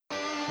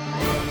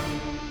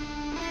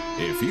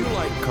If you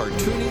like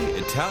cartoony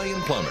Italian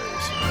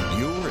plumbers,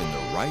 you're in the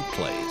right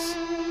place.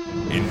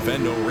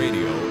 Infendo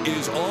Radio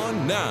is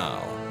on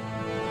now.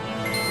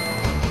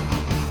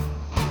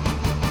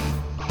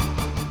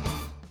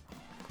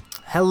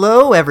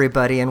 Hello,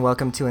 everybody, and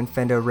welcome to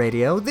Infendo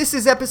Radio. This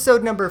is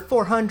episode number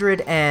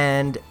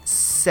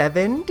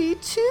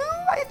 472,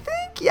 I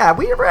think? Yeah,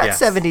 we were at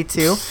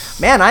 72.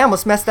 Man, I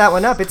almost messed that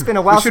one up. It's been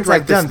a while since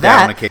I've done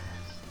that.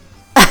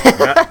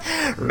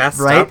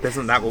 Messed up?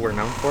 Isn't that what we're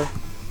known for?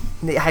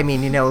 I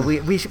mean, you know,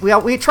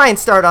 we try and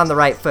start on the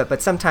right foot,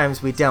 but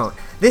sometimes we don't.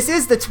 This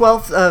is the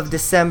 12th of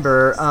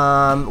December.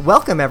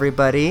 Welcome,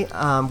 everybody.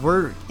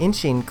 We're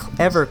inching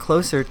ever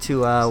closer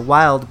to a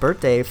wild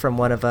birthday from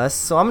one of us.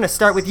 So I'm going to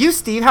start with you,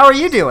 Steve. How are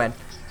you doing?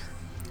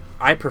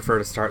 I prefer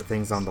to start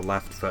things on the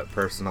left foot,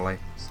 personally.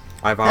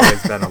 I've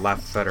always been a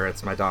left footer.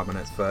 It's my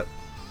dominant foot.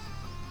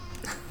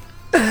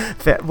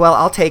 Well,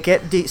 I'll take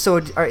it. So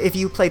if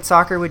you played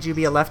soccer, would you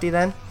be a lefty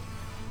then?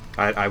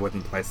 I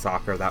wouldn't play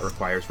soccer. That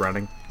requires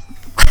running.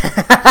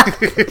 That's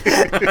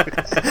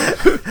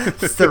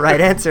the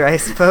right answer, I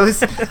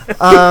suppose.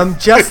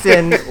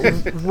 Justin,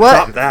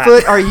 what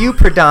foot are you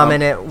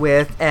predominant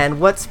with, and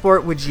what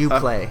sport would you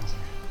play?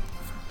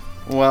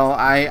 Well,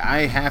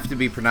 I have to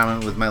be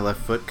predominant with my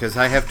left foot because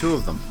I have two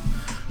of them.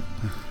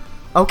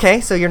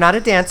 Okay, so you're not a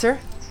dancer.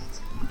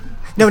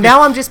 No,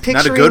 now I'm just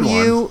picturing Not a good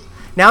you. one.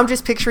 Now I'm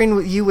just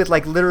picturing you with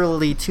like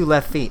literally two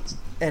left feet,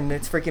 and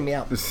it's freaking me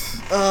out.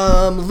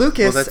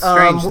 Lucas, well, that's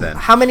strange, then.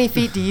 How many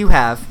feet do you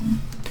have?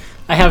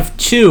 I have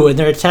two, and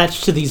they're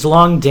attached to these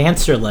long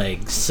dancer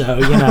legs. So,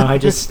 you know, I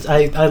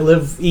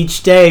live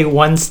each day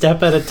one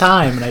step at a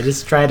time, and I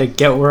just try to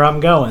get where I'm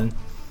going.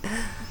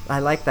 I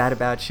like that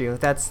about you.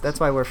 That's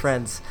why we're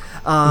friends.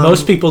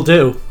 Most people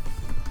do.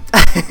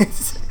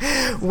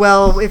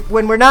 Well,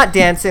 when we're not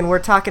dancing, we're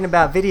talking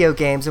about video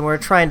games, and we're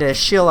trying to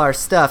shill our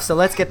stuff. So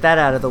let's get that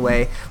out of the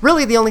way.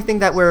 Really, the only thing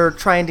that we're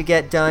trying to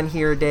get done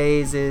here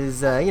days is,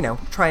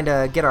 trying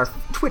to get our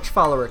Twitch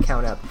follower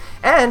count up.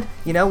 And,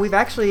 you know, we've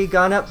actually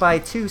gone up by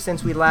 2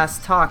 since we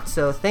last talked.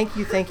 So thank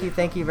you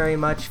very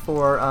much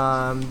for,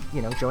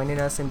 joining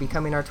us and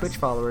becoming our Twitch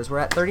followers. We're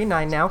at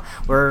 39 now.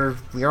 We're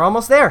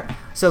almost there.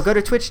 So go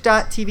to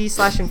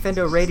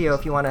twitch.tv/Infendo Radio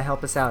if you want to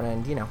help us out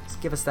and,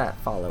 give us that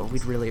follow.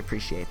 We'd really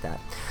appreciate that.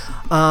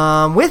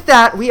 With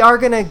that, we are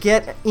going to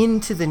get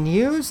into the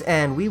news,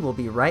 and we will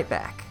be right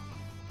back.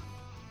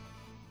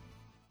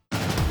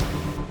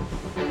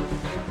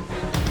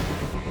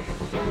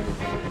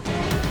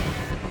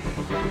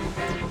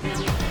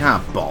 Ah,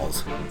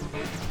 balls.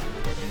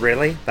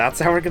 Really?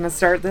 That's how we're going to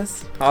start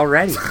this?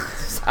 Alrighty.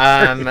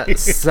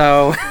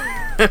 So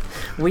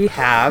we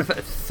have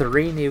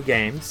 3 new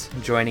games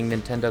joining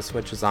Nintendo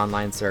Switch's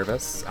online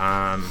service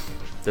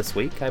this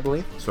week, I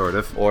believe. Sort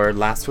of. Or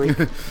last week.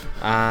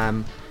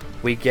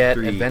 We get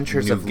 3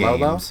 Adventures new of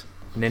Lolo, games.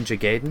 Ninja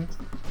Gaiden,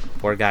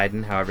 or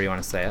Gaiden, however you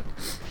want to say it,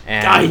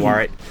 and The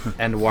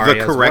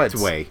Wario's correct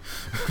Woods. way.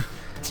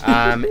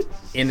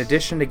 In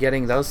addition to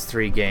getting those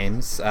 3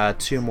 games,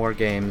 2 more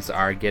games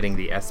are getting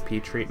the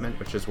SP treatment,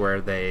 which is where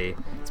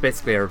it's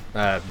basically a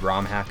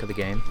ROM hack of the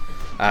game.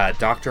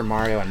 Dr.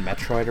 Mario and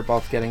Metroid are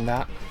both getting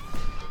that.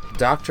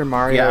 Dr.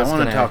 Mario. Yeah, I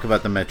want to talk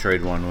about the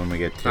Metroid one when we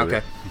get to it.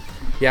 Okay.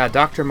 Yeah,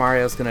 Dr.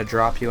 Mario's going to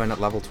drop you in at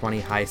level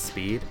 20 high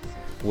speed,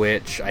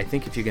 which I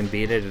think if you can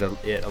beat it,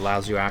 it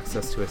allows you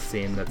access to a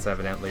scene that's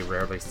evidently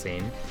rarely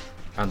seen,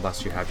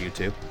 unless you have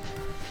YouTube.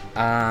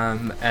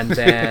 And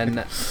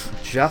then,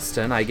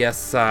 Justin, I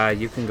guess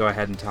you can go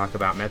ahead and talk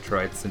about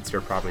Metroid, since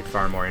you're probably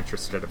far more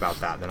interested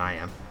about that than I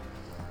am.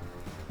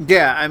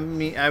 Yeah, I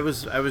mean, I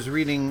was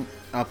reading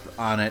up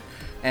on it,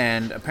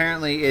 and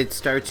apparently it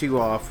starts you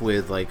off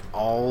with like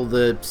all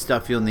the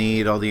stuff you'll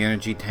need, all the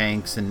energy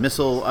tanks and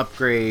missile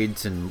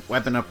upgrades and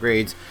weapon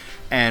upgrades,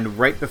 and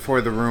right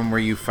before the room where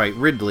you fight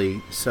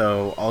Ridley,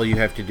 so all you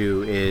have to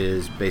do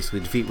is basically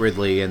defeat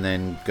Ridley and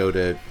then go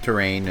to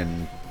terrain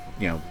and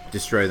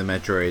destroy the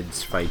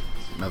Metroids, fight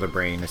Mother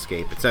Brain,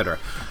 escape, etc.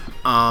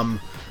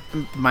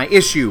 My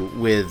issue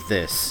with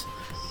this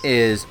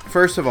is,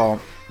 first of all,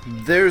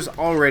 there are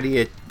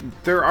already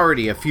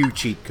a few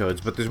cheat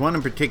codes, but there's one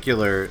in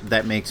particular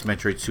that makes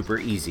Metroid super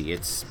easy.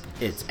 It's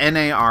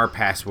NAR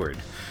password,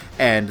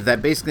 and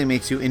that basically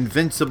makes you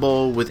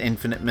invincible with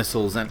infinite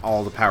missiles and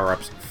all the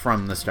power-ups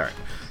from the start.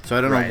 So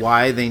I don't know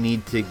why they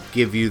need to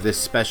give you this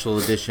special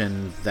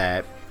edition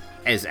that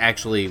is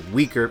actually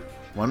weaker.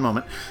 One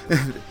moment.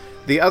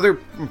 The other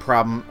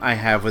problem I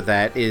have with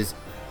that is,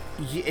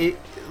 I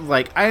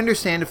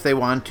understand if they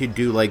want to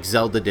do like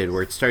Zelda did,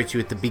 where it starts you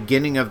at the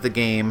beginning of the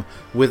game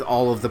with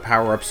all of the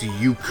power-ups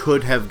you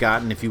could have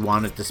gotten if you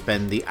wanted to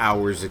spend the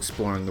hours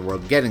exploring the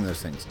world getting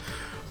those things.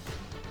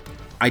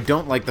 I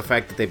don't like the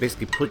fact that they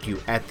basically put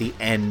you at the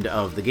end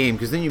of the game,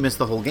 because then you miss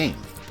the whole game.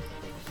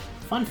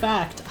 Fun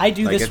fact, I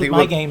do this with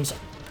my games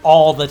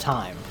all the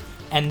time,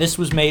 and this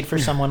was made for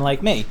someone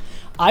like me.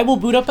 I will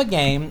boot up a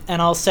game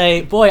and I'll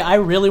say, boy, I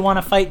really want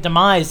to fight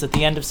Demise at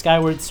the end of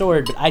Skyward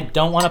Sword, but I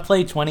don't want to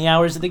play 20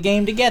 hours of the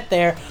game to get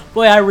there.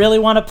 Boy, I really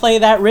want to play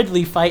that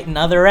Ridley fight in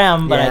Other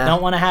M, but I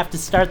don't want to have to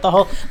start the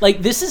whole...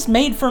 Like, this is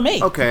made for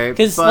me. Okay,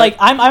 because like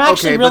I'm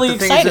actually really the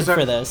thing excited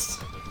for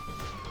this.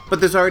 But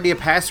there's already a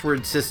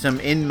password system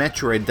in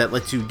Metroid that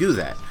lets you do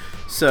that.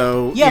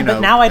 So yeah, but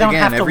now I don't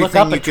have to look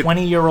up a could...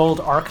 20-year-old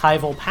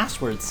archival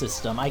password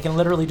system. I can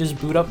literally just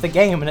boot up the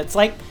game, and it's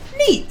like,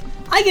 neat.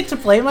 I get to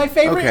play my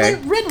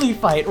favorite Ridley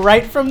fight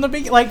right from the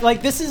beginning.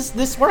 Like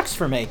this works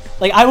for me.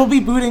 Like, I will be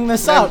booting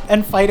this up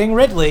and fighting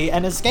Ridley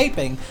and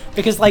escaping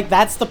because like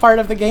that's the part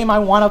of the game I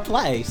want to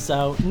play.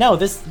 So no,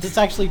 this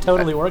actually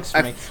totally works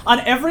for me.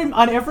 On every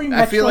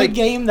Metroid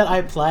game that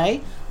I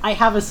play, I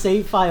have a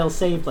save file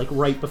saved like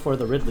right before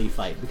the Ridley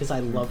fight because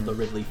I love the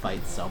Ridley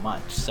fight so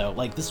much. So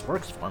like this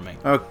works for me.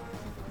 Okay.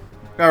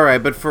 All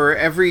right, but for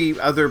every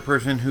other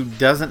person who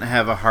doesn't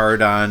have a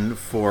hard-on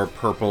for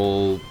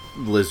purple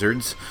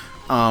lizards,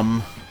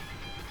 wow,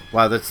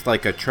 that's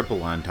like a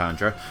triple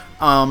entendre.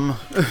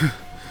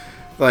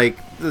 Like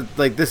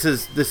this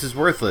is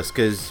worthless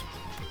because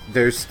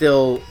there's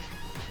still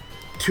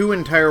 2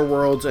 entire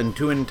worlds and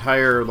 2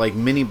 entire like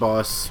mini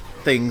boss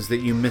things that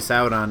you miss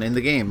out on in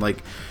the game.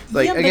 Like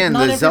yeah, again, but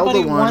not the Zelda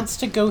everybody one wants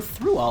to go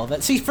through all of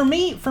that. See, for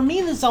me,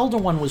 the Zelda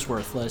one was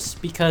worthless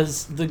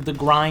because the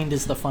grind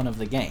is the fun of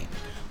the game.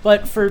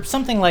 But for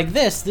something like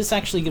this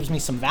actually gives me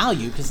some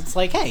value because it's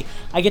like, hey,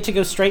 I get to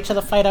go straight to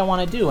the fight I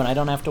want to do, and I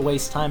don't have to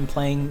waste time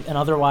playing an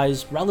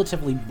otherwise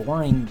relatively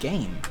boring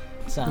game.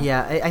 So,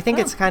 yeah, I think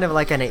it's kind of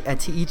like a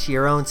to each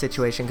your own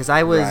situation because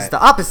I was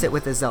the opposite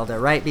with the Zelda,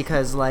 right?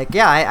 Because like,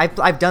 yeah,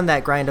 I've done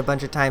that grind a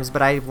bunch of times,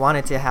 but I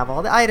wanted to have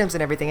all the items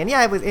and everything, and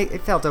yeah,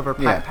 it felt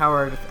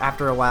overpowered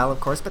after a while, of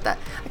course, but I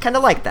kind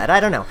of like that.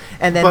 I don't know.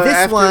 And then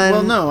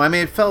well, no, I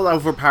mean, it felt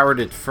overpowered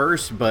at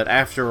first, but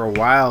after a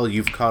while,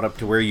 you've caught up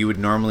to where you would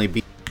normally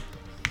be.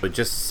 It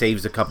just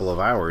saves a couple of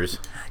hours.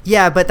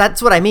 Yeah, but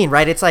that's what I mean,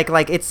 right? It's like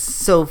it's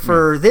so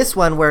for this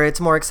one where it's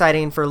more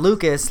exciting for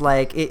Lucas,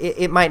 like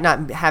it might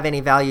not have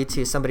any value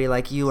to somebody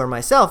like you or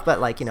myself,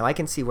 but like, you know, I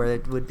can see where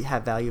it would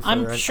have value for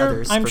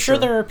others. I'm sure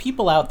there are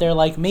people out there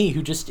like me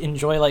who just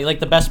enjoy like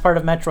the best part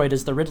of Metroid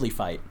is the Ridley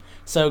fight.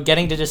 So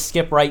getting to just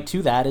skip right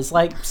to that is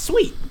like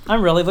sweet.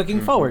 I'm really looking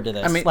forward to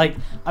this. I mean, like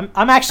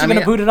I'm actually going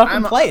to boot it up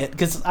and play it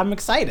because I'm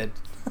excited.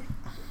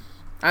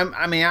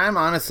 I'm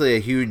honestly a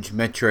huge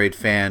Metroid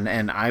fan,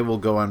 and I will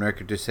go on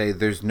record to say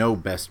there's no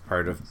best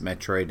part of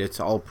Metroid. It's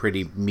all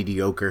pretty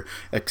mediocre,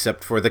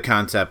 except for the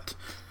concept.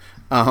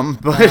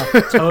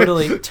 But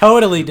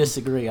totally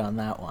disagree on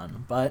that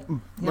one. But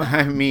yeah.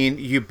 I mean,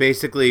 you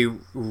basically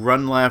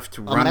run left,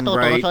 run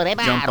right,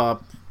 jump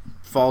up,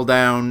 fall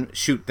down,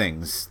 shoot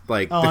things.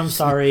 Like, oh, I'm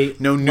sorry.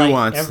 No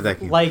nuance to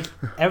that. Like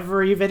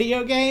every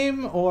video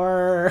game,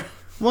 or.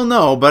 Well,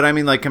 no, but I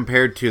mean, like,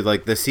 compared to,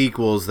 like, the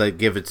sequels that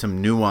give it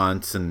some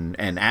nuance and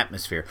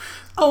atmosphere.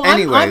 Oh,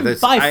 anyway,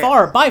 by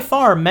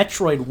far,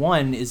 Metroid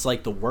 1 is,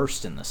 like, the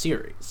worst in the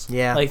series.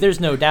 Yeah. Like, there's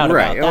no doubt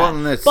about that.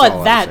 Well,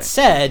 but that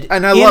said,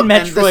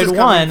 Metroid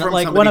 1,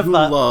 like, one of the...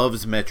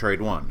 loves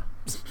Metroid 1.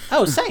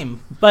 Oh,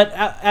 same. But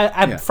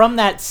from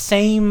that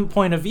same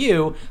point of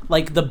view,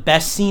 like, the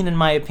best scene, in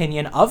my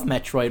opinion, of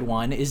Metroid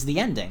 1 is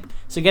the ending.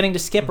 So getting to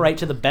skip right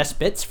to the best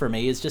bits for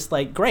me is just,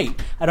 like,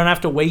 great. I don't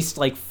have to waste,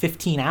 like,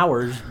 15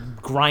 hours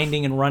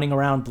grinding and running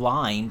around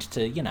blind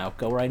to, you know,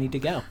 go where I need to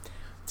go.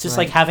 It's just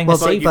like having a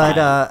save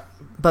file.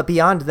 But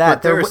beyond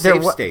that, there are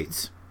save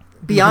states.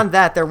 Beyond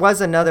that, there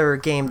was another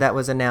game that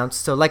was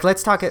announced. So, like,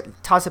 let's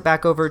toss it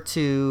back over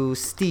to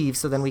Steve,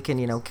 so then we can,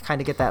 you know,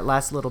 kind of get that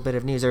last little bit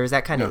of news. Or is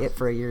that kind of it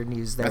for your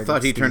news there? I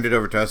thought he turned it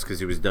over to us because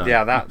he was done.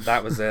 Yeah,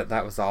 that was it.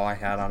 That was all I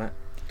had on it.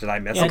 Did I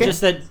miss it? Yeah,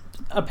 just that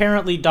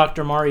apparently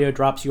Dr. Mario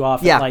drops you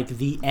off at, like,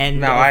 the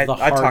end of the hardest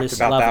level. I talked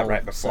about that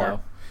right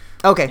before.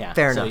 So, okay,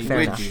 fair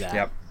enough.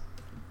 Yep.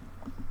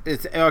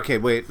 It's okay.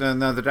 Wait,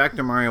 no, the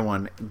Dr. Mario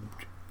one.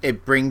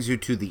 It brings you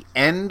to the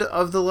end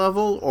of the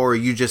level, or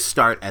you just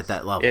start at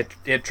that level?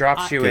 It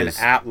drops you in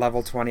at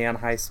level 20 on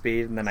high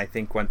speed, and then I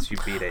think once you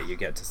beat it, you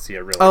get to see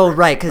a really. Oh,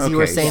 right, because you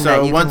were saying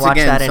that you can watch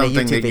that in a YouTube video,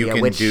 something that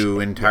you can do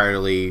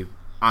entirely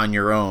on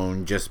your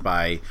own just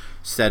by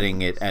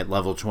setting it at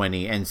level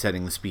 20 and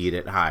setting the speed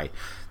at high.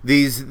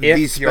 These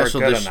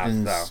special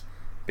editions, enough, though,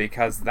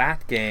 because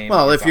that game.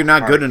 Well, if you're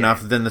not good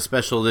enough, then the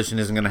special edition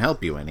isn't going to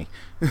help you any.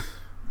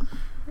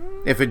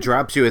 If it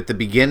drops you at the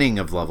beginning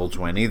of level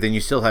 20, then you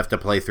still have to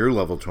play through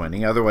level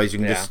 20. Otherwise, you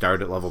can just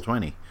start at level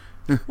 20.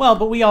 Well,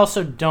 but we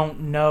also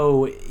don't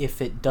know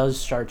if it does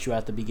start you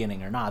at the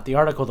beginning or not. The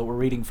article that we're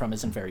reading from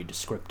isn't very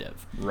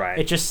descriptive. Right.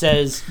 It just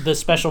says the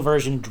special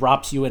version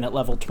drops you in at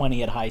level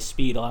 20 at high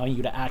speed, allowing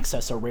you to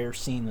access a rare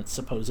scene that's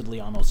supposedly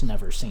almost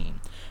never seen.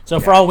 So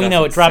for all we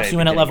know, it drops you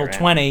in at level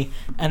 20,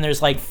 and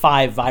there's like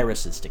 5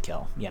 viruses to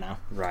kill, you know?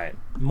 Right.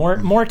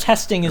 More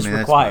testing is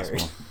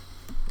required.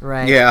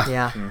 Right.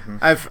 Yeah. Mm-hmm.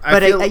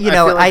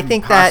 I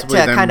think that to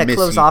kind of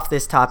close off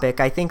this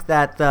topic, I think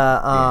that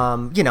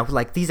the you know,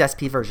 like these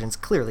SP versions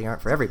clearly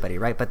aren't for everybody,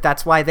 right? But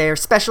that's why they're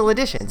special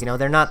editions. You know,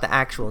 they're not the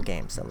actual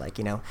game. So like,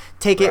 you know,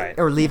 take it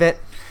or leave it.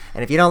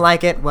 And if you don't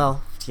like it,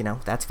 well,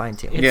 that's fine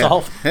too. It's all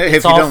if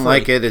it's you all don't free.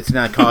 like it, it's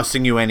not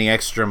costing you any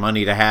extra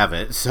money to have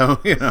it. So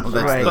that's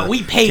Right. the But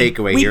we paid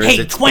takeaway here. is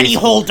it's $20 basically-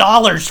 whole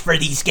dollars for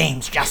these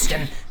games,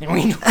 Justin, and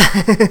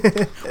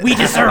we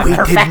deserve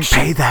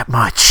perfection. that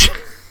much.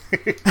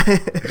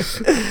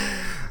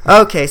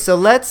 Okay, so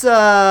let's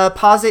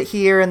pause it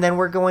here, and then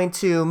we're going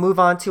to move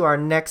on to our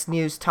next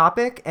news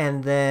topic,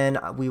 and then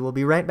we will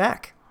be right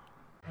back.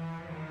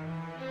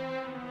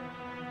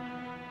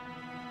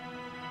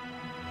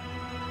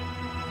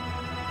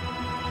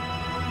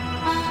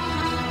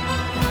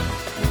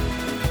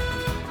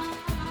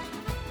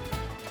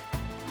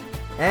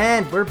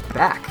 And we're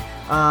back.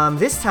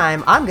 This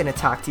time, I'm going to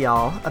talk to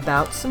y'all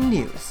about some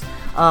news.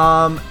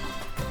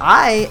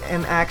 I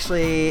am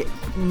actually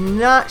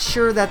not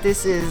sure that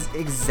this is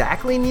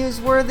exactly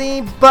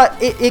newsworthy, but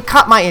it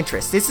caught my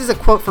interest. This is a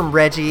quote from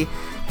Reggie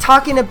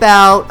talking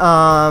about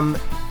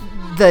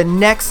the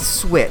next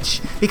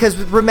Switch, because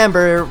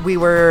remember we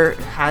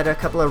had a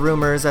couple of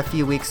rumors a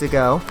few weeks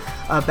ago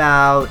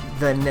about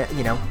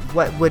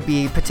what would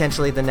be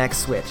potentially the next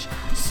Switch.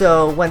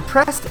 So when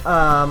pressed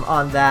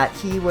on that,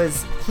 he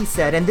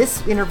said, and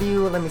this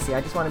interview, let me see,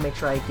 I just want to make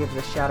sure I give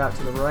the shout out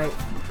to the right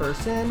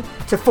person,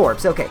 to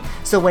Forbes. Okay,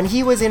 so when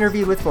he was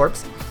interviewed with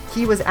Forbes,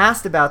 he was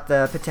asked about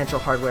the potential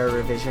hardware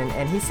revision,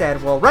 and he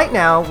said, well, right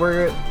now,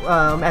 we're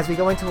as we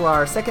go into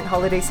our second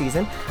holiday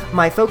season,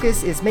 my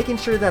focus is making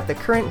sure that the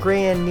current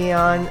gray and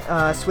neon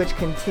Switch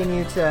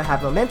continue to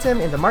have momentum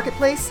in the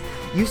marketplace.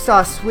 You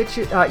saw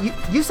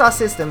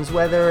systems,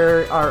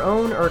 whether our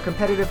own or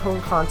competitive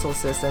home console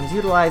systems,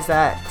 utilize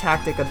that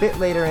tactic a bit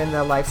later in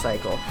the life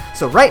cycle.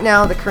 So right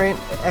now, the current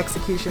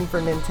execution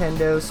for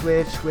Nintendo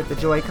Switch with the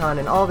Joy-Con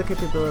and all the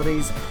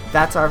capabilities,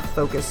 that's our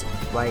focus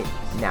right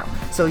now.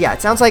 So yeah,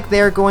 it sounds like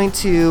they're going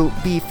to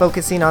be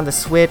focusing on the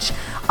Switch.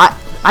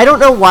 I don't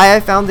know why I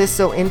found this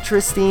so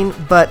interesting,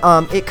 but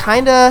it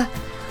kind of...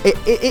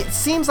 It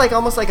seems like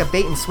almost like a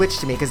bait and switch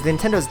to me, because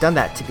Nintendo's done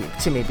that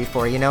to me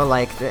before,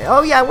 like,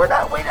 oh yeah, we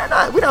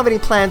don't have any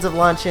plans of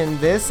launching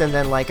this, and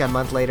then like a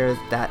month later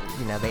that,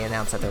 they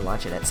announce that they're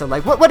launching it. So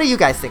like, what do you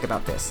guys think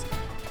about this?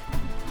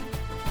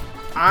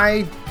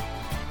 First,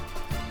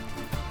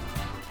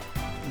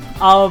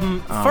 one of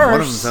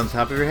them sounds on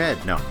top of your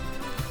head. No.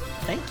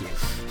 Thank you.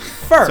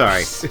 First,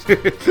 Sorry.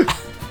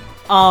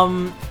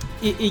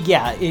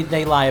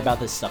 They lie about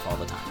this stuff all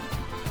the time.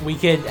 We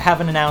could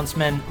have an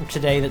announcement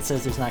today that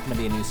says there's not going to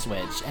be a new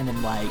Switch, and in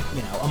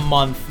a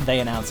month they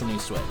announce a new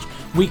Switch.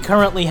 We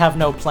currently have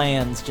no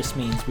plans, just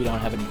means we don't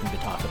have anything to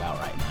talk about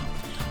right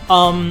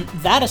now.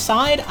 That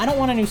aside, I don't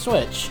want a new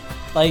Switch.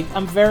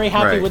 I'm very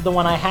happy with the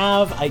one I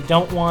have. I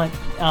don't want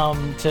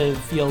to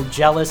feel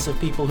jealous of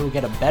people who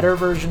get a better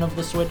version of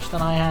the Switch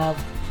than I have,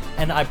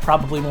 and I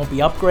probably won't be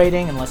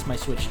upgrading unless my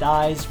Switch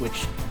dies,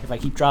 which if I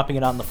keep dropping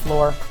it on the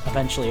floor,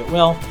 eventually it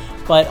will.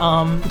 But,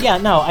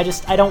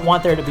 I don't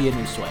want there to be a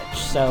new Switch.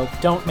 So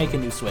don't make a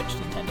new Switch,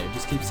 Nintendo.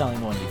 Just keep selling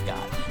the one you've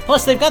got.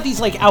 Plus, they've got these,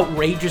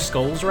 outrageous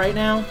goals right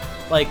now.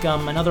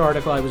 Another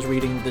article I was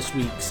reading this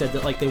week said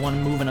that, they want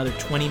to move another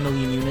 20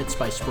 million units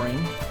by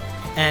spring.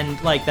 And,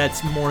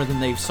 that's more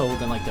than they've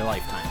sold in, their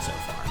lifetime so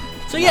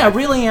far. So, yeah,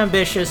 really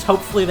ambitious.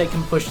 Hopefully they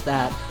can push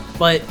that.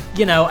 But,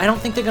 I don't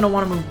think they're going to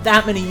want to move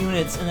that many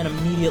units and then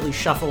immediately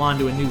shuffle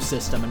onto a new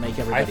system and make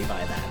everybody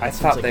buy that. I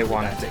thought they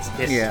wanted to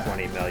hit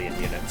 20 million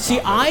units. See,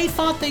 I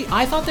thought they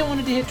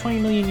wanted to hit 20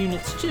 million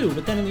units too,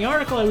 but then in the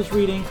article I was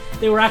reading,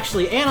 they were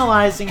actually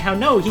analyzing how,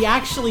 no, he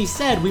actually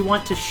said we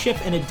want to ship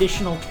an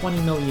additional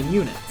 20 million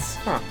units.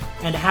 Huh.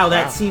 And how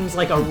that seems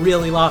like a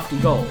really lofty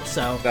goal.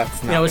 So,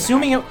 that's not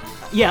assuming it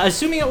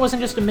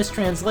wasn't just a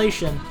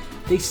mistranslation,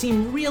 they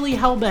seem really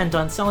hell-bent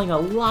on selling a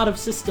lot of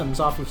systems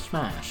off of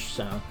Smash,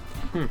 so...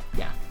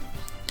 Yeah.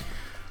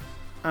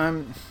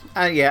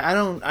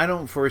 I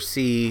don't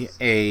foresee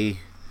a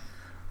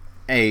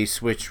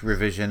Switch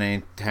revision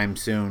anytime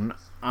soon.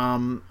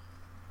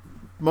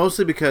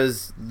 Mostly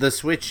because the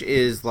Switch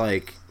is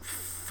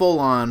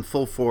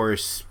full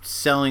force,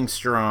 selling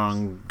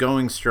strong,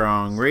 going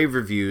strong, rave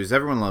reviews,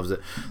 everyone loves it.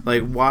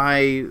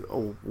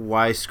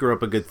 Why screw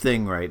up a good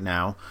thing right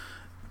now?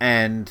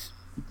 And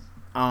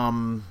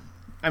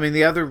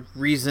the other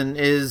reason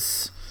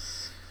is,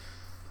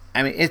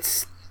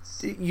 it's,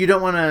 you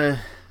don't want to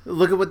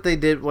look at what they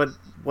did,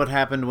 what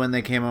happened when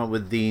they came out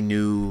with the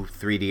new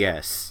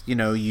 3DS.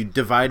 You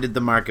divided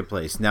the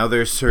marketplace. Now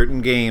there's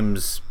certain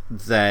games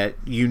that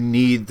you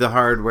need the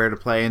hardware to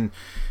play,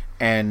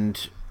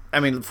 and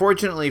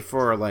fortunately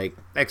for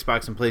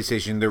Xbox and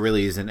PlayStation, there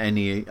really isn't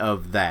any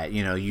of that.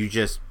 You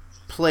just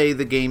play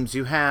the games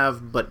you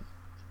have, but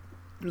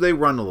they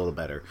run a little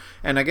better.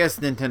 And I guess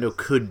Nintendo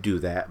could do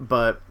that,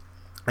 but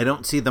I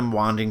don't see them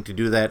wanting to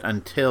do that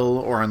until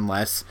or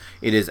unless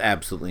it is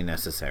absolutely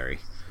necessary.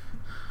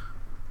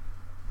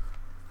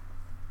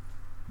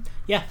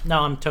 Yeah, no,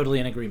 I'm totally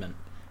in agreement.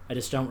 I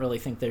just don't really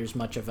think there's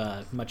much of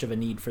a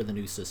need for the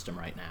new system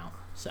right now.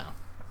 So.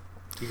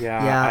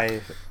 Yeah.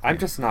 I'm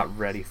just not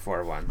ready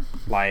for one.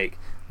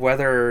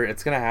 Whether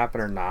it's gonna happen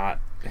or not,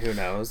 who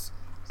knows?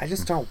 I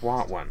just don't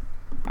want one.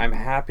 I'm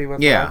happy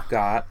with Yeah. what I've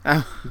got.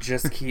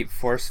 Just keep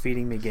force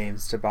feeding me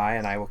games to buy,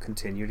 and I will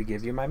continue to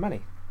give you my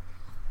money.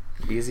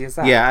 Easy as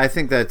that. Yeah, I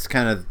think that's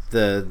kind of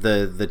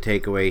the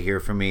takeaway here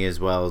for me as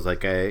well. Is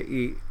like,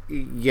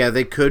 yeah,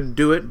 they could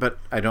do it, but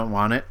I don't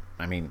want it.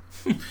 I mean,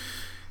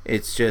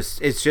 it's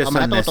just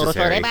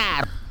unnecessary.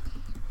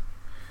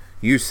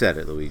 You said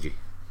it, Luigi.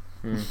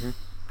 Mm-hmm.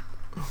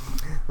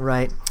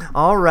 Right.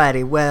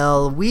 Alrighty.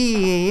 Well,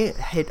 we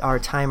hit our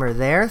timer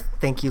there.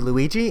 Thank you,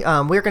 Luigi.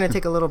 We're going to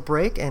take a little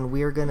break, and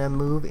we're going to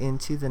move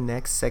into the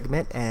next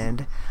segment.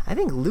 And I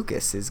think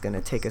Lucas is going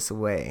to take us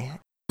away.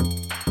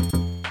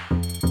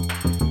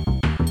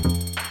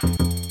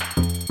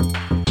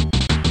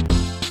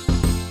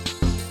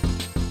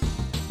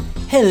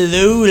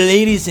 Hello,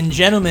 ladies and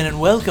gentlemen, and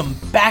welcome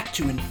back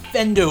to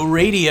Infendo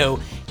Radio.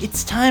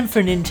 It's time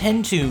for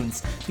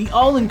Nintendoons, the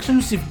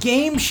all-inclusive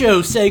game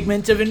show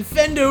segment of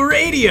Infendo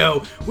Radio,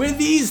 where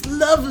these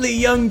lovely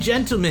young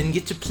gentlemen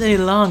get to play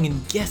along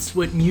and guess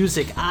what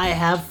music I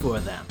have for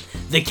them.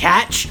 The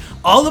catch?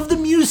 All of the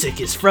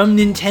music is from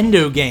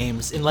Nintendo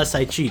games, unless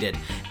I cheated.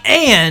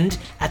 And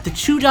at the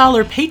 $2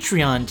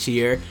 Patreon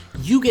tier,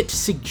 you get to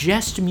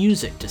suggest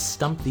music to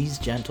stump these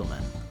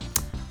gentlemen.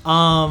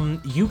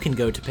 You can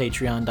go to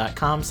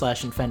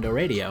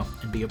patreon.com/InfendoRadio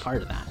and be a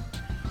part of that.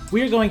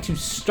 We are going to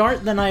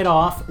start the night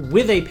off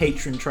with a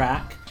patron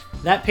track.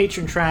 That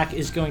patron track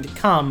is going to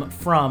come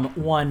from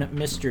one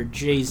Mr.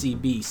 Jay-Z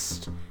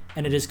Beast,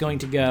 and it is going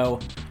to go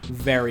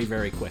very,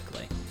 very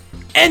quickly.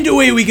 And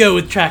away we go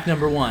with track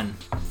number 1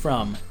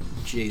 from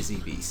Jay-Z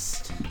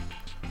Beast.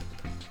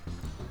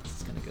 This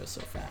is going to go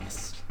so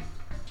fast.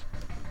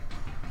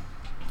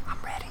 I'm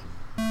ready.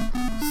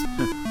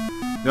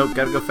 Nope,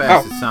 gotta go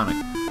fast. Oh. It's Sonic.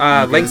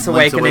 Link's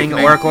Awakening,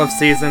 Oracle of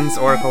Seasons,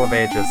 Oracle of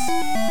Ages.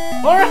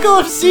 Oracle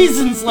of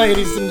Seasons,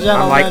 ladies and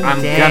gentlemen. I'm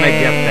gonna get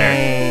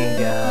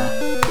there.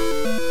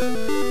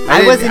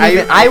 I wasn't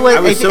even. I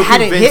was so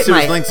hadn't convinced hit it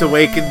was my. Link's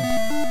Awakening.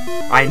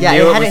 I Yeah,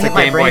 knew it it hadn't was a hit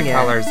my Game Boy brain yet.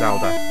 Color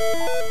Zelda.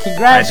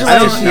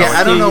 Congratulations,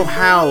 I don't know Steve.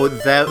 how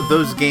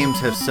those games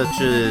have such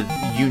a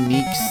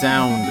unique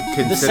sound,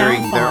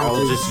 considering sound they're font all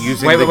is- just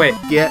using. Wait.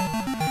 Yeah,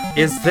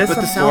 Is this but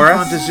a the sound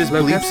forest? font is just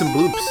Lucas? bleeps and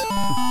bloops.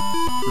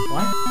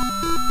 What?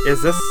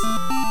 Is this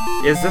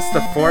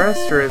the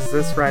forest, or is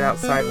this right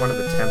outside one of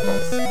the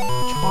temples?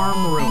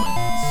 Charm Ruins.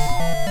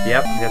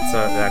 Yep, it's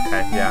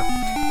okay, yeah.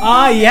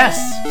 Ah, yes,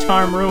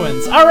 Charm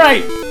Ruins. All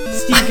right,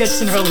 Steve gets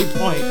an early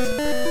point.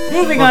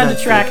 Moving Well on done,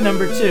 to track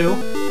number 2.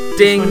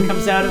 Ding. This one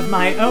comes out of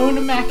my own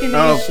Oh,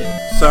 machination.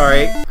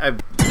 sorry, I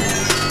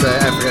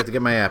forgot to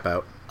get my app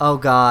out. Oh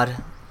God.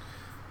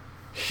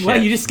 Well,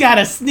 you just got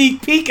a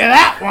sneak peek of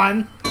that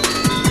one.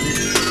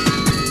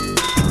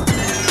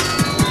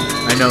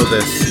 I know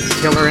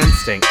this. Killer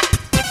Instinct.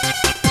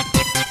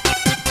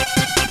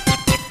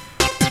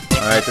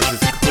 All right, this is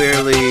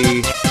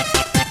clearly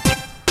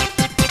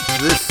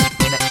this.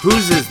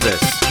 Whose is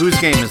this? Whose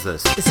game is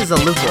this? This is a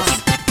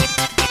Lucas.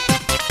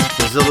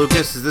 Is it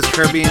Lucas? Is this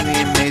Kirby and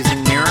the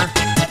Amazing Mirror?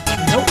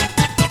 Nope.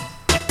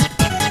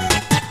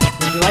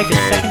 Would you like a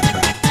second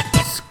track?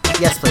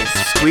 Yes, please.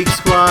 Squeak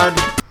Squad?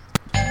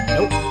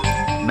 Nope.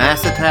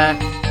 Mass Attack?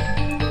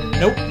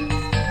 Nope.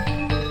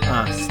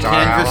 Star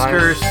Canvas Allies.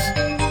 Curse?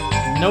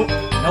 Nope.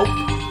 Nope.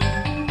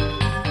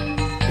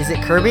 Is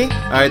it Kirby?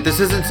 Alright, this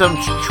isn't some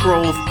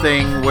troll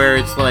thing where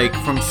it's like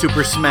from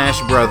Super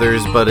Smash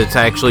Brothers, but it's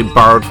actually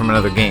borrowed from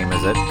another game,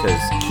 is it?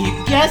 Because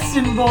Keep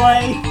guessing,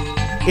 boy.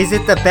 Is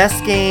it the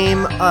best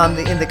game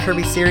in the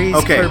Kirby series?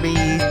 Okay. Kirby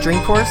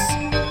Dream Course?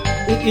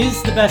 It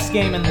is the best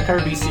game in the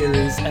Kirby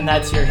series, and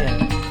that's your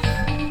hint.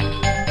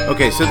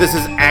 okay, so this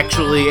is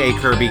actually a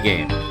Kirby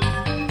game.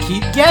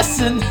 Keep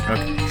guessing.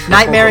 Okay.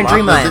 Nightmare in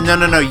Dreamland.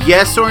 No.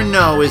 Yes or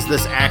no? Is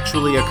this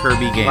actually a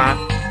Kirby game? Flat.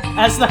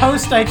 As the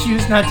host, I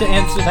choose not to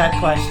answer that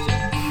question.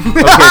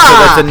 Okay, so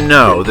that's a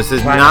no. This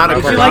is Why not a not?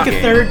 Would Kirby you like a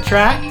game. third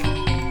track?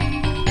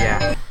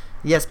 Yeah.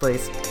 Yes,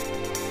 please.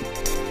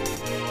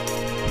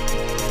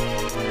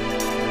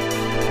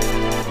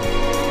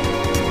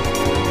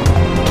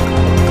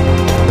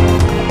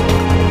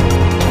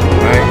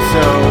 Alright,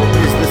 so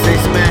is this a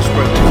Smash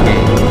Brothers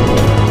game?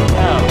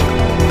 No.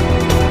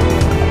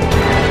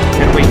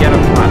 Can we get a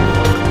plot?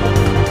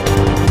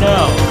 No.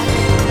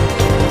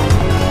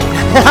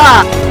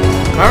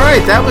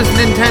 Alright, that was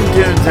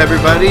Nintendoons,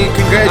 everybody.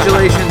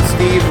 Congratulations,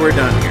 Steve. We're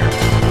done here.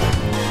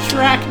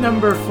 Track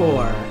number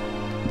 4.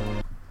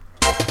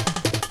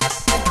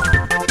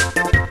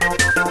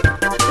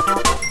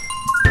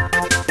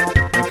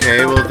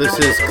 Okay, well, this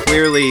is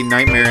clearly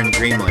Nightmare in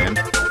Dreamland.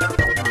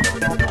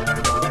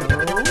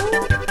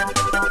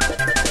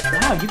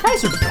 Wow, you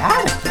guys are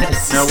bad at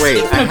this. No, wait,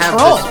 Even I a have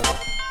troll.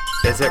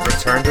 Is it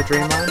Return to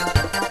Dreamland?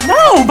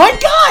 No, my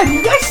God,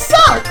 you guys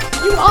suck.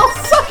 You all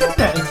suck at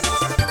this.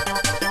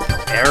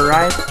 Air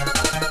Ride?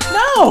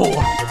 No.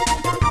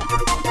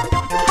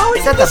 How are He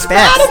you said the this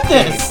bad best at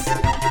this?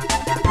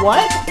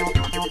 What?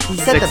 He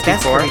said the best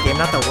 64? Kirby game,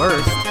 not the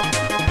worst.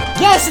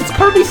 Yes, it's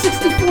Kirby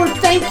 64.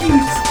 Thank you.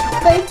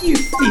 Thank you,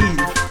 Steve.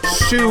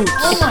 Shoot!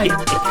 Oh my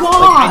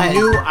god! I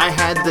knew I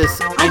had this.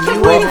 I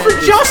kept waiting for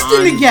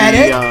Justin to get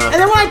it, and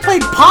then when I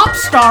played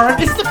Popstar,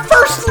 it's the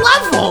first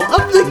level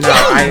of the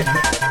game.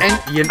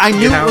 I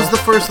knew it was the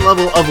first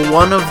level of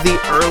one of the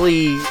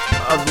earlier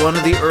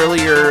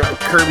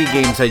Kirby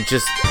games. I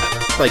just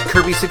like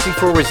Kirby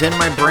 64 was in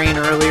my brain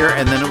earlier,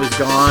 and then it was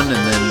gone, and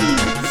then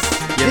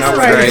This is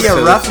going to be a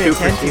rough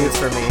Nintendo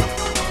for me.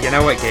 You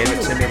know what gave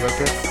it to me,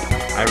 Lucas?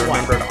 I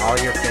remembered all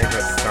your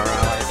favorite Star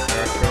Allies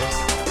characters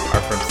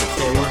are from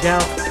 64.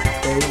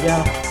 There you go.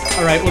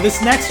 All right. Well,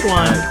 this next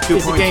one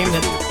is a game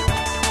that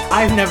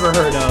I've never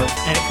heard of,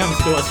 and it comes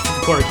to us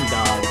from Corky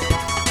Dog.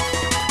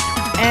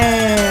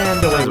 And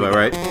That's about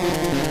right.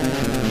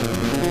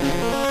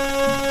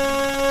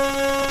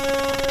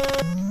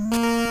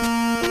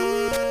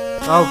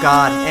 Oh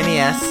god,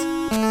 NES.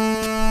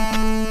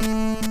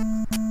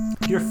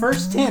 Your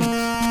first hint.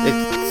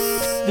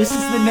 It's This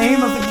is the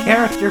name of a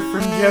character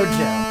from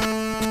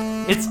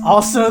JoJo. It's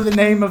also the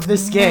name of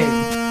this game,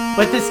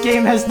 but this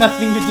game has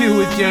nothing to do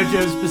with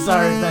JoJo's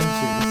Bizarre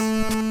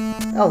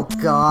Adventures. Oh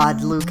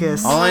god,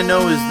 Lucas. all I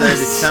know is that it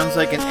sounds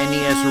like an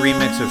NES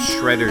remix of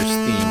Shredder's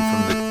theme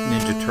from the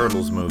Ninja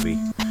Turtles movie.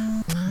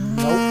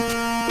 Nope.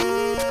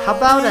 How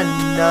about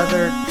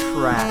another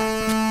track?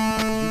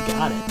 You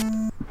got it.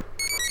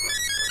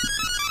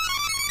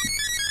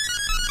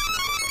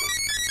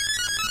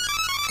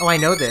 Oh, I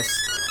know this.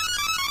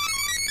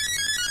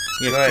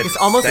 Yeah, Good. This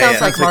almost Say sounds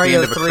it. like Sounds like the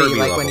Mario end of a 3, Kirby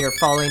like when level. you're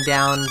falling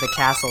down the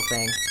castle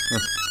thing.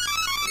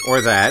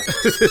 or that.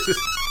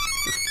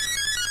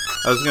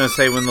 I was gonna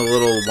say when the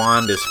little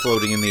wand is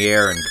floating in the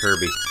air in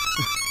Kirby.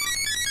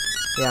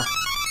 Yeah.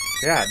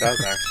 Yeah, it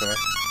does actually.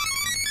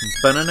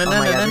 Oh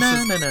my god,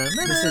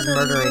 this is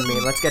murdering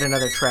me. Let's get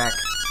another track.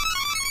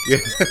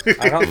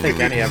 I don't think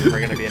any of them are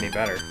going to be any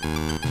better.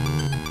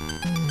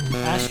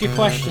 Ask your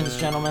questions,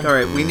 gentlemen. All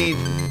right, we need.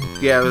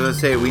 Yeah, I was gonna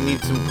say we need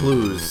some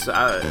clues.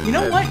 You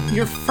know what?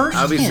 Your first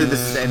Obviously, hint. this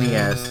is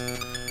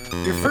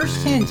NES. Your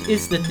first hint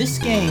is that this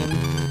game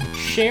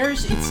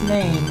shares its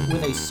name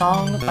with a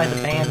song by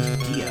the band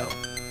Dio.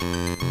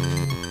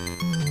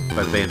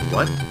 By the band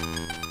what?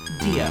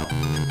 Dio.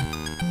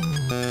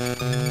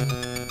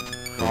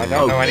 Well, I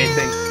don't know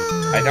anything.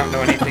 I don't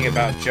know anything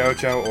about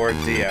JoJo or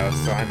Dio,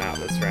 so I'm out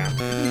this round.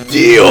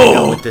 I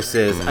know what this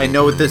is. I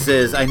know what this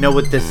is. I know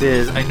what this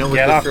is. I know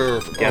what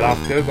this is. Get off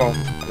Google.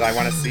 'Cause I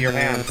want to see your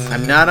hands.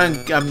 I'm not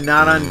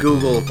on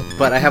Google,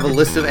 but I have a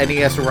list of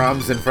NES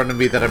ROMs in front of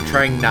me that I'm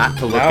trying not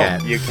to look No,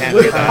 at. you can't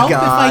Would do it that. help if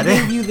I God.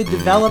 gave you the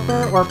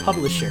developer or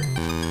publisher?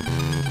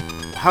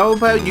 How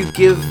about you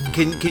give?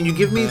 Can you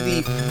give me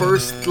the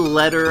first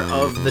letter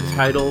of the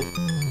title?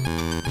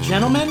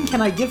 Gentlemen,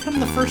 can I give him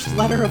the first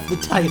letter of the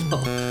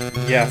title?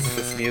 Yes,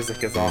 this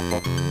music is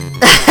awful.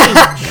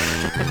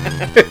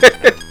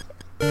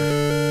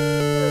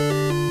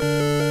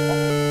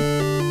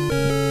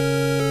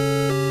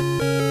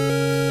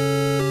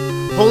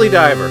 Holy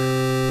Diver.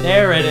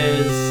 There it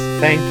is.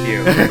 Thank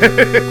you.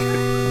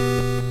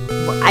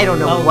 I don't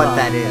know Well what done.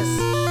 that is.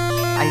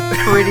 I'm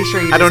pretty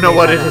sure you I don't just know made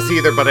what that it up. is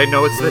either, but I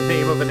know it's the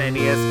name of an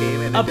NES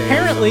game. And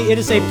Apparently, it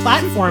is a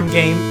platform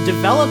game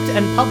developed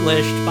and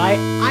published by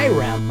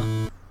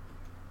IREM.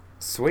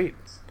 Sweet.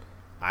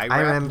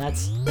 IREM.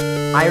 That's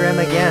IREM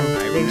again.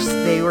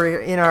 IREM. They were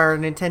in our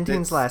Nintendoons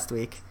That's- last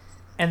week.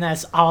 and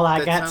that's all I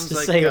That got sounds to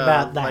like, say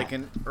about that. like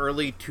an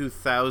early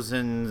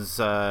 2000s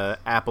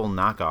Apple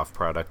knockoff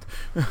product.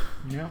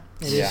 Yeah,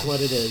 it is Yeah.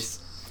 what it is.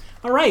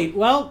 All right,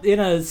 well, in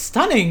a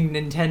stunning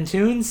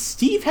Nintendoons,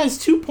 Steve has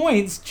 2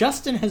 points,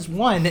 Justin has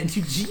 1, and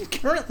Eugene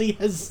currently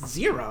has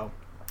 0.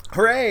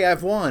 Hooray!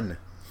 I've won.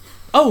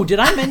 Oh, did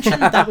I mention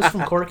that was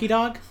from Corky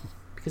Dog?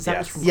 Because that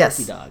was Yes. from Yes.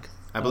 Corky Dog.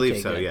 I believe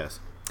Okay, so. good. Yes.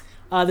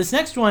 This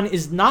next one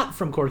is not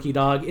from Corky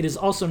Dog. It is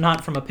also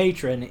not from a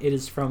patron. It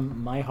is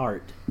from my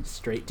heart,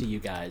 straight to you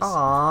guys.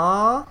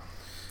 Aww.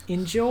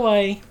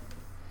 Enjoy.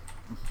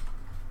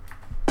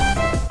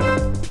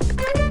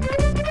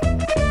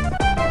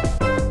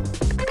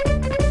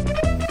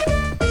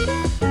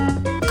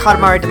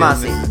 Katamari This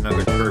Damacy. is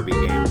another Kirby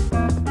game.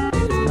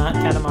 It is not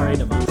Katamari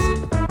Damacy.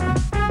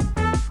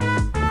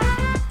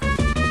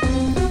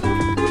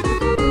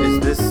 Is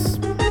this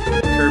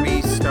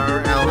Kirby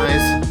Star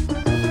Allies?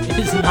 It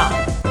is not.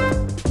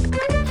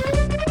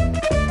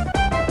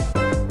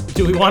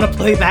 Do we want to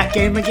play that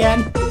game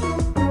again?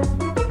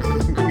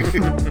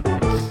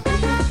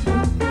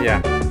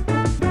 Yeah.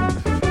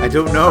 I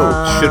don't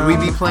know. Should we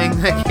be playing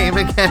that game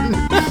again?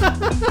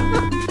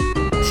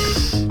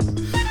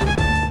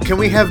 Can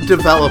we have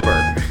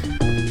developer?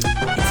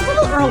 It's a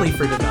little early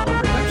for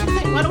developer, don't you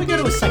think? Why don't we go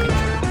to a second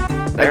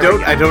turn?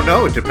 I don't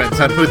know. It depends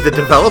on who the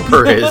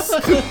developer is.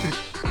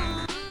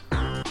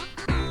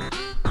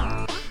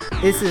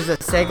 This is a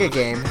Sega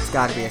game. It's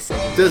got to be a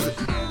Sega. Does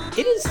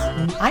It is.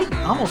 I'm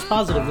almost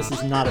positive this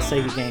is not a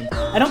Sega game.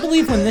 I don't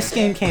believe when this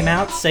game came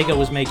out, Sega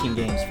was making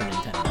games for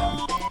Nintendo.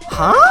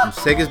 Huh?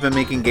 Sega's been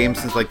making games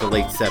since like the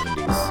late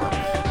 70s.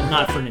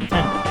 Not for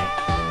Nintendo.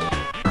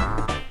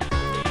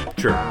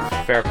 Sure.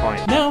 fair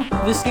point. No,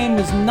 this game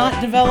was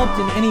not developed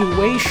in any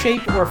way,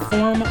 shape, or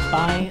form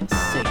by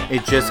Sega.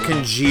 It just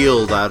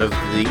congealed out of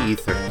the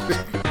ether.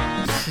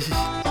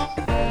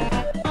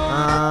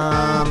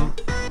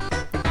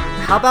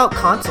 How about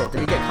console?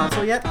 Did we get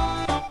console yet?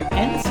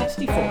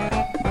 N64.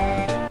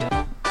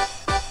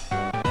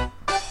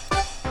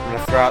 I'm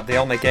gonna throw out the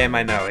only game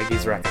I know,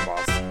 Iggy's Wrecking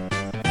Balls.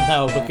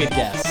 No, but good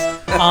guess.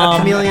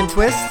 Chameleon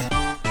Twist?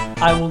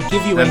 I will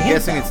give you a I'm hint.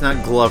 guessing it's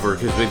not Glover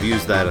because we've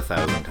used that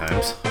 1,000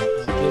 times.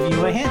 I'll give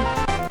you a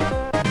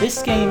hint.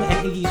 This game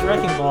and Iggy's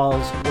Wrecking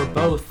Balls were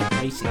both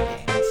racing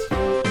games.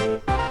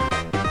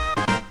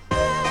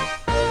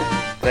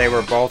 They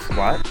were both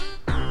what?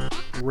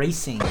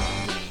 Racing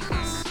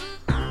games.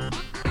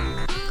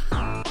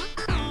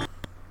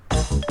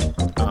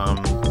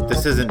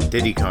 This isn't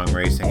Diddy Kong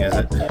Racing, is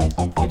it?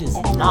 It is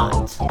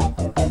not.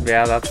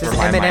 Yeah, that's where Is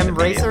my mind M&M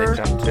immediately Racer?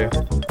 jumped to.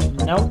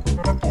 Nope.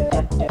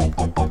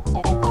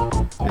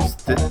 Is,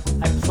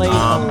 I played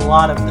a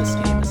lot of this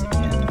game as a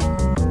kid.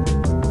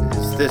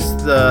 is this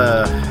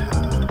the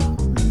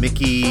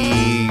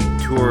Mickey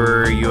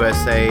Tour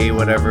USA,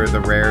 whatever,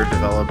 the Rare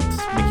developed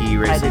Mickey I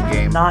racing did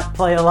game? not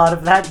play a lot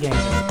of that game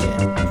as a kid.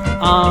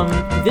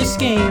 This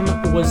game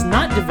was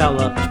not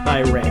developed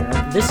by Rare.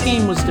 This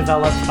game was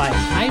developed by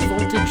High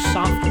Voltage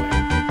Software.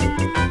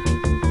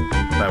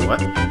 By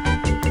what?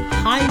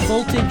 High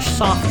Voltage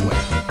Software.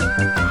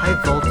 High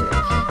voltage.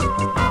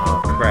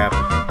 Oh, crap.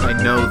 I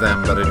know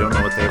them, but I don't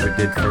know what they ever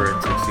did for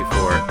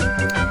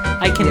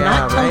N64. I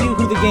cannot tell right. you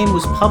who the game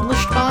was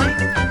published by,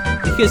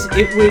 because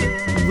it would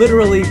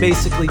literally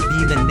basically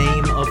be the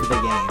name of the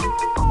game.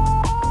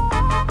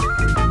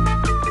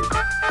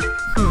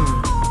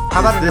 How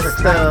about Is another this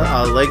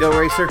track? the Lego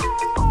Racer?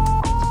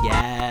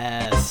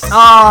 Yes. Oh!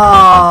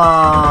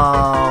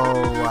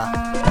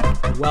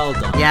 Well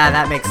done. Yeah,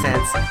 that makes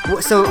sense.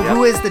 So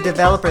who is the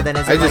developer then?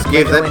 Is it I just like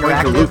gave Lego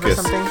that point to Interactive or Lucas.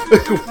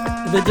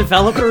 something? The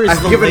developer is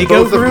I've the given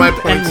Lego both of my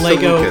Group points and to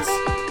Lego. Lucas.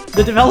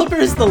 The developer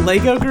is the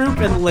Lego Group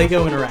and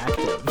Lego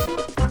Interactive.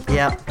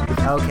 Yep.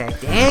 Okay.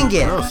 Dang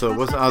it. Oh, so it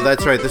was. Oh,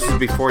 that's right. This is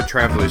before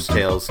Traveler's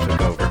Tales took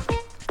over. All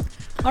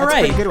That's a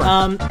right. pretty good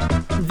one.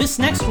 This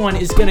next one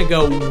is gonna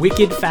go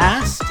wicked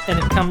fast, and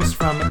it comes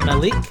from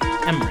Malik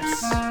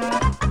Emrys.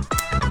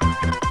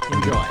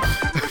 Enjoy.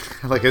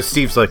 Like as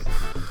Steve's like,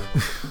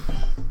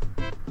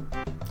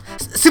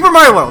 Super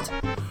Mario World.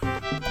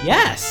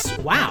 Yes.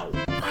 Wow.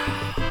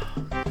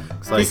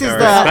 it's like This is all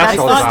the right, that's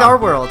special the zone. Star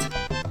World.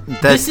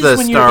 that's This the is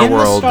when Star you're in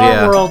World, the Star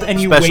yeah. World and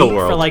you Special wait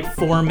World. for like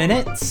 4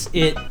 minutes.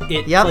 It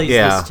Yep. plays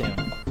Yeah. this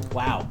tune.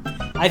 Wow.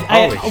 I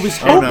Holy was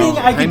shit. Oh, hoping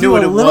no. I could I knew do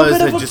what a it little was,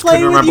 bit I of a just play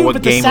couldn't with remember you, what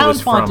but the game it sound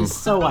was font from. is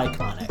so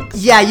iconic.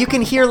 Yeah, you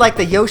can hear like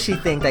the Yoshi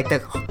thing, like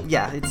the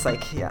it's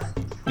like Yeah.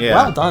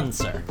 Well done,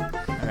 sir.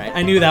 All right,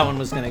 I knew that one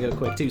was going to go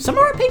quick too. Some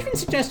of our patron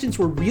suggestions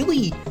were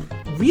really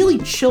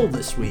chill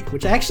this week,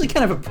 which I actually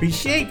kind of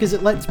appreciate because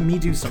it lets me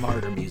do some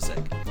harder music.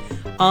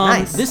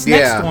 Nice. This Yeah.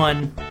 next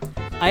one,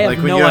 I have Like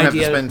when no you don't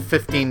idea. have to spend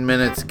 15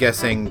 minutes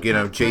guessing,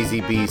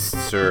 Jay-Z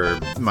Beasts or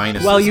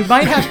minuses. Well, you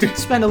might have to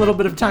spend a little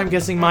bit of time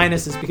guessing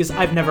minuses because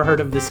I've never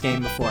heard of this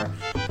game before.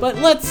 But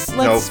let's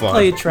No fun.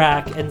 play a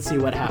track and see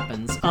what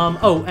happens.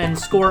 Oh, and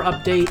score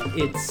update.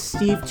 It's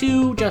Steve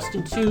 2,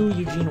 Justin 2,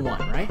 Eugene 1,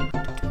 right?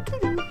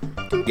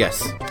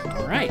 Yes.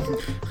 All right.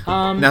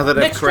 Now that I've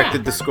next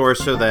corrected the track. score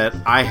so that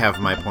I have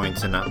my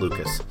points and not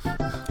Lucas.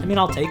 I mean,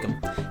 I'll take them.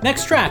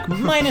 Next track,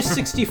 minus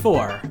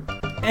 64.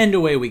 And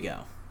away we go.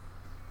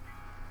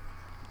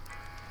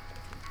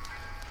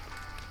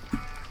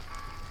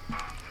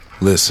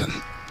 Listen,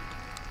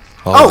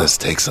 Oh, all this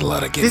takes a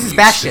lot of getting this is used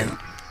Bastion. to,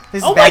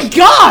 This is Oh my Bastion.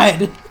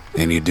 god!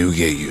 and you do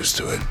get used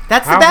to it.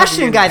 That's the How have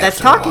Bastion you- guy that's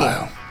after a talking.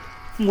 while.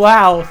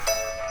 Wow.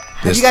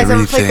 There's you guys ever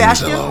three played things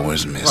Bastion? I'll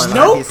always miss. Well,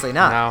 Nope. obviously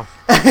not. No.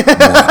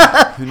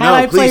 Had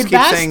I please played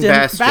keep saying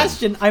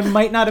Bastion, I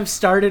might not have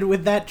started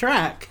with that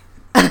track.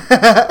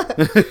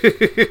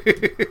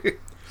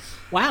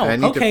 Wow. I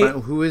need Okay. to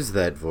find who is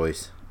that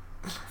voice.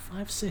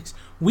 5, 6.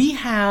 We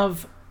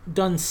have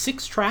done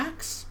 6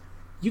 tracks.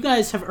 You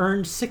guys have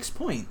earned 6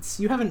 points.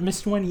 You haven't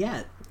missed one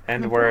yet.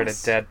 And we're at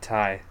a dead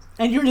tie.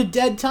 And you're in a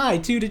dead tie,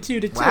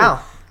 2-2.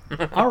 Wow.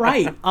 All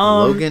right.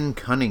 Logan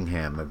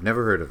Cunningham. I've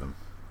never heard of him.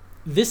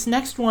 This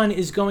next one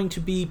is going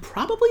to be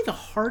probably the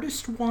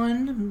hardest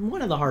one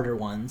of the harder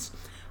ones.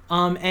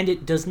 And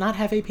it does not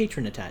have a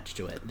patron attached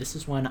to it. This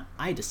is one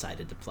I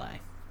decided to play.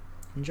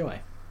 Enjoy.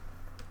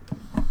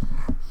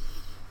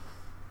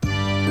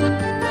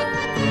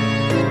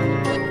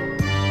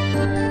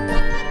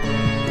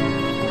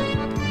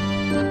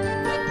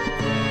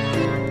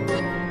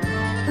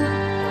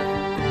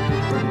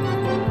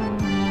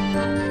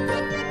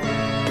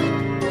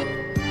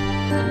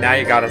 Now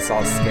you got us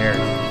all scared.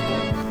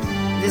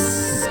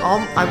 This,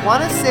 I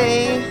want to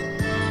say,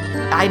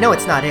 I know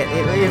it's not it.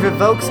 It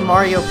evokes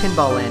Mario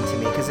Pinball Land to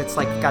me because it's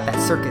like got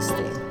that circus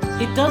theme.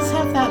 It does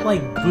have that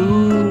like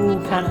boo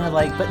kind of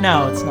like, but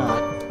no, it's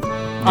not.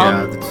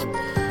 Yeah,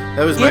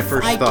 that was my if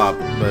first I- thought,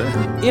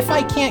 but If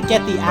I can't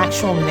get the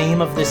actual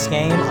name of this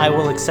game, I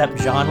will accept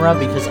genre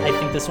because I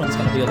think this one's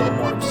going to be a little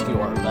more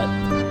obscure. But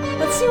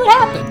let's see what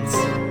happens.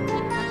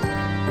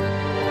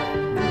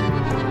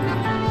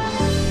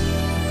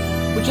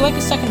 Would you like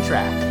a second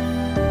track?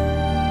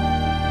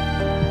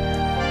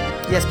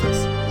 Yes,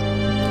 please.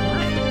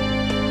 Alright.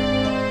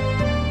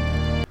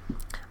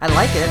 I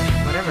like it,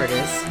 whatever it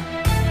is.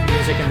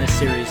 Music in this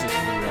series is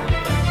really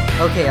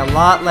good. Okay, a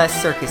lot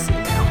less circusy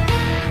now.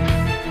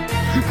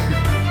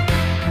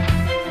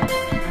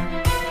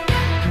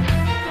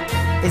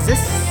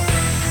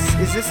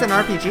 Is this an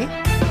RPG?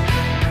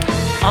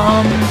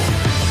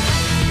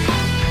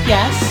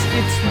 Yes,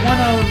 it's one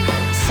of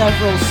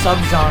several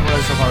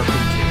subgenres of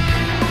RPG.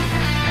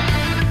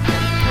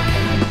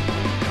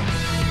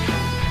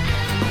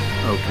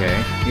 Okay.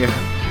 Yeah.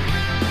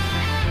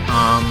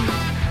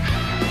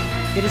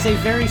 It is a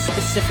very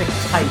specific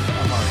type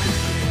of RPG.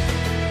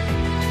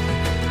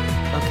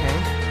 Okay.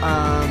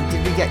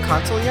 Did we get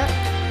console yet?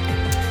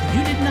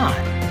 You did not.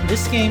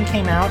 This game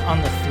came out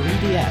on the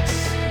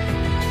 3DS.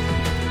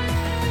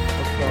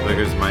 Okay.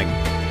 There's my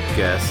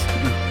guess.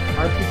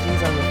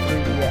 RPGs on the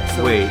 3DS.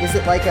 So Wait. is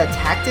it like a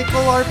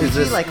tactical RPG, Is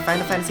this- like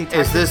Final Fantasy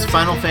Tactics? Is this or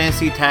Final something?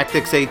 Fantasy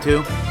Tactics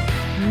A2?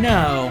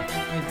 No,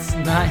 it's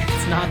not.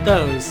 It's not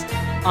those.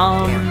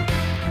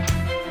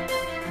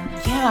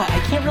 Yeah, I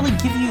can't really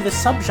give you the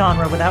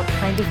subgenre without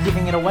kind of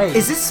giving it away.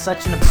 Is this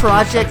such an obscure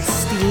Project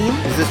subgenre. Steam?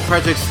 Is this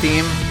Project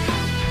Steam?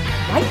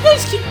 Why do you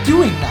guys keep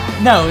doing that?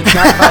 No, it's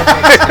not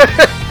Project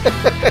Steam.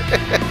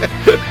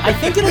 I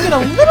think it'll get a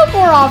little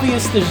more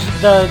obvious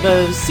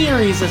the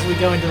series as we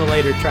go into the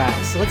later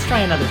tracks. So let's try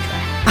another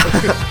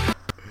track.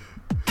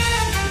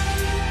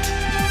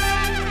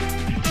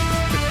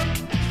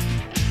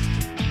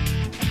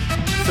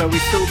 So we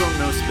still don't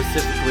know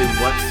specifically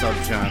what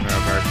subgenre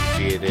of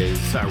RPG it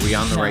is. Are we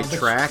on the No, right but-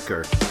 track,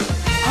 or?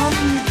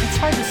 It's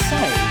hard to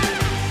say.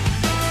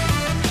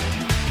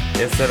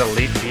 Is it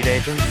Elite Beat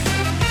Agents?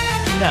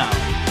 No.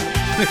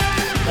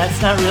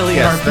 That's not really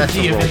Yes, an that's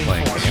RPG a of any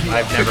role-playing form.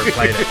 I've never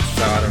played it,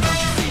 so I don't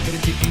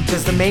know.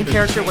 Does the main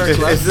character wear Is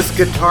gloves? this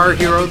Guitar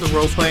Hero, the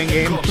role-playing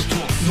game?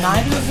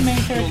 Neither of the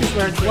main characters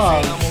wear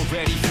gloves.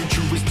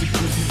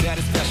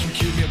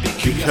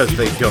 Because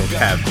they don't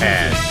have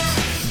hands.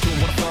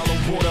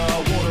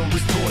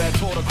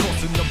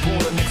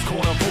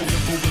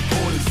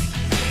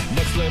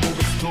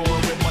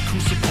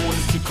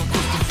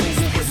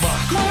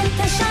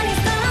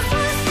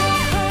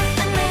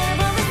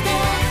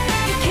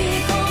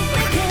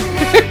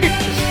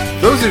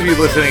 Those of you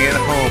listening at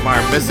home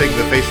are missing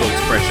the facial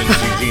expressions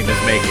Eugene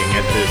is making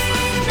at this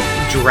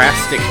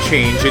drastic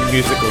change in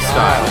musical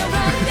style.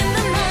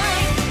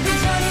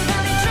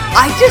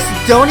 I just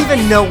don't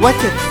even know what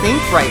to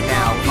think right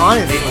now,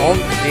 honestly.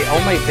 The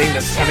only thing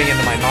that's coming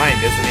into my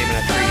mind isn't even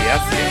a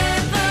 3DS game.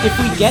 If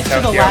we get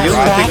to the Yeah, last The you're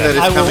only track, thing that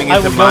is I will, coming I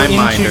into will my go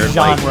mind into are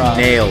genre. like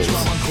nails.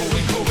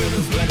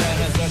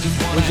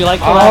 Would you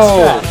like the last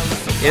track?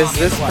 Is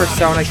this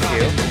Persona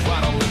Q?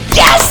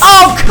 Yes!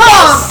 Oh, come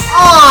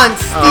on,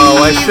 Steve!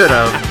 Oh, I should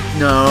have.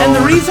 No. And the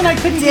reason I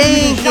couldn't give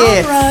you the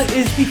Dang it. genre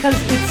is because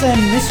it's a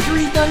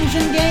mystery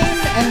dungeon game,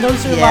 and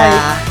those are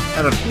Yeah.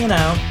 I don't. like, you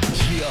know,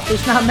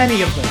 there's not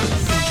many of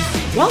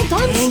those. Well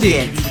done, Dang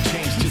Steve.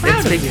 it.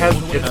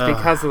 It's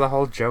because of the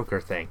whole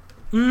Joker thing.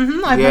 I've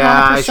been Yeah,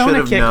 on I a Persona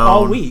should've kick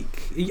all known. week.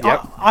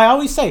 Yep. I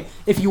always say,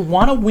 if you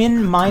want to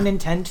win my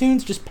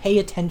Nintendoons, just pay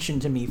attention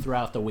to me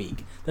throughout the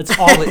week. That's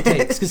all it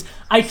takes. Because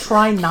I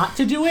try not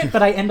to do it,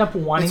 but I end up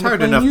wanting It's to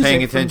hard play enough music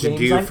paying from attention to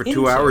games you I'm for 2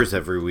 into. hours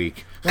every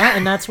week. Yeah,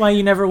 and that's why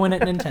you never win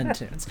at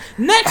Nintendoons.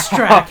 Next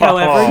track,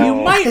 however, you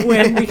might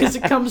win because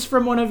it comes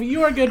from one of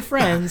your good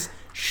friends,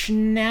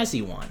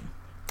 Schnazzy One.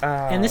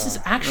 And this is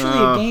actually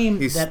a game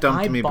he that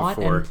stumped I me bought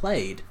before. and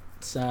played.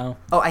 So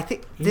Oh, I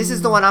think this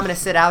is the one I'm going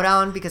to sit out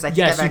on because I think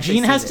yes, I've actually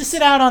Eugene has seen to this.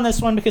 sit out on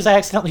this one because I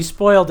accidentally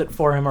spoiled it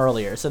for him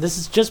earlier. So this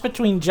is just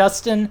between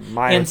Justin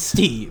My- and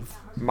Steve.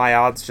 My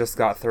odds just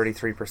got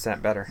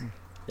 33% better.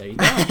 There you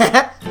go.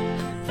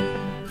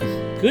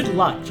 Good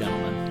luck,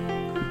 gentlemen.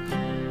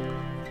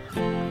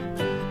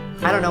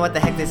 I don't know what the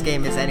heck this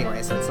game is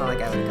anyway, so it's not like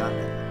I would have gotten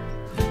it.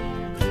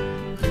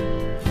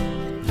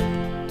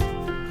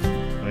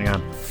 Hang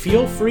on.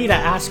 Feel free to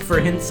ask for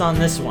hints on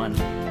this one.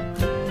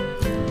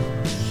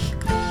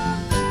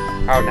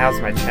 Oh, now's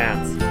my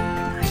chance.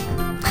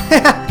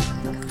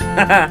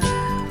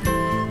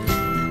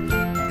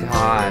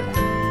 God,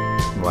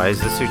 Why is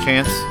this your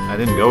chance? I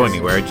didn't go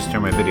anywhere. I just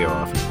turned my video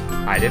off.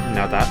 I didn't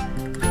know that.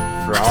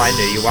 For all I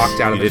knew, you walked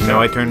out You of the didn't show.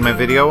 know I turned my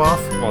video off?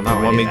 Well, no,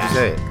 I What knew made you that.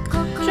 say it?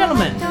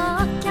 Gentlemen,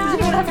 does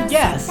anyone have a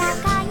guess?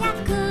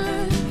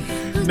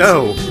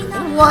 No.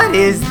 What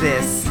is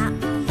this?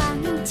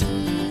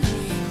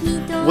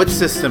 What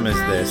system is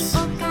this?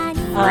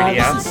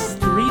 3DS? This is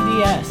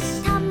 3DS.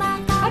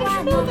 How did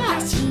you know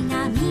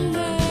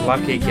that?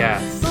 Lucky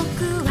guess.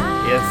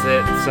 Is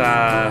it,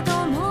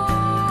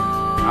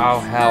 oh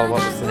hell,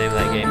 what was the name of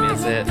that game?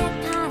 Is it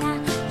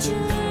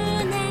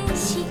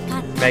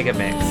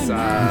Megamix?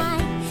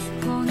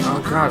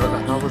 Oh god, what the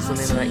hell was the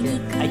name of that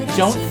game? I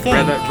don't think.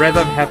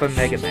 Rhythm Heaven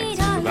Megamix.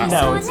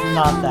 No, it's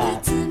not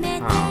that.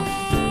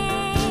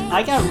 Oh.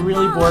 I got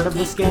really bored of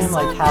this game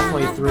like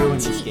halfway through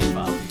and just gave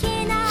up.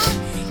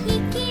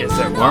 Is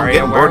it Well, I'm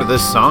getting WarioWare? bored of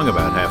this song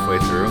about halfway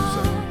through,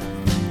 so.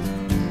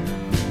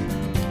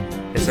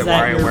 Is it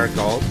that WarioWare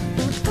Gold?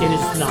 It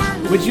is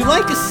not. Would you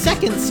like a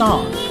second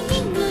song?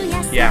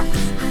 Yeah.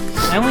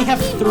 I only have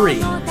 3,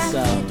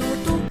 so...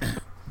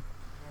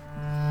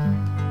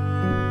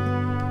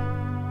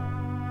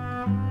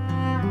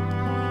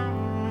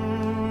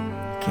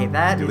 Okay,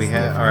 that Do is we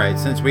have? different. All right.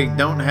 Since we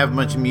don't have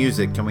much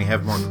music, can we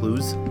have more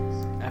clues?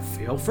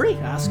 Feel free.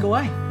 Ask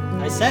away.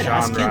 I said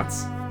ask Genre.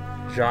 kids.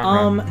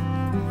 Genre.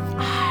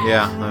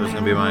 Yeah, that was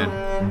gonna be mine.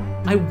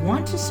 I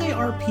want to say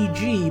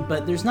RPG,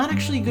 but there's not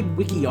actually a good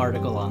wiki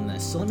article on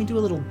this, so let me do a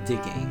little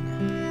digging.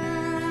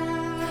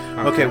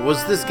 Okay,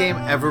 was this game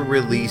ever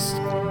released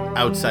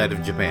outside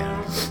of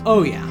Japan?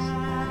 Oh, yeah.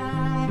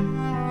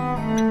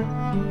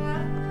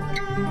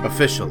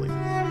 Officially.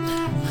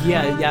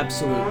 Yeah,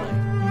 absolutely.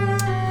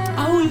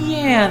 Oh,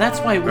 yeah, that's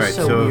why it was Alright,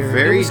 so so weird.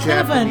 very it was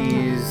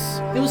Japanese.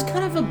 It was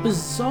kind of a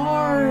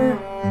bizarre...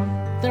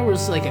 There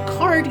was like a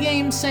card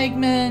game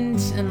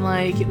segment, and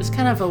like it was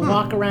kind of a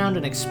walk around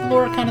and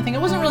explore kind of thing. It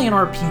wasn't really an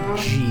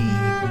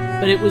RPG,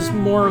 but it was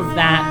more of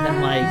that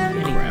than like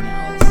anything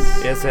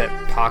else. Is it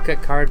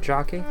Pocket Card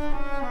Jockey?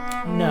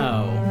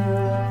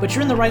 No, but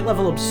you're in the right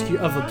level of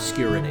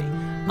obscurity.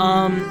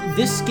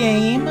 This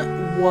game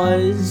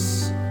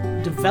was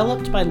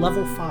developed by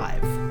Level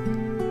 5.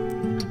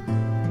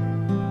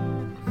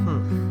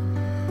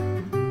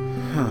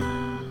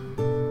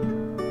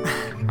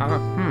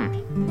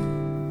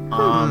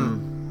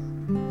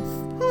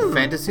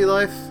 Fantasy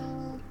Life?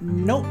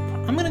 Nope.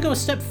 I'm gonna go a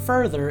step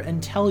further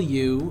and tell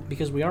you,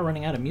 because we are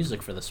running out of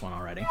music for this one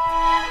already.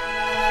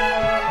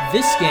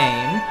 This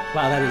game,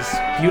 wow, that is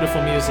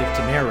beautiful music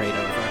to narrate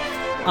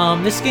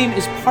over. This game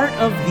is part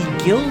of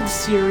the Guild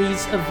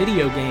series of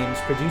video games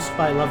produced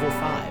by Level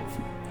 5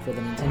 for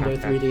the Nintendo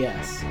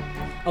 3DS,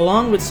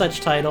 along with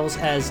such titles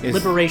as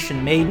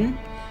Liberation Maiden,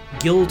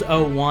 Guild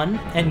 01,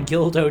 and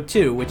Guild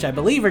 02, which I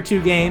believe are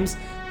 2 games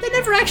that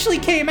never actually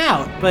came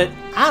out, but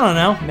I don't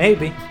know,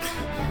 maybe.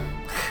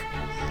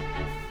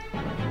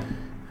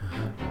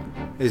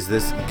 Is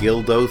this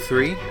Guildo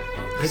 3? It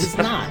is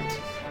not.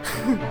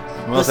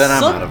 Well, then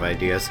I'm out of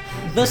ideas.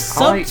 The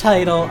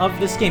subtitle of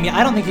this game, yeah,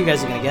 I don't think you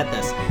guys are gonna get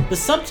this. The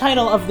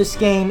subtitle of this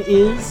game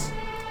is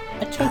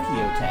A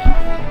Tokyo Tale.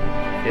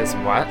 Is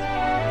what?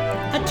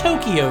 A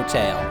Tokyo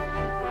Tale.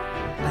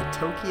 A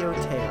Tokyo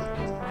Tale.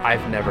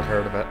 I've never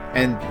heard of it.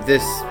 And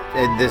this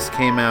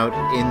came out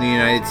in the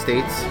United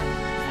States?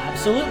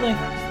 Absolutely.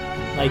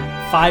 Like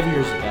 5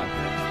 years ago.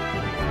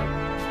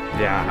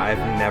 Yeah, I've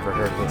never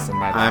heard this in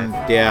my life. I'm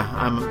out.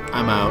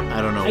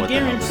 I don't know I what the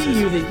hell this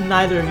guarantee is. you that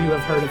neither of you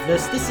have heard of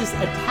this. This is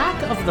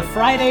Attack of the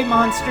Friday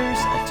Monsters,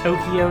 A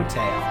Tokyo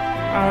Tale.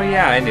 Oh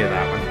yeah, I knew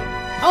that one.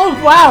 Oh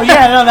wow,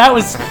 yeah, no, that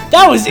was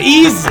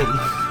easy.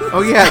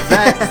 Oh yeah,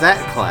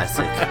 that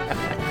classic.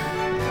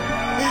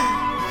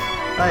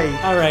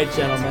 All right,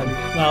 gentlemen.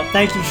 Well,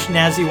 thank you,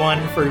 Schnazzy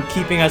One, for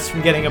keeping us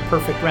from getting a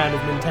perfect round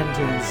of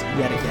Nintendo's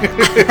yet again.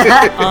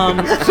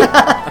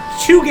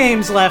 2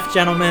 games left,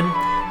 gentlemen.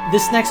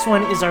 This next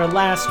one is our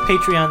last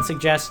Patreon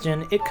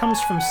suggestion. It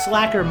comes from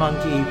Slacker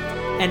Monkey,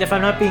 and if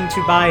I'm not being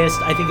too biased,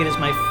 I think it is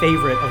my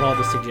favorite of all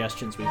the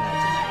suggestions we've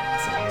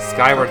had tonight.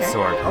 Skyward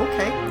Sword.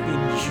 Okay. So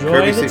enjoy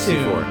Kirby the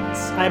 64. tunes.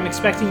 I'm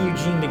expecting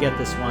Eugene to get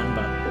this one,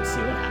 but we'll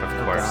see what happens.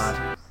 Of course. God.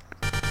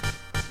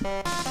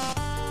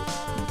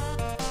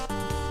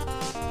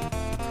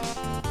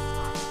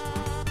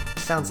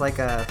 Sounds like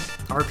a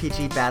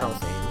RPG battle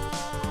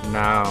theme.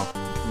 No.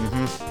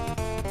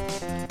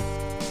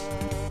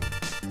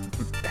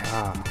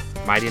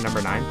 Mighty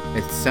Number 9?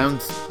 It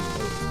sounds.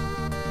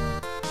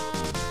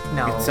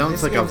 No, It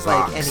sounds this like a game's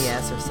like Vox.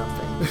 NES or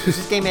something. Is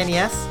this game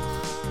NES?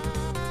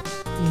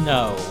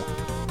 No.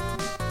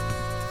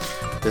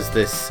 Does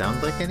this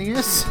sound like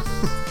NES? So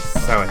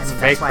it's I mean,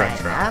 fake that's why I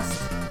retro.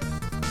 asked.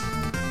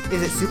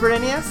 Is it Super E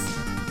NES?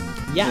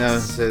 Yes. No,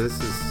 so this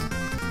is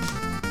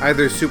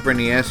either Super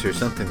NES or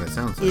something that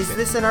sounds like Is it.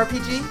 this an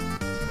RPG?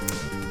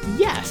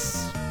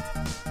 Yes.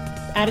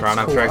 At its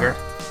Chrono core. Trigger?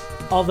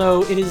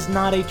 Although it is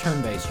not a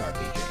turn-based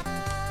RPG.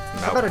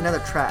 How about another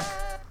track?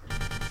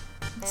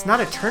 It's not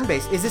a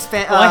turn-based. Is this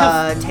Well, I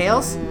have-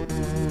 Tails?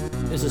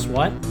 Is this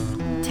what?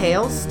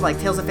 Tails? Like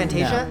Tales of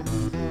Fantasia?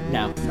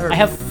 No. Or- I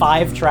have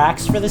 5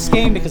 tracks for this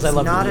game because I It's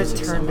love not the a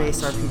music so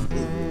turn-based much. RPG.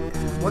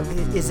 What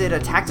is it? A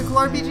tactical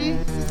RPG?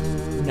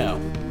 No.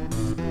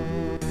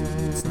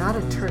 It's not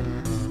a turn.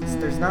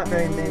 There's not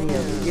very many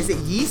of them. Is it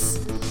Ys?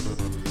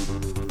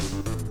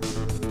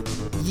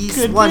 Ys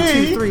Could 1,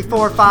 be. 2, 3,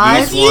 4,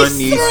 5. Ys 1, Ys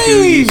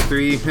Ys 2,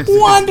 3. Ys 3.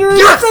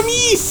 Wanderers from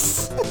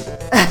East!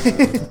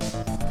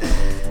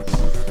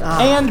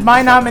 And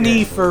my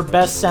nominee for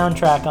best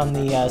soundtrack on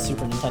the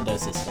Super Nintendo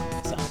system.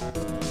 So.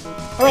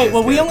 All right.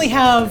 Well, we only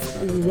have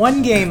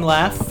 1 game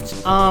left.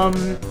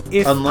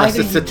 If Unless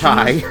either it's a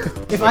tie.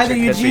 If either it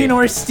could Eugene be.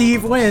 or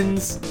Steve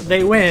wins,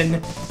 they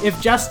win. If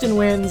Justin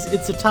wins,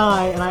 it's a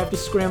tie, and I have to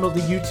scramble to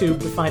YouTube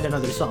to find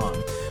another song.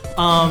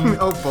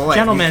 Oh boy.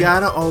 Gentlemen, You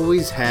gotta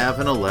always have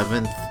an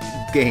 11th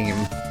game.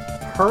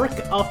 perk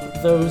up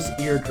those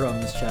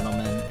eardrums,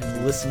 gentlemen,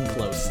 and listen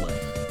closely.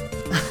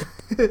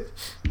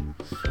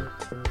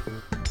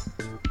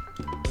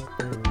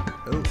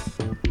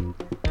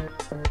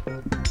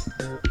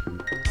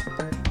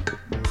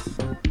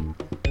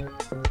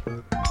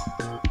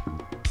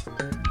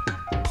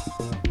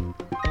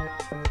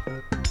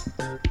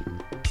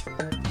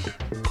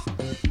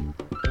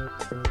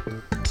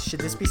 Should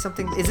this be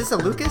something? Is this a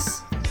Lucas?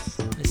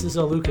 This is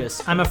a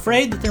Lucas. I'm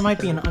afraid that there might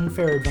be an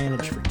unfair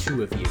advantage for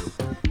two of you,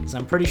 because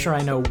I'm pretty sure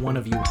I know one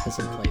of you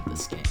hasn't played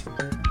this game.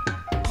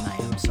 And I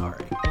am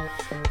sorry.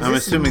 I'm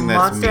assuming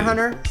that's Monster me.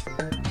 Hunter?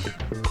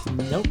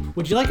 Nope.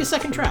 Would you like a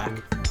second track?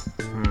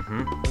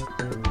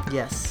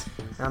 Yes.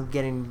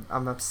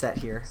 I'm upset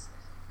here.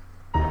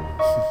 Oh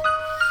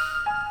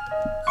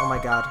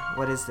my god,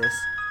 what is this?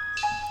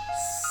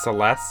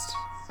 Celeste.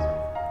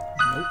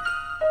 Nope.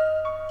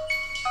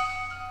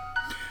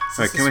 Is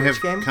All right, this a can we have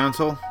Switch game?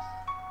 console?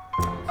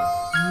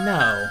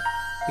 No,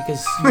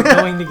 because you're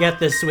going to get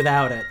this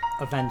without it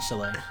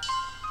eventually.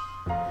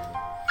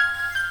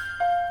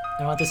 I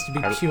want this to be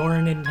pure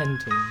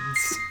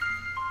Nintendo's.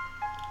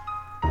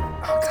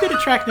 Let's go to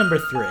track number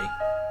 3.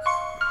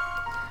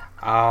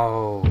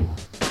 Oh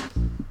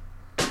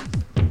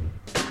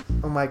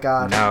Oh my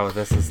god. no,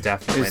 this is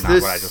definitely Is not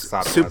this what I just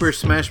thought it Super was.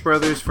 Smash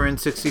Brothers for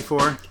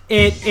N64?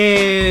 It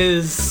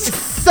is.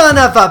 Son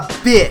of a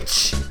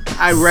bitch!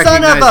 I Son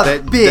recognize of a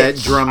that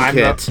bitch. drum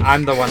kit.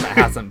 I'm the one that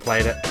hasn't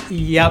played it.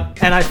 Yep,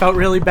 and I felt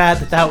really bad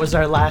that was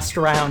our last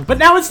round, but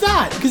now it's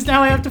not, because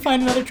now I have to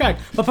find another track.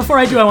 But before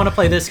I do, I want to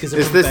play this because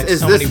Is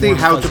this the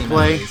how to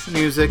play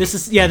music? This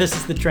is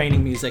the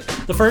training music.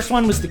 The first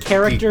one was the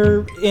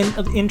character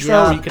intro,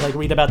 Yeah. where you could like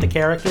read about the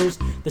characters.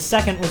 The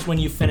second was when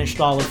you finished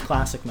all of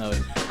classic mode.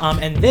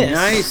 And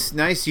this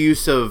Nice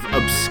use of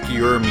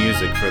obscure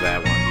music for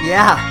that one.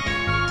 Yeah.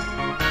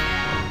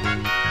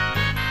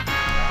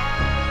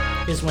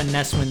 is when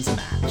Ness wins a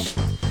match.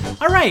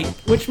 Alright,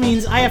 which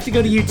means I have to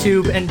go to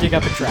YouTube and dig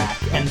up a track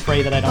and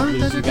pray that I don't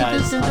lose you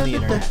guys on the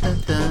internet.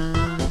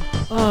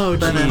 Oh,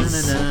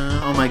 jeez.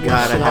 Oh my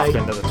god, I have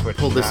Into the to Twitch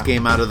pull this chat.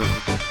 game out of the...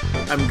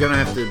 I'm gonna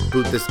have to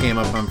boot this game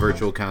up on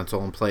Virtual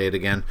Console and play it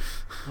again.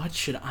 What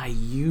should I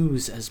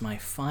use as my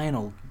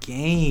final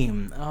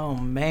game? Oh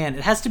man,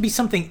 it has to be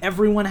something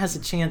everyone has a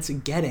chance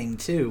of getting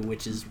too,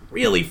 which is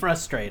really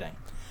frustrating.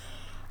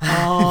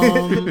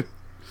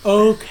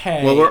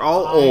 Okay. Well, we're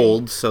all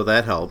old, so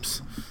that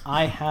helps.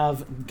 I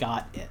have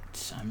got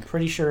it. I'm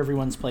pretty sure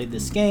everyone's played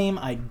this game.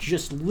 I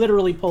just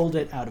literally pulled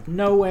it out of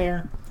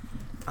nowhere.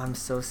 I'm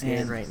so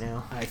scared And right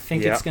now. I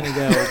think Yep. it's going to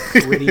go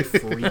pretty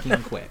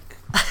freaking quick.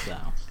 So,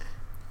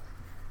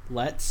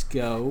 let's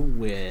go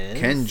with...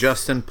 Can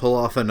Justin pull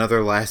off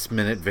another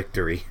last-minute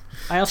victory?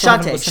 I also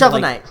haven't Shantae, listened Shovel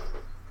to, Knight.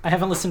 I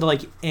haven't listened to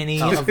like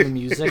any of the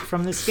music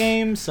from this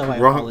game, so I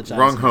Wrong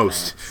apologize. in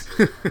host.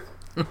 advance.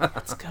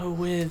 Let's go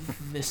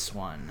with this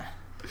one.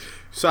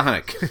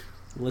 Sonic.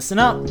 Listen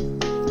up.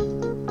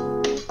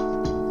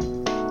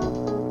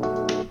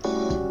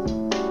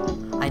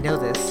 I know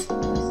this.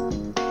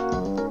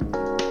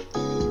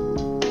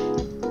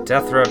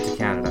 Death Road to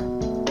Canada.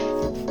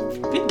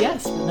 Good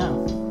guess, but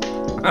no.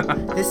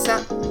 This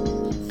sound.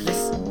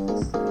 This.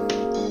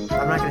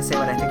 I'm not gonna say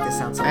what I think this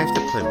sounds I like. have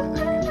to play with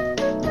that game.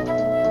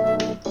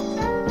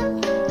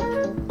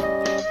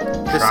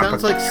 This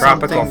sounds like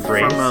Tropical something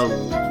Freeze. from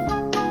a...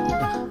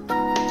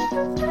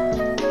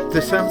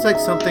 This sounds like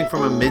something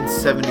from a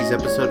mid-70s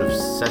episode of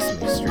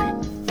Sesame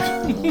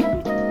Street.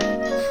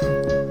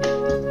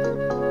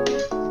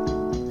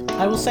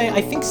 I will say,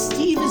 I think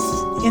Steve is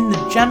in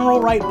the general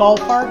right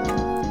ballpark.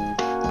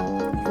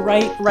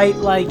 Right,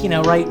 like,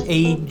 right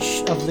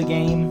age of the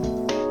game.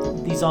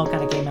 These all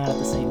kind of came out at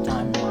the same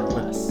time, more or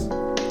less.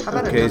 How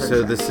about Okay, another so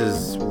track? this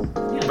is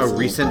Yeah, a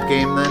recent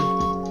game then?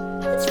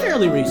 it's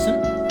fairly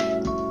recent.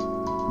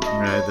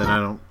 Right, then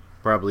I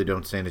probably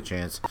don't stand a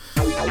chance.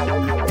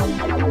 Everyone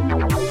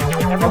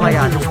my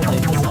God. here has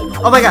played this, I believe.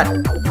 Oh my god!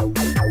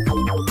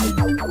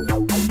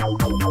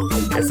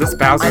 Is this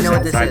Bowser's I know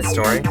what this Inside is.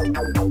 Story?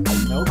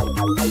 Nope.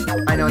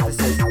 I know what this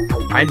is.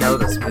 I know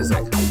this music.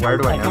 Where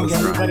do I I know think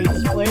this from? everybody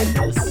has played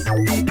this.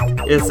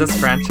 Is this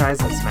franchise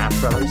in Smash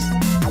Brothers?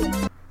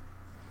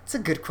 It's a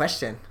good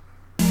question.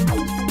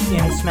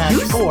 In Smash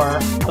 4,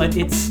 but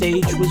its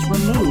stage was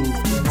removed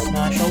in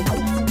Smash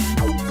Ultimate.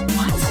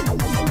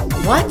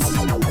 What?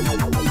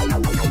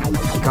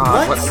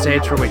 God, What? what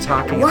stage were we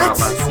talking What? about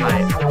last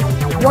night?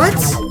 What?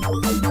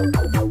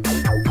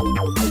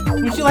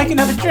 Would you like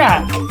another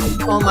track?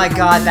 Oh my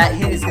god, that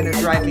hint is gonna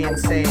drive me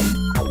insane.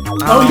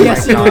 Oh, my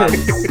yes, God. it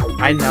is.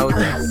 I know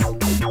this.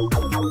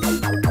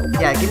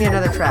 Yeah, give me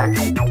another track.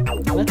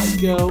 Let's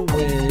go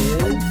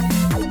with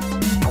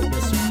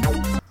this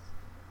one.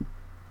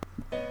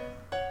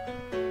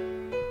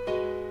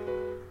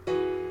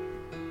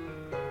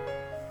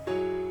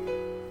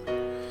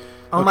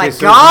 Oh Okay, my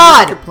so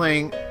god! You're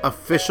playing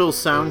official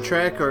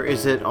soundtrack, or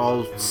is it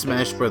all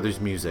Smash Brothers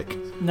music?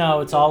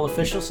 No, it's all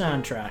official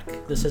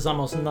soundtrack. This has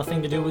almost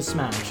nothing to do with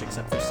Smash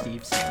except for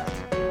Steve's sound.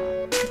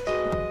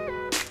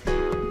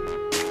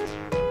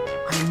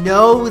 I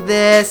know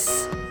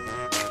this.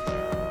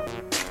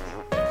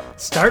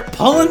 Start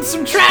pulling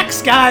some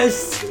tracks,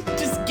 guys!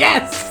 Just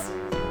guess!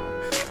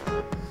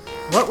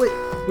 What would?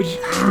 Would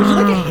you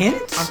like a hint?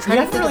 I'm You trying to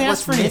haven't think really of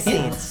asked what's for any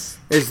missing. hints.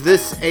 Is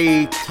this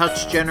a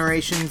Touch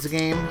Generations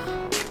game?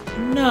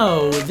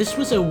 No, this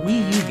was a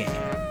Wii U game.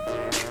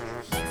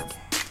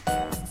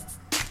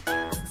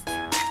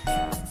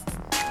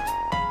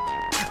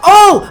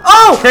 Oh!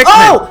 Pikmin.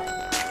 Oh!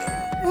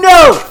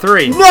 No!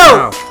 3.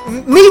 No!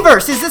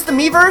 Miiverse! Is this the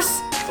Miiverse?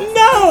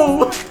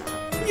 No!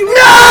 You were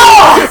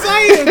No!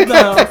 excited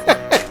though.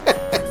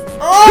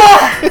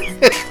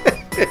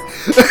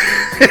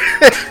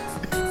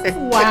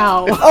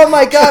 Wow. Oh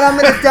my god, I'm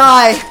gonna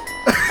die.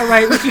 All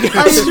right, what you I guys,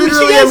 what you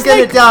literally guys am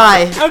gonna think?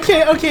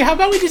 die. Okay. How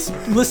about we just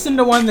listen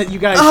to one that you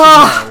guys should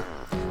know?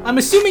 I'm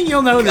assuming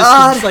you'll know this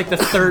because it's like the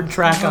third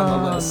track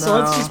on the list. So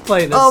let's just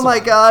play this. Oh my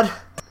god.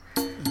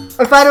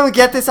 If I don't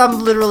get this, I'm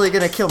literally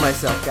gonna kill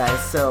myself, guys.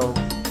 So,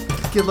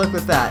 good luck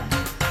with that.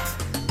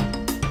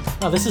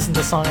 Oh, this isn't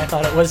the song I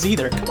thought it was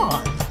either. Come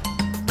on.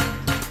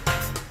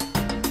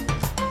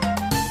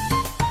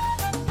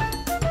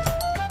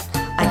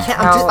 I can't.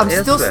 hell I'm is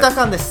still this? stuck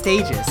on the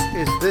stages.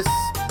 Is this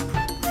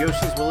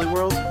Yoshi's Woolly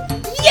World?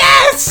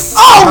 Yes!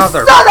 Oh,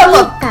 Mother- son of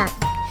a!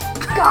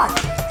 God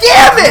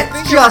damn it, I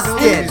know the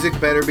Justin!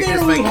 music better because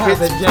There my we have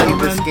kids it, play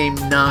this gentlemen.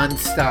 game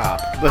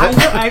non-stop.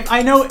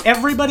 I know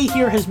everybody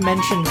here has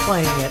mentioned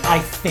playing it, I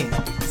think.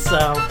 So,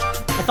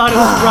 I thought it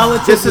was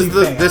relatively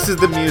fair. This is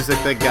the music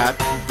that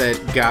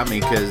got me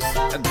because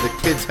the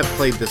kids have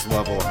played this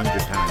level 100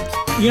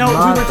 times. You know,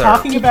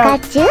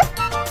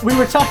 Pikachu? we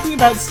were talking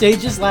about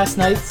stages last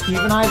night, Steve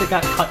and I, that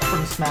got cut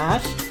from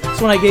Smash.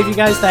 So when I gave you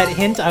guys that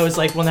hint, I was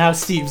like, well, now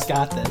Steve's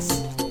got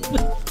this.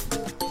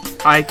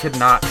 I could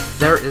not.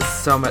 There is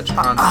so much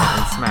content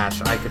in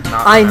Smash. I could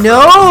not. I remember know.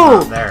 what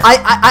was not there.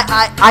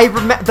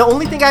 I the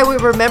only thing I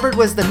remembered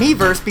was the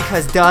Miiverse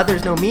because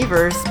there's no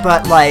Miiverse.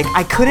 But like,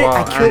 I couldn't. Well,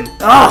 I could.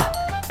 and-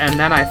 And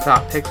then I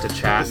thought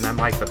Pictochat, and I'm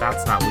like, but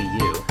that's not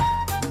Wii U.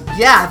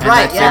 Yeah, And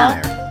right. that's Yeah.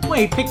 in there.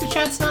 Wait,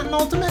 Pictochat's not an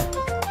Ultimate?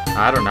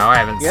 I don't know. I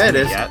haven't Yeah, seen it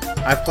it is. yet.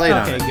 I've played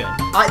on Okay, it. good.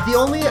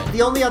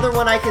 The only other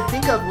one I could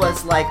think of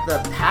was like the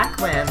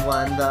Pac-Man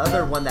one, the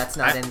other one that's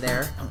not in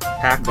there.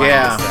 Pac-Man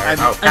Yeah, is there. I- Oh, I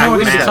know what Pac-Man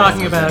you're Pac-Man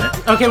talking was in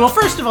about. Okay, well,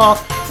 first of all,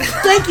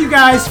 thank you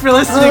guys for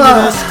listening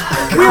to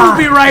this. We will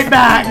be right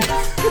back.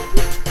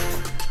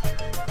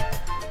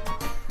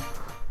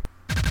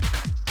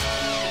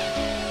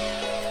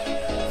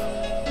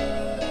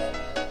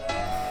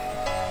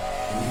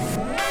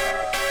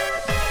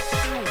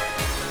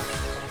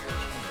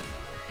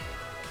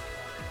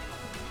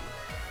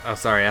 Oh,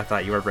 sorry. I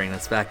thought you were bringing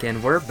us back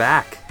in. We're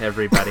back,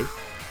 everybody.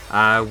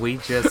 We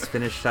just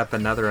finished up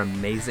another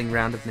amazing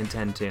round of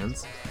Nintendo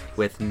Tunes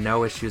with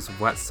no issues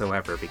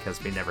whatsoever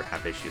because we never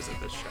have issues at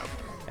this show.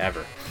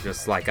 Ever.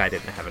 Just like I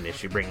didn't have an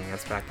issue bringing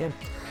us back in.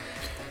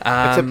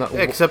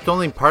 Except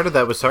only part of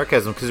that was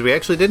sarcasm because we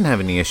actually didn't have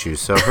any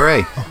issues. So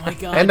hooray! Oh my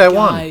god, And I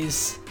won.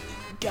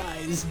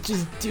 Guys,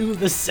 just do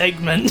the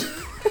segment.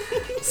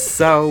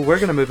 So we're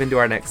going to move into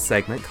our next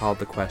segment called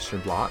the Question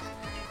Block.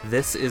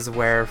 This is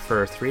where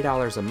for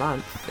 $3 a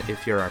month,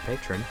 if you're our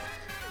patron,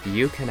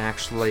 you can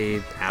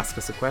actually ask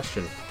us a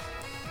question.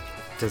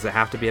 Does it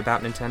have to be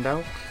about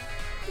Nintendo?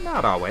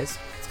 Not always.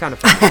 It's kind of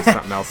fun to do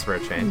something else for a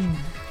change.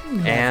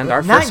 And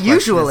our Not first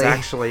usually. question is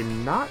actually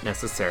not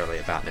necessarily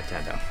about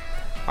Nintendo.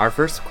 Our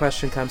first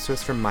question comes to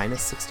us from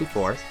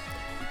Minus64,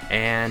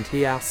 and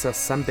he asks us,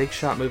 some big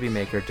shot movie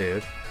maker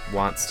dude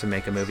wants to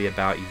make a movie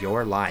about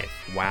your life.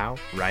 Wow,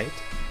 right?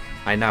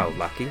 I know,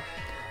 Lucky.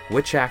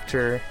 Which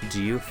actor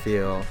do you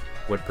feel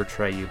would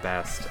portray you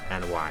best,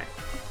 and why?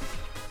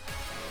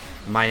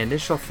 My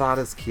initial thought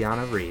is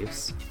Keanu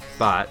Reeves,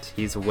 but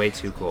he's way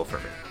too cool for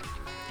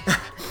me.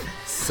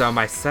 So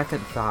my second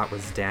thought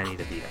was Danny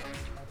DeVito.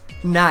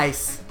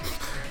 Nice.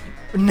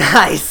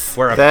 Nice.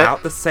 We're That-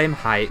 about the same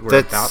height, we're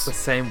that's- about the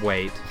same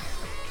weight,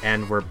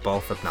 and we're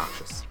both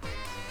obnoxious.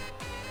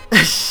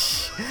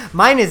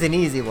 Mine is an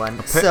easy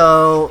one.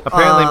 So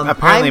Apparently, I'm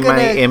gonna,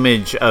 my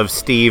image of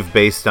Steve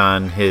based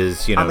on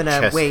his, I'm gonna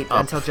chest wait up.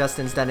 until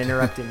Justin's done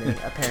interrupting me,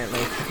 apparently.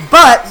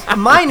 But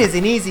mine is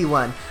an easy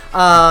one.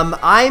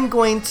 I'm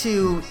going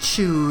to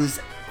choose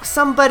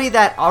somebody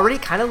that already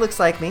kind of looks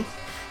like me,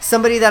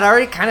 somebody that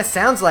already kind of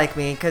sounds like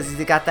me because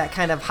he got that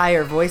kind of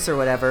higher voice or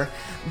whatever.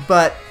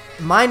 But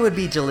mine would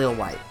be Jaleel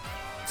White.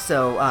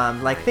 So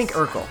think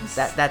Urkel.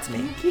 That's me.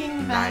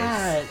 Thinking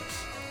that.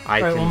 I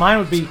Right, can well, mine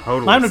would be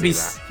totally see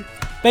that.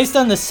 based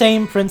on the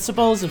same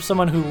principles of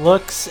someone who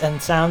looks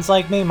and sounds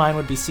like me. Mine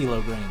would be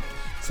CeeLo Green.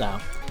 So,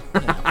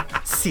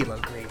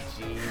 CeeLo Green,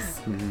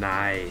 jeez.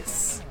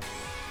 Nice.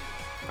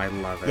 I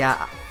love it.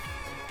 Yeah.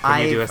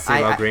 Can you do a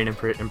CeeLo Green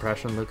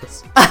impression,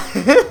 Lucas?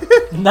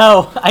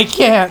 no, I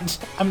can't.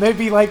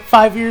 Maybe like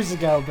 5 years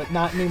ago, but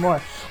not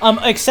anymore.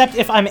 Except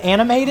if I'm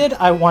animated,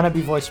 I want to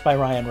be voiced by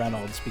Ryan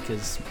Reynolds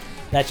because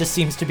that just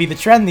seems to be the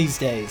trend these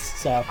days.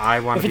 So, I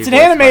want if to it's be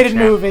an voiced by animated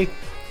Chan- movie,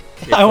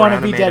 If I we're want to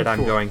be animated, Deadpool.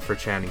 I'm going for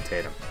Channing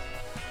Tatum.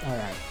 All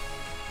right.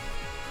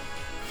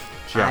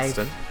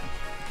 Justin.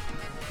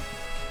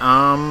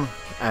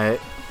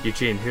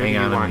 Eugene, who Hang do you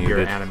on, I'm want your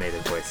muted.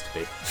 animated voice to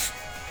be?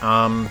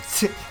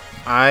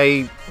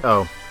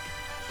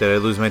 Did I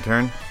lose my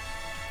turn?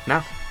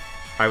 No.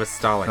 I was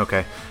stalling.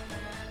 Okay.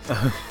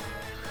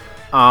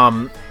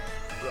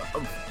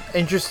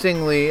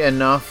 Interestingly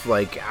enough,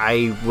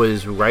 I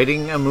was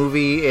writing a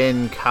movie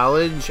in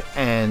college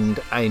and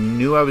I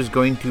knew I was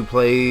going to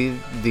play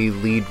the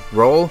lead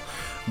role,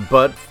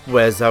 but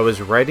as I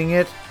was writing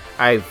it,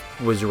 I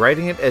was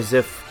writing it as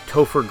if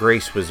Topher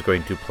Grace was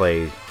going to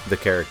play the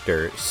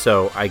character.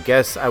 So I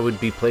guess I would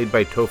be played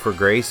by Topher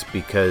Grace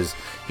because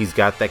he's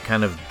got that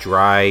kind of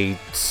dry,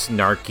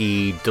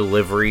 snarky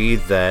delivery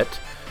that,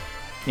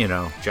 you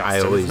know, Justin I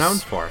always is known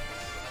for.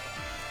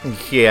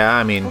 Yeah,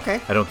 I mean,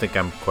 Okay. I don't think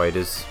I'm quite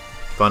as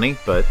funny,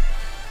 but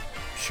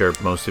sure,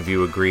 most of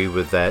you agree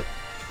with that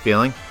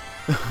feeling.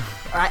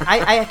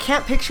 I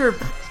can't picture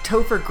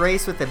Topher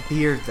Grace with a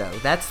beard, though.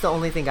 That's the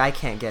only thing I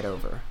can't get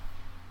over.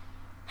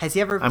 Has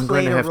he ever I'm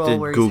going played to a have role to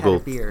where Google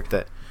he's had a beard?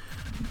 that.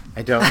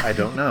 I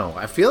don't know.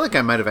 I feel like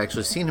I might have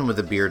actually seen him with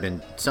a beard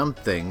in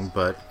something,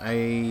 but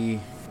I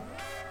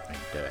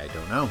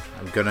don't know.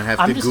 I'm going to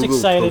have I'm to just Google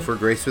excited. Topher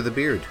Grace with a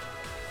beard.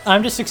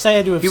 I'm just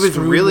excited to have He was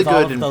screwed really with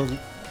all good of in-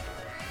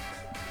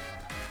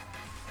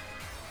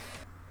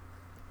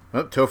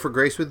 Oh, Topher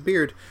Grace with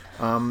beard.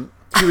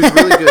 He was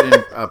really good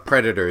in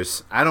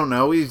Predators. I don't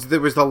know. There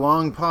was a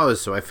long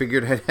pause, so I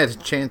figured I had a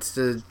chance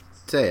to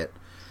say it.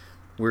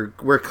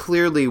 We're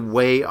clearly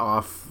way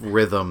off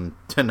rhythm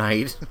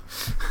tonight.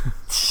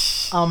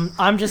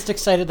 I'm just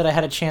excited that I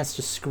had a chance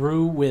to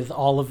screw with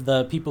all of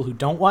the people who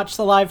don't watch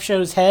the live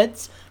show's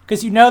heads,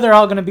 because you know they're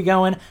all going to be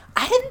going,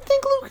 I didn't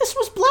think Lucas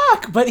was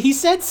black, but he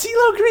said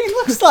CeeLo Green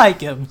looks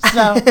like him.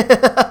 So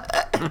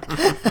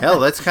Hell,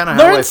 that's kind of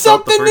how I learn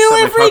felt the something first new time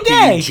I every talked to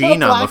day. Eugene A on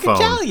the black phone.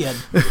 Italian.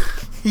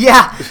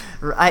 Yeah,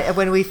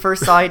 when we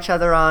first saw each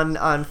other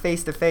on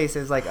face to face,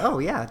 it was like, oh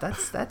yeah,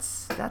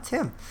 that's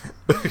him.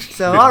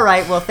 So all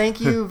right, well, thank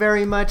you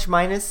very much,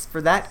 Minus,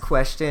 for that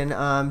question.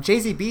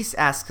 JZ Beast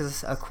asks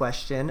us a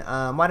question.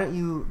 Why don't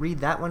you read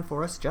that one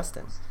for us,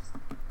 Justin?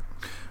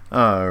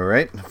 All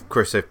right. Of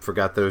course, I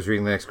forgot that I was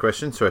reading the next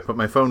question, so I put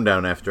my phone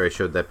down after I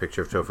showed that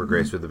picture of Topher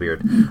Grace with the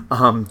beard.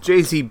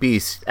 JZ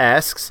Beast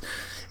asks,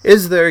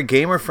 is there a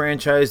game or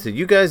franchise that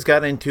you guys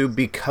got into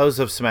because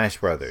of Smash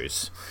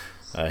Brothers?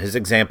 His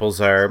examples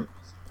are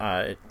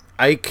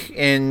Ike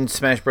in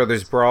Smash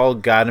Brothers Brawl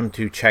got him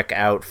to check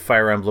out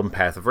Fire Emblem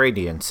Path of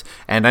Radiance.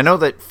 And I know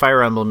that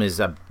Fire Emblem is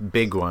a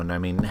big one. I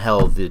mean,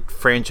 hell, the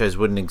franchise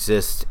wouldn't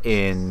exist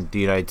in the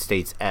United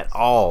States at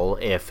all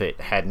if it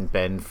hadn't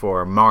been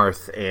for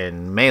Marth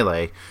in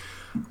Melee.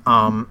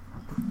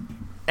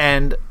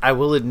 And I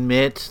will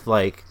admit,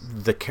 like,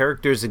 the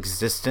character's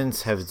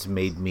existence has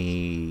made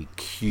me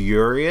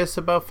curious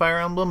about Fire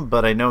Emblem,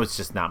 but I know it's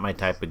just not my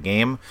type of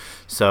game,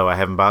 so I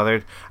haven't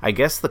bothered. I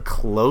guess the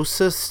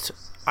closest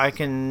I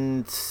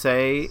can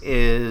say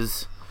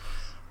is,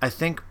 I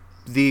think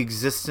the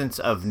existence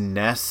of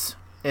Ness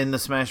in the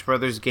Smash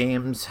Brothers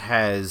games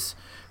has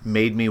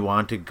made me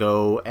want to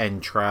go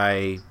and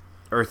try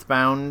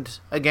Earthbound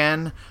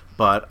again,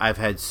 but I've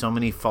had so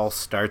many false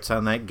starts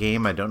on that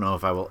game, I don't know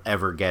if I will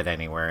ever get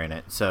anywhere in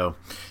it. So,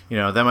 you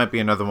know, that might be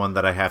another one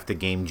that I have to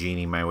Game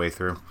Genie my way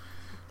through.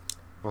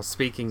 Well,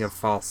 speaking of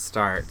false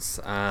starts,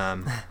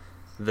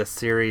 the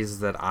series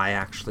that I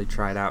actually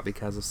tried out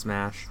because of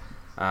Smash,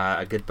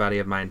 a good buddy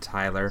of mine,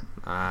 Tyler,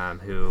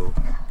 who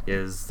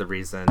is the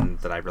reason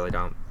that I really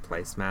don't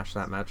play Smash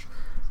that much,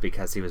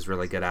 because he was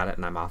really good at it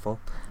and I'm awful.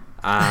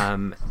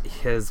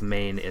 His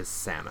main is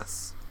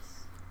Samus.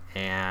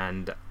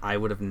 And I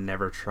would have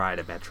never tried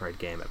a Metroid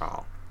game at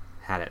all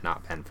had it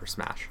not been for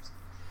Smash.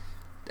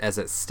 As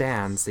it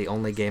stands, the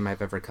only game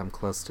I've ever come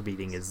close to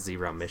beating is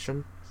Zero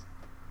Mission.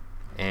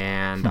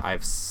 And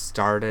I've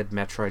started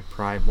Metroid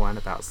Prime 1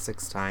 about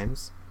 6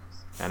 times,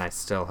 and I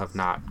still have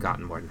not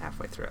gotten more than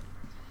halfway through it.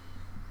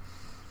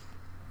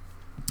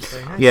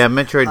 Very nice. Yeah,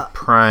 Metroid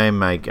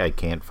Prime I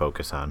can't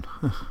focus on.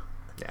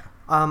 Yeah.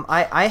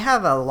 I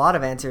have a lot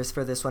of answers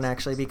for this one,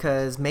 actually,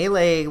 because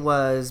Melee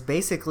was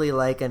basically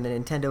like a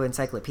Nintendo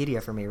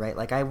encyclopedia for me, right?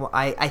 Like, I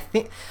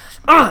think...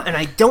 and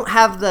I don't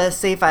have the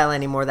save file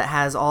anymore that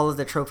has all of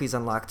the trophies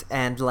unlocked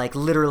and, like,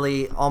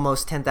 literally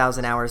almost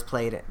 10,000 hours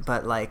played.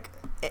 But, like...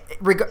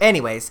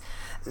 anyways...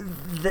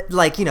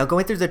 like, you know,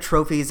 going through the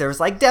trophies, there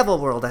was like Devil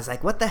World. I was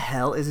like, what the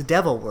hell is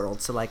Devil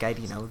World? So like, I'd,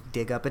 you know,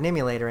 dig up an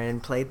emulator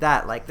and played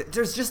that. Like,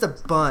 there's just a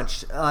bunch.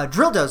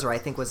 Drill Dozer, I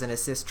think, was an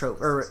assist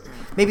trophy, or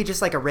maybe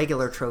just like a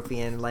regular trophy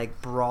in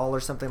like Brawl or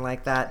something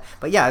like that.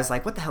 But yeah, I was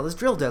like, what the hell is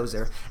Drill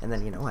Dozer? And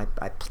then, you know,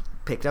 I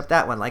picked up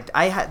that one. Like,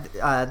 I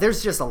had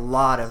there's just a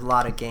lot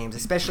of games,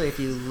 especially if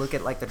you look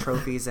at like the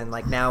trophies and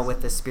like now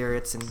with the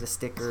spirits and the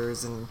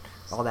stickers and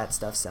all that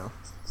stuff. So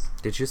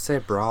Did you say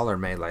Brawl or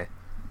Melee?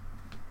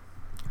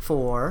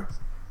 for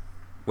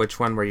Which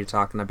one were you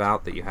talking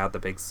about that you had the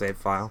big save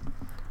file?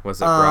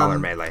 Was it Brawl or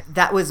Melee?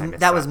 That was I missed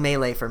that was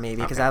Melee for me,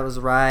 because Okay. I was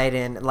right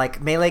in,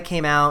 like, Melee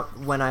came out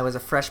when I was a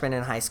freshman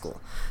in high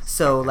school.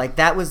 So like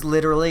that was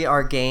literally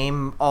our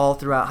game all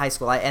throughout high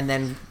school. And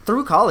then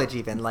through college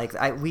even. Like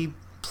we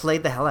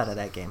played the hell out of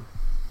that game.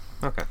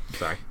 Okay,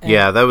 sorry.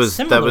 Yeah, that was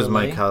my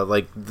similarly-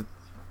 like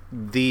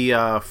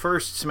the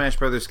first Smash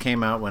Brothers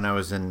came out when I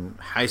was in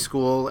high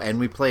school, and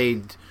we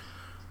played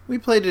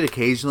it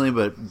occasionally,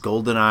 but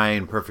GoldenEye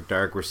and Perfect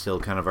Dark were still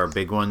kind of our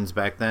big ones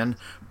back then.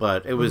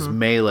 But it was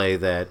Melee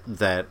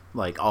that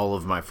like all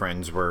of my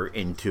friends were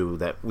into,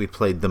 that we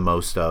played the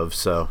most of.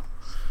 So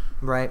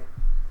Right.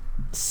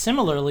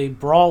 Similarly,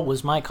 Brawl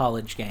was my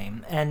college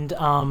game, and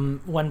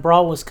when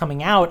Brawl was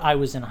coming out, I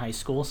was in high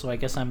school, so I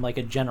guess I'm like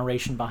a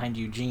generation behind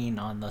Eugene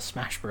on the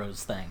Smash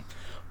Bros. Thing.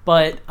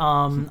 But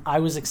I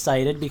was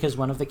excited because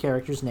one of the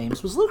characters'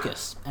 names was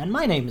Lucas, and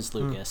my name is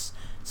Lucas.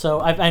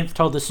 So I've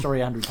told this story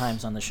 100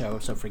 times on the show,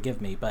 so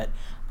forgive me, but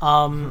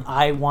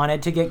I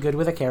wanted to get good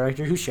with a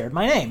character who shared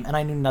my name, and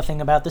I knew nothing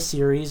about the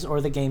series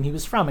or the game he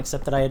was from,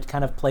 except that I had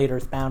kind of played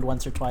Earthbound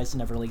once or twice and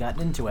never really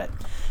gotten into it.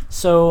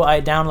 So I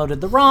downloaded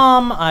the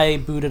ROM, I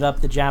booted up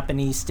the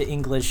Japanese to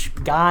English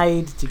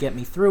guide to get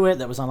me through it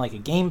that was on like a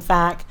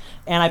GameFAQ,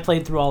 and I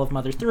played through all of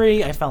Mother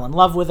 3, I fell in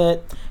love with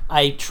it.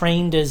 I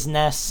trained as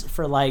Ness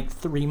for like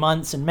 3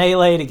 months in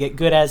Melee to get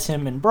good as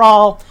him in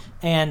Brawl,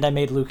 and I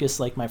made Lucas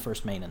like my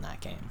first main in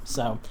that game.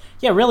 So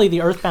yeah, really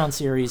the Earthbound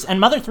series, and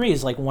Mother 3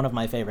 is like one of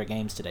my favorite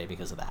games today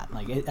because of that.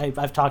 Like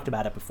I've talked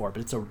about it before,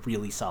 but it's a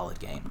really solid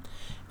game,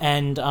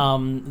 and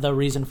the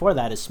reason for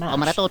that is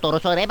Smash.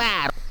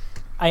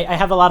 I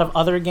have a lot of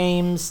other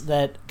games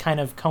that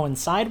kind of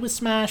coincide with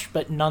Smash,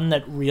 but none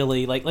that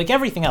really like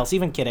everything else,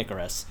 even Kid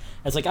Icarus.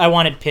 It's like I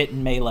wanted Pit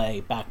and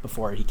Melee back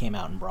before he came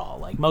out in Brawl.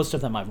 Like most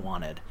of them I've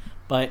wanted,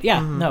 but yeah,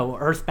 no,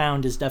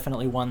 Earthbound is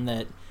definitely one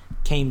that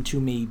came to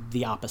me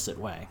the opposite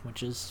way,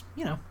 which is,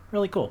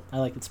 really cool. I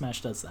like that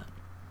Smash does that.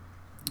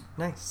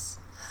 Nice.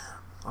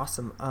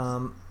 Awesome.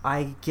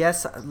 I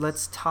guess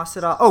let's toss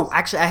it off. Oh,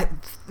 actually,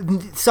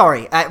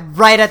 sorry.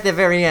 Right at the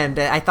very end,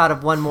 I thought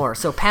of one more.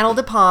 So Panel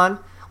de Pon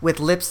with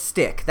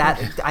Lipstick.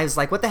 That I was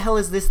like, what the hell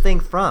is this thing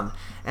from?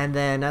 And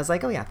then I was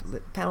like, oh yeah,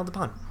 Panel de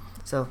Pon.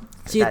 So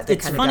see,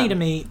 it's funny to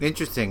me.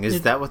 Interesting.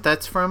 Is that what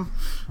that's from?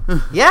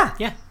 Yeah.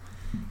 Yeah.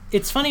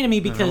 It's funny to me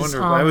because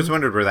I always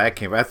wondered where that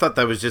came from. I thought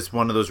that was just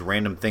one of those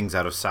random things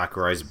out of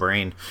Sakurai's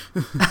brain.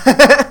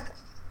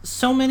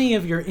 So many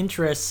of your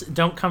interests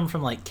don't come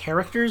from like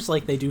characters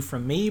like they do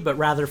from me, but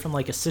rather from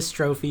like assist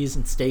trophies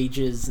and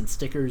stages and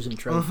stickers and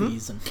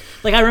trophies. And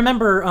like I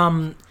remember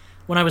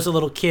when I was a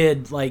little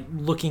kid, like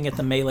looking at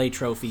the Melee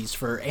trophies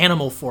for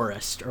Animal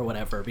Forest or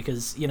whatever,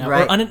 because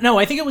right.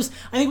 I think it was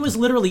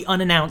literally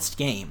unannounced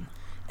game.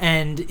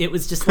 And it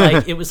was just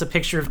like, it was a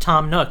picture of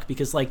Tom Nook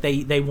because like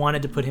they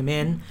wanted to put him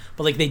in,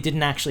 but like they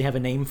didn't actually have a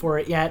name for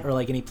it yet or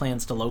like any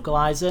plans to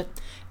localize it.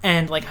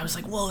 And like I was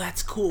like, whoa,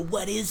 that's cool.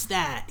 What is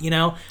that?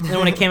 And then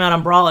when it came out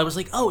on Brawl, I was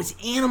like, oh, it's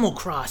Animal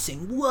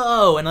Crossing.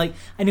 Whoa. And like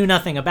I knew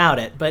nothing about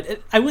it,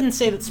 but I wouldn't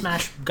say that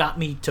Smash got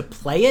me to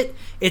play it.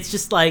 It's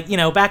just like,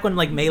 back when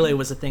like Melee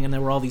was a thing and there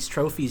were all these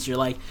trophies, you're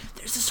like,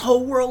 there's this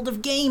whole world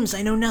of games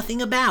I know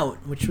nothing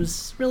about, which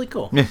was really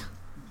cool. Yeah.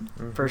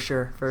 For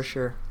sure.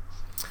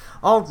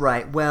 All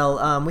right,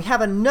 well, we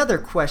have another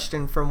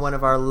question from one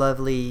of our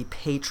lovely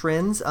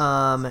patrons.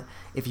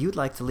 If you'd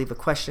like to leave a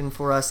question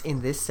for us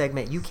in this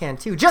segment, you can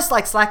too, just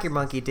like Slacker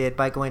Monkey did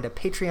by going to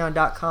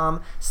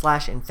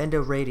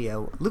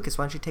patreon.com/InfendoRadio. Lucas,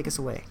 why don't you take us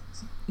away?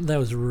 That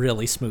was a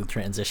really smooth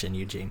transition,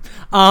 Eugene.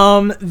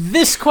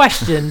 This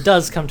question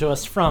does come to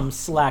us from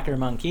Slacker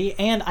Monkey,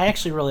 and I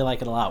actually really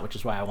like it a lot, which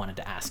is why I wanted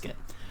to ask it.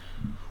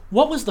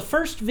 What was the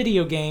first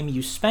video game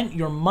you spent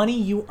your money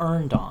you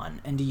earned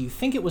on, and do you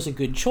think it was a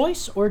good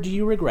choice, or do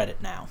you regret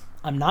it now?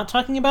 I'm not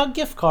talking about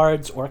gift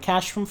cards or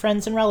cash from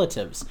friends and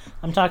relatives.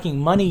 I'm talking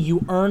money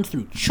you earned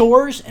through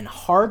chores and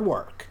hard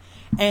work.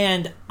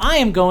 And I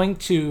am going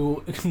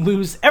to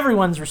lose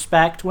everyone's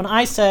respect when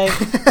I say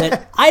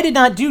that I did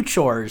not do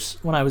chores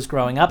when I was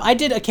growing up. I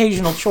did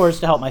occasional chores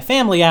to help my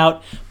family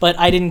out, but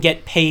I didn't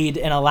get paid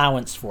an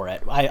allowance for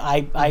it.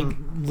 I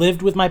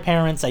lived with my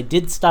parents. I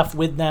did stuff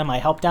with them. I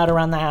helped out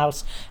around the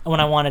house. And when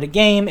I wanted a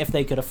game, if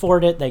they could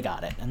afford it, they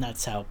got it. And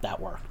that's how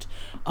that worked.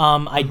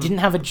 I didn't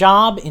have a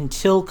job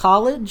until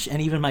college,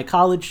 and even my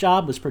college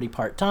job was pretty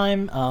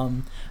part-time.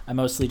 I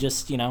mostly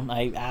just,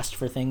 I asked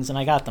for things and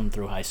I got them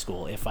through high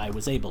school if I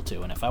was able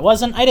to, and if I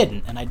wasn't, I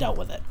didn't, and I dealt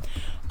with it.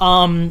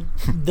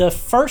 The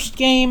first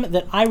game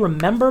that I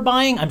remember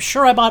buying, I'm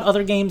sure I bought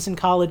other games in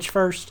college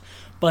first,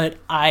 but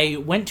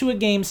I went to a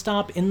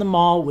GameStop in the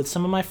mall with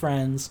some of my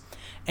friends,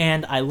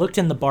 and I looked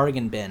in the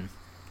bargain bin.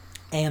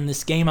 And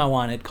this game I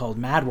wanted called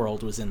Mad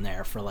World was in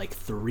there for like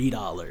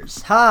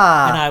 $3.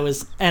 Ha! And I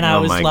was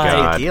my like,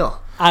 God.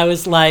 Deal. I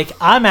was like,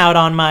 I'm out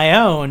on my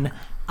own.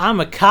 I'm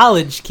a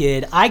college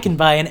kid. I can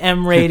buy an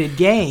M-rated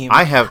game.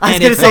 I was going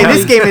to say,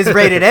 this game is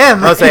rated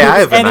M. I'll say I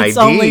have an it's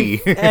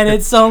ID.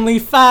 it's only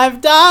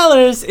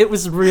 $5. It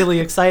was really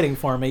exciting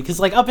for me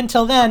because, like, up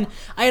until then,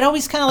 I had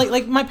always kind of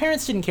like my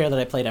parents didn't care that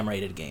I played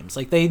M-rated games.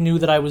 Like, they knew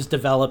that I was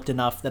developed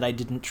enough that I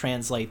didn't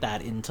translate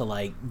that into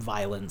like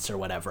violence or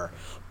whatever.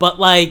 But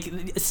like,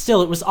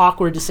 still, it was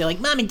awkward to say like,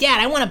 Mom and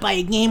Dad, I want to buy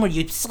a game where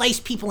you slice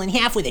people in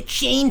half with a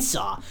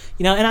chainsaw.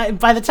 And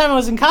by the time I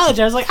was in college,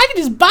 I was like, I can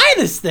just buy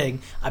this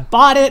thing. I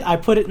bought it. I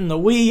put it in the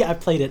Wii. I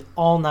played it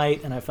all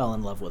night, and I fell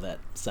in love with it.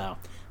 So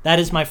that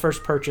is my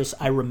first purchase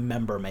I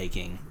remember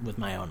making with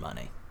my own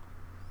money.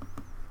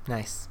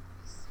 Nice.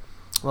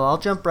 Well, I'll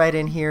jump right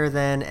in here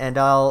then, and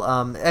I'll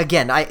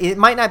again. It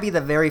might not be the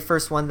very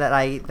first one that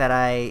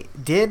I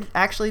did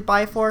actually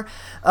buy for,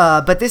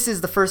 but this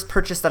is the first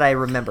purchase that I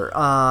remember.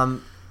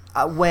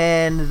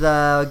 When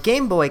the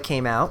Game Boy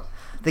came out,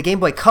 the Game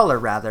Boy Color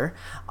rather.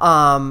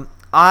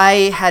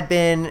 I had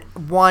been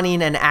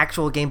wanting an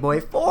actual Game Boy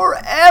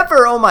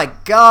forever. Oh my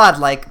god!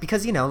 Like,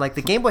 because like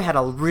the Game Boy had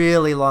a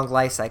really long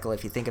life cycle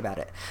if you think about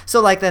it. So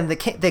like then the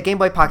Game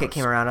Boy Pocket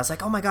came around. I was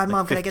like, oh my god,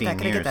 Mom, can I get that?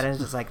 Can I get that? And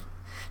it's just like,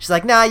 she's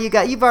like, nah,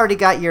 you've already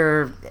got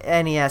your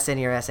NES and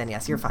your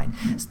SNES. You're fine.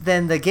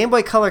 Then the Game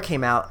Boy Color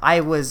came out. I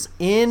was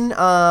in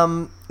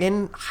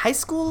high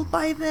school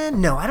by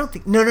then. No, I don't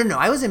think. No.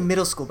 I was in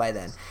middle school by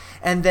then.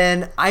 And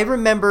then I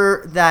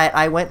remember that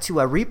I went to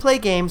a Replay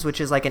Games,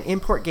 which is like an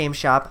import game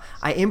shop.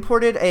 I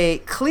imported a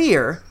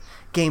clear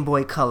Game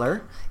Boy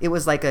Color. It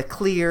was like a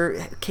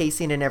clear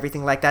casing and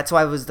everything like that. So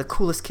I was the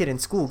coolest kid in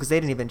school because they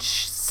didn't even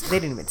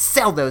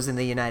sell those in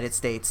the United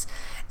States.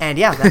 And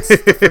yeah, that's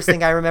the first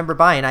thing I remember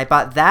buying. I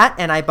bought that,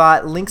 and I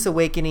bought Link's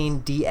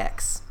Awakening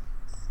DX.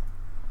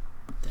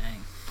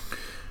 Dang.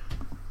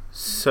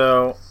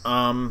 So,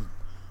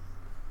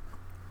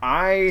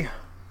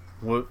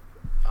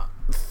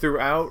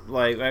 throughout,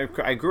 like,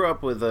 I grew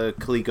up with a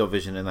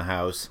ColecoVision in the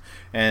house,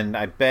 and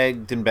I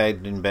begged and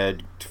begged and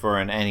begged for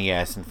an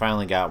NES, and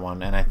finally got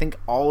one. And I think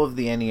all of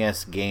the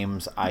NES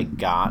games I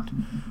got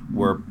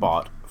were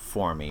bought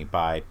for me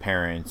by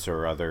parents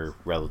or other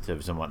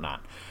relatives and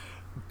whatnot.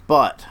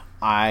 But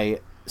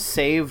I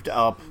saved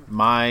up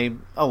my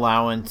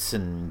allowance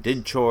and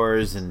did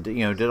chores and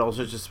did all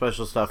sorts of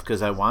special stuff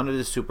because I wanted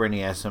a Super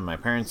NES, and my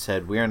parents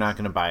said, we are not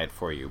going to buy it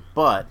for you,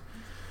 but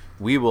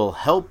we will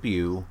help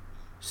you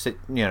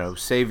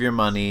save your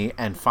money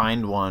and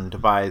find one to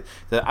buy.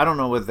 I don't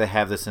know whether they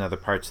have this in other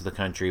parts of the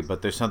country,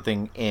 but there's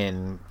something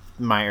in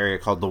my area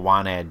called the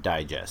WANAD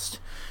Digest.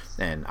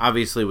 And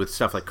obviously with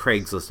stuff like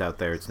Craigslist out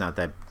there, it's not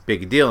that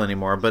big a deal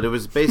anymore, but it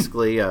was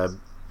basically a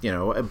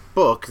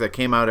book that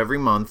came out every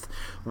month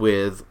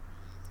with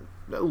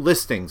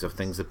listings of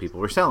things that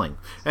people were selling.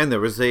 And there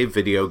was a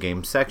video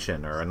game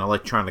section or an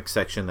electronic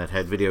section that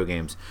had video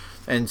games.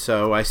 And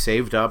so I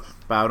saved up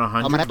about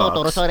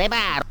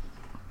 $100.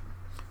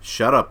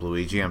 Shut up,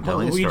 Luigi. I'm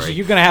telling you a story. Luigi,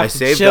 you're going to have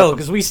to chill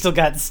because we still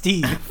got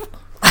Steve.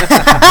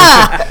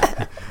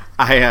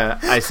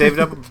 I saved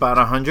up about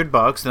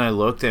 $100, and I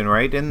looked, and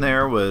right in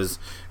there was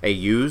a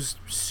used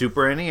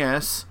Super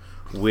NES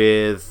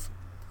with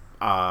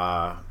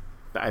 3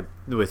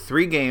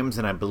 games,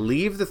 and I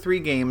believe the 3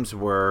 games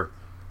were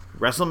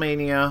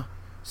WrestleMania,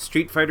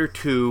 Street Fighter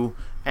 2,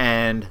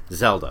 and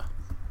Zelda.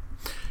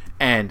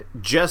 And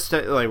just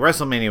like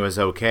WrestleMania was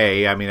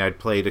okay. I mean, I'd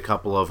played a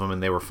couple of them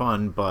and they were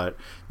fun, but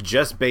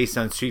just based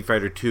on Street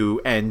Fighter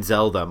 2 and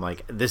Zelda, I'm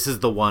like, this is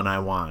the one I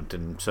want.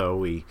 And so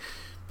we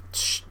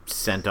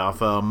sent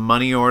off a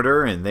money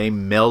order and they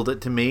mailed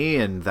it to me,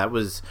 and that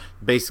was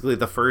basically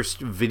the first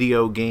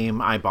video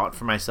game I bought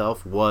for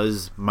myself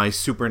was my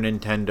Super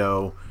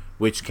Nintendo,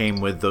 which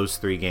came with those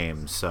 3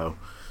 games. So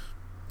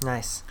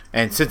nice.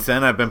 And since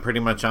then, I've been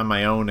pretty much on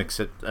my own,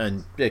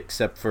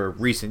 except for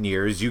recent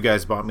years. You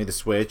guys bought me the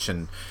Switch,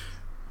 and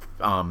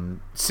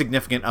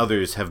significant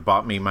others have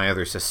bought me my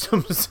other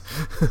systems.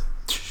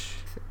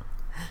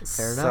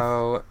 Fair enough.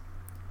 So,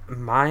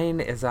 mine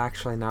is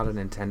actually not a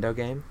Nintendo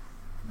game.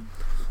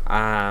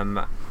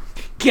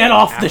 Get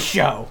off the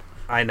show!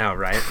 I know,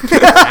 right?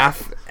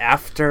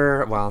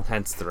 After,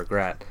 hence the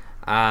regret.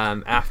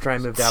 After I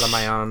moved out on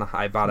my own,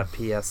 I bought a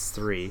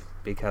PS3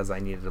 because I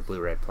needed a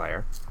Blu-ray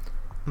player.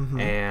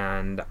 Mm-hmm.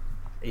 And,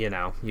 you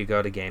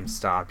go to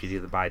GameStop, you do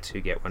the buy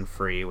 2, get 1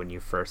 free when you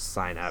first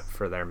sign up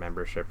for their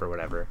membership or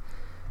whatever.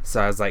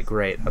 So I was like,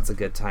 great, that's a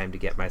good time to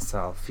get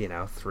myself, 3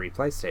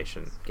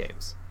 PlayStation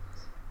games.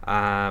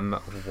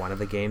 One of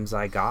the games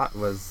I got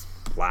was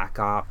Black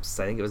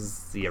Ops. I think it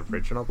was the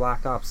original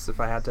Black Ops,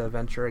 if I had to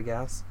venture a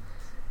guess.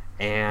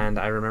 And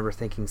I remember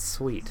thinking,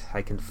 sweet,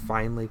 I can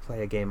finally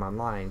play a game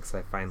online because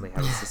I finally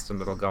have a system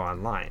that'll go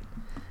online.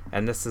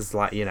 And this is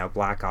like,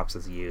 Black Ops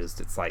is used.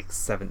 It's like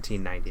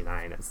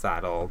 $17.99. It's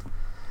that old.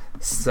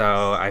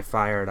 So I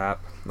fire it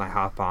up. I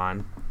hop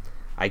on.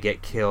 I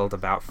get killed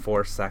about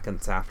 4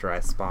 seconds after I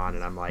spawn,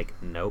 and I'm like,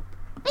 nope.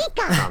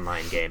 It's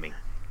online gaming.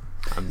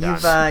 I'm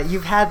done.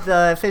 You've had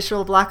the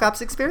official Black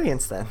Ops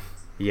experience then.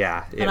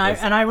 Yeah,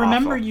 I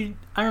remember you.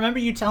 I remember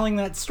you telling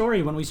that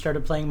story when we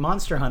started playing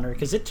Monster Hunter,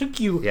 because it took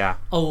you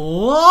a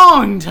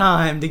long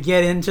time to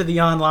get into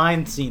the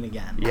online scene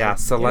again. Yeah,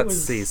 so let's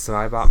see. So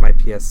I bought my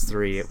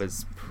PS3. It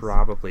was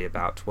probably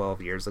about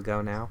 12 years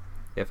ago now,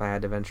 if I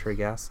had to venture a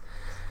guess.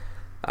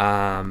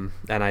 And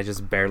I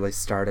just barely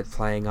started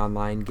playing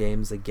online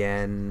games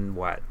again.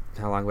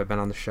 How long have I been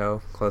on the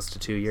show? Close to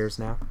 2 years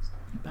now.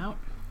 About.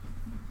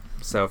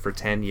 So for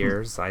 10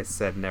 years, I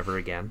said never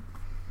again.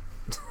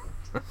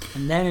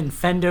 And then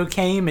Infendo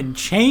came and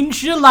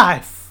changed your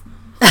life.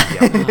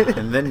 Yep.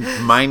 And then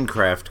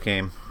Minecraft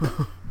came.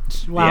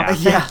 Wow,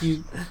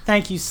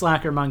 thank you,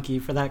 Slacker Monkey,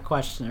 for that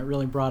question. It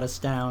really brought us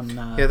down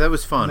that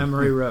was fun.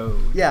 memory road.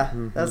 Yeah,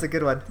 that was a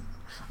good one.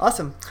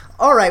 Awesome.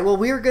 All right, well,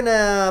 we're going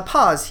to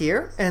pause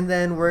here, and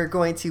then we're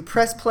going to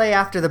press play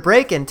after the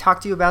break and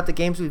talk to you about the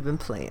games we've been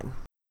playing.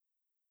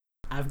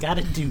 I've got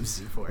a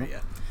doozy for you.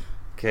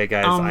 Okay,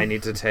 guys, I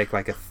need to take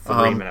like a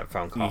 3-minute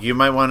phone call. You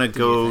might want to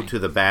go to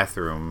the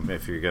bathroom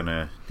if you're going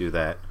to do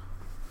that.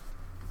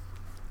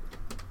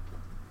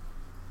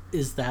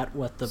 Is that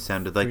what the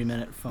Sounded like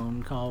 3-minute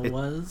phone call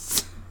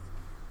was?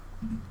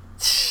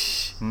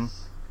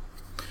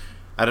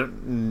 I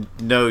don't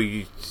know.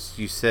 You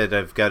said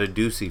I've got a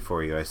doozy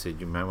for you. I said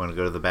you might want to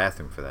go to the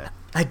bathroom for that.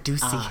 A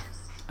doozy.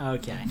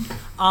 Okay.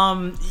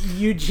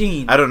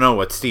 Eugene. I don't know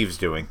what Steve's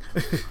doing.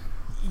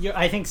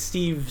 I think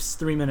Steve's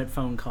 3-minute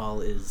phone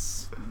call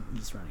is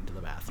he's running to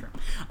the bathroom.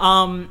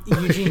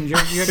 Eugene,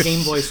 your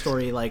Game Boy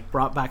story like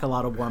brought back a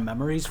lot of warm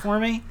memories for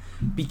me,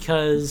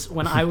 because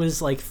when I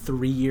was like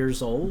 3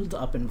 years old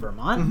up in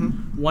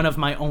Vermont, one of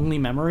my only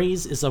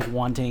memories is of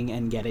wanting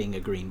and getting a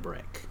green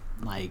brick.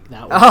 Like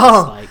that was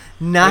just, like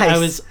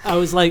nice. I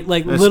was like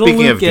little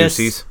speaking Lucas.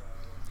 Of doozies.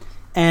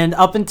 And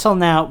up until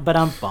now,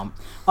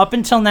 up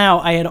until now,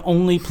 I had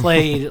only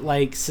played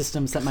like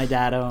systems that my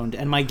dad owned,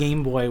 and my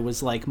Game Boy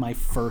was like my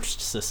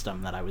first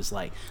system that I was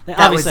like.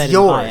 That was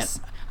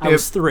yours. I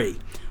was 3,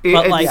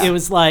 but like it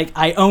was like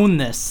I own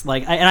this,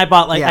 like, and I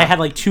bought like I had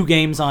like 2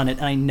 games on it,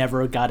 and I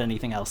never got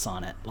anything else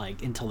on it,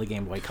 like until the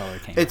Game Boy Color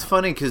came. It's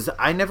funny because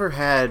I never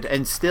had,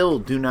 and still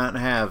do not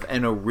have,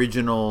 an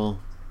original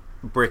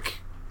brick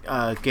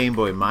Game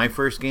Boy. My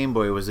first Game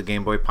Boy was a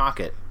Game Boy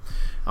Pocket.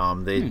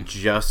 They'd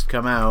just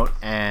come out,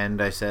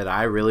 and I said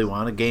I really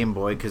want a Game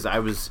Boy because I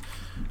used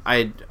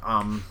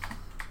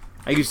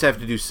to have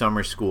to do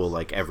summer school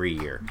like every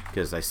year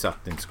because I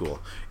sucked in school,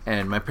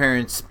 and my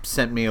parents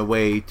sent me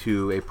away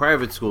to a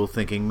private school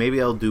thinking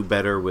maybe I'll do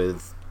better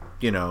with,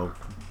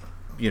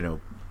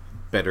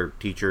 better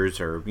teachers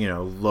or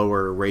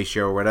lower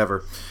ratio or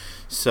whatever.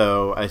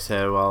 So I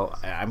said, well,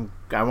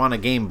 I want a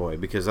Game Boy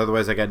because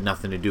otherwise I got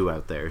nothing to do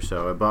out there.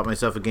 So I bought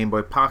myself a Game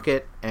Boy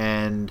Pocket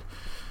and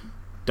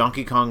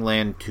Donkey Kong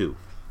Land 2.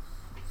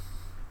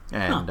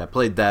 And I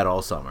played that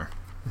all summer.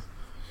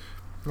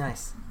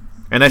 Nice.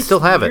 And I still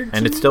have it,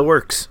 and it still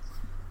works.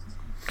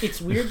 It's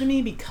weird to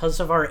me because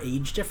of our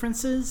age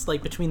differences,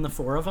 like between the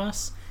 4 of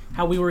us,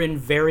 how we were in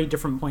very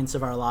different points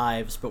of our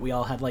lives, but we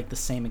all had like the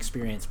same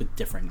experience with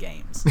different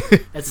games.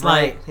 It's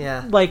like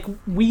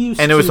we used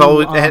to, and it was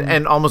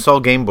and almost all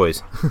Game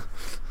Boys.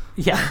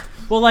 Yeah.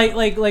 Well,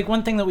 like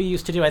one thing that we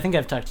used to do, I think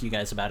I've talked to you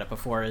guys about it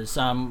before, is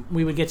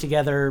we would get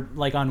together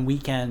like on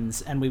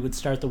weekends, and we would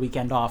start the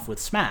weekend off with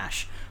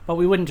Smash. But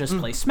we wouldn't just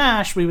play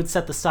Smash. We would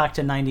set the stock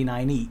to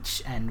 99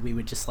 each, and we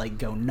would just like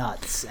go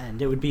nuts,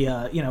 and it would be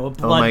a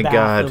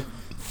bloodbath of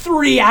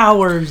 3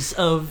 hours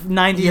of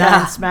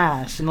 99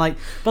 Smash, and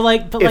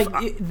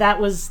that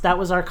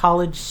was our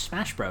college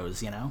Smash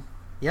Bros.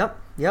 Yep.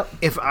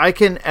 If I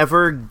can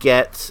ever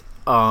get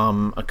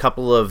a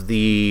couple of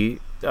the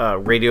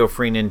Radio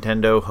Free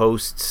Nintendo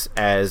hosts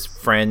as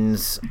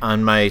friends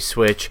on my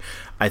Switch,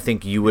 I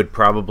think you would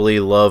probably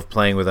love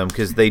playing with them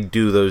because they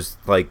do those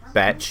like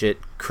batshit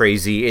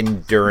crazy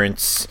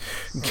endurance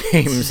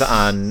games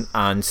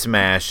on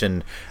Smash,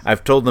 and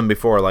I've told them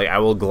before, like, I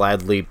will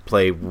gladly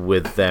play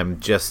with them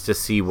just to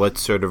see what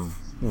sort of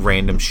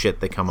random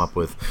shit they come up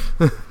with.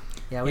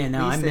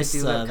 I miss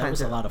that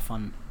was a lot of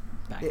fun.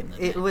 Back in the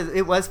day.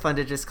 It was fun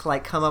to just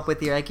like come up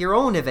with your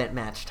own event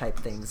match type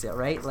things,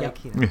 right? Like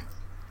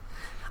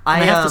I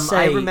have to say,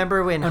 I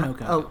remember when.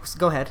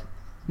 Go ahead.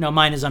 No,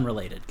 mine is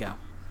unrelated. Go.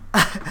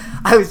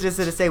 I was just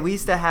gonna say we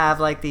used to have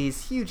like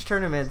these huge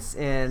tournaments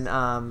in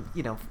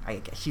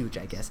huge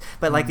I guess,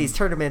 but like these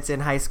tournaments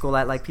in high school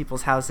at like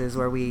people's houses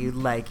where we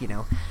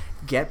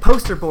get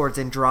poster boards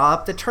and draw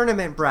up the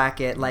tournament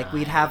bracket. Like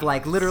we'd have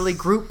like literally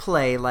group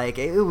play. Like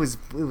it was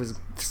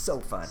so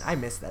fun. I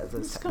miss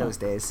those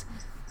days.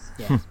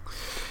 Yeah.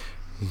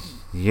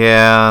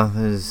 Yeah,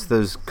 there's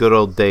those good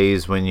old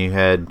days when you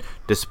had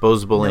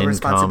disposable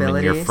income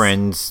and your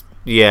friends.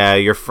 Yeah,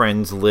 your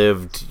friends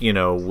lived,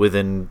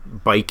 within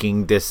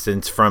biking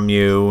distance from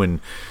you, and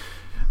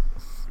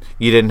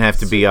you didn't have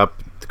to be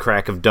up at the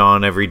crack of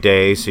dawn every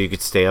day, so you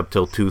could stay up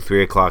till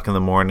 2-3 o'clock in the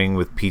morning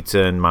with pizza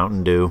and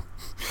Mountain Dew.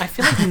 I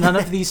feel like none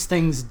of these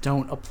things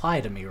don't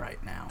apply to me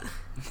right now.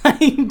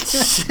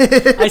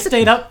 I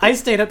stayed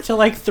up till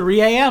like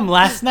 3 a.m.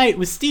 last night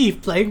with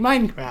Steve playing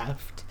Minecraft.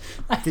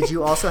 Did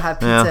you also have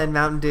pizza and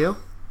Mountain Dew?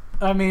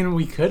 I mean,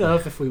 we could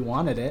have if we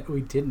wanted it.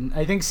 We didn't.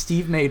 I think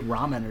Steve made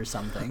ramen or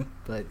something,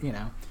 but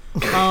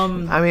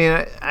I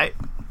mean,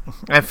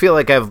 I feel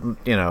like that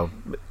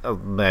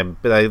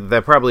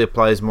probably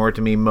applies more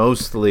to me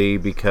mostly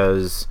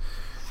because,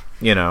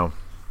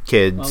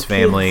 kids,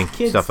 family,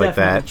 kids stuff like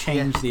that.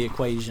 Change the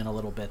equation a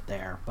little bit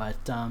there,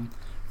 but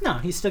no,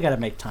 you still got to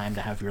make time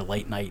to have your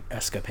late night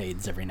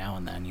escapades every now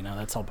and then.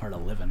 That's all part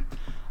of living.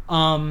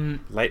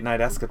 Late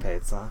night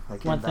escapades, huh? I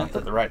came back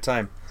at the right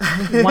time.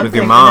 With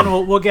your mom. And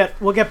then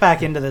we'll get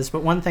back into this,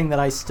 but one thing that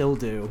I still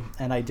do,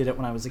 and I did it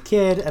when I was a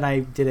kid, and I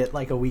did it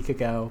like a week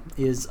ago,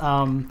 is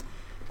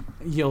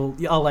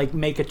I'll like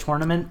make a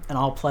tournament and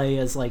I'll play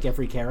as like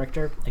every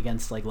character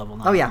against like level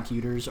 9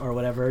 computers or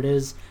whatever it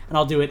is, and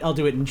I'll do it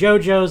in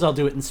JoJo's, I'll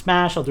do it in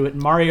Smash, I'll do it in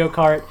Mario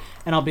Kart,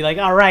 and I'll be like,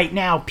 all right,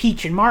 now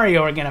Peach and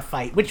Mario are gonna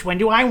fight. Which one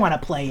do I want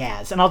to play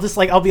as? And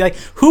I'll be like,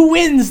 who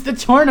wins the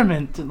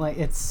tournament? And like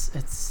it's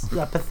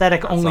a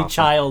pathetic only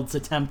child's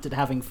attempt at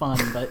having fun,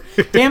 but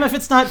damn if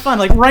it's not fun.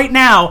 Like right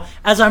now,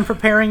 as I'm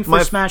preparing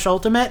for Smash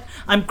Ultimate,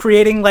 I'm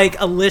creating like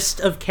a list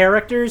of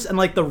characters and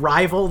like the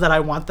rival that I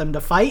want them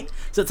to fight.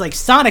 So it's like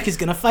Sonic is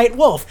gonna fight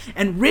Wolf,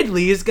 and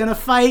Ridley is gonna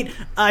fight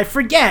I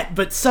forget,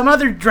 but some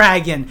other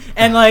dragon,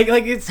 and like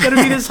it's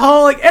gonna be this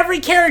whole like every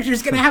character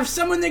is gonna have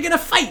someone they're gonna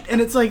fight,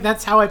 and it's like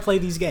that's how I play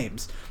these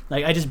games.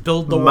 Like I just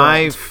build the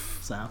world.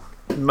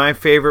 My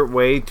favorite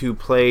way to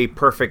play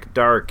Perfect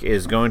Dark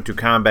is going to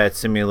Combat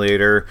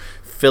Simulator,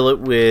 fill it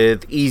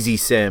with easy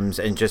sims,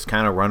 and just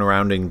kind of run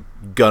around and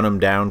gun them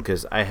down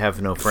because I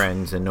have no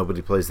friends and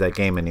nobody plays that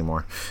game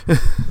anymore.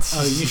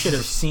 Oh, you should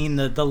have seen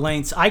the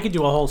lengths. I could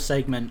do a whole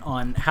segment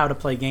on how to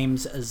play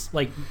games as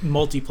like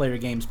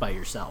multiplayer games by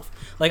yourself.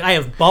 Like I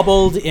have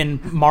bubbled in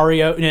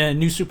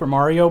New Super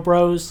Mario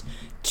Bros.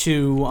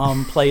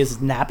 To play as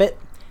Nabbit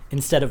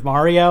instead of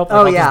Mario.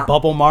 Like just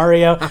bubble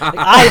Mario. Like,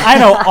 I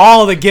know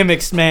all the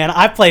gimmicks, man.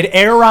 I played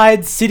Air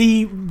Ride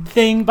City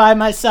thing by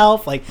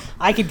myself. Like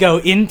I could go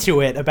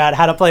into it about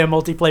how to play a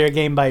multiplayer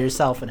game by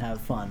yourself and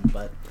have fun,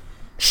 but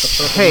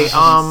hey,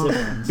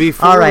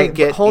 before we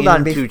get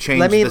into change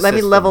let me the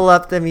system. level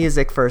up the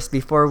music first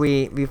before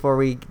we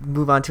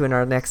move on to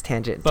our next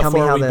tangent. Tell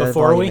me how the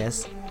volume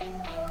is.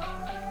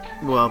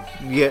 Well,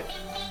 yeah.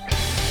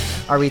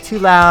 Are we too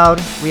loud?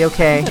 We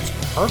okay? That's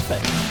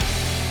perfect.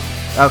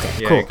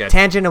 Okay, cool. Good.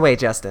 Tangent away,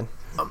 Justin.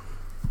 Well,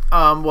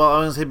 I was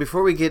going to say,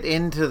 before we get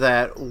into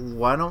that,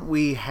 why don't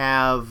we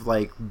have,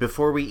 like,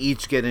 before we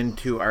each get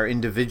into our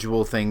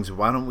individual things,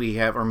 why don't we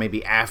have, or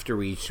maybe after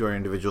we each do our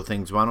individual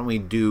things, why don't we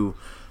do,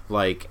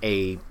 like,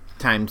 a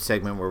timed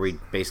segment where we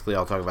basically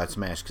all talk about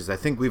Smash? Because I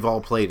think we've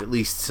all played at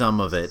least some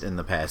of it in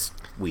the past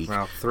week.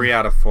 Well, 3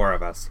 out of 4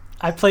 of us.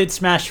 I played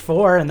Smash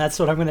 4, and that's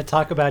what I'm going to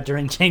talk about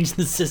during Change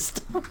the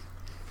System.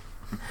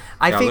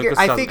 I figure.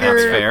 That's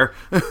fair.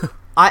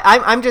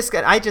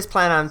 I just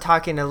plan on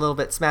talking a little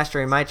bit Smash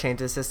during my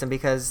change of system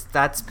because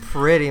that's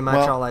pretty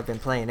much all I've been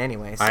playing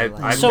anyway.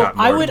 So,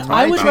 I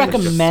would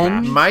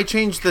recommend my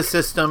change the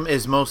system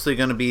is mostly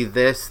going to be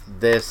this,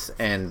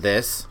 and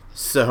this.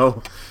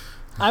 So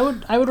I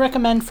would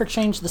recommend for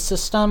change the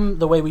system,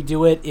 the way we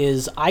do it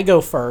is I go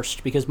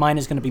first because mine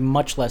is going to be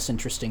much less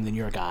interesting than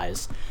your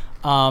guys.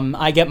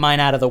 I get mine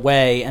out of the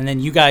way, and then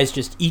you guys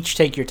just each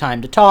take your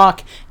time to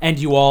talk, and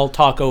you all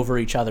talk over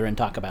each other and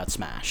talk about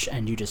Smash,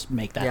 and you just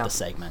make that the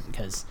segment,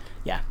 because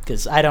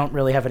I don't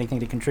really have anything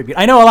to contribute.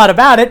 I know a lot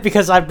about it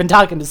because I've been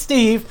talking to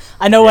Steve.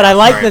 I know what I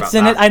like that's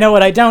in it. I know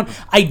what I don't.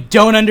 I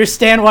don't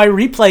understand why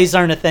replays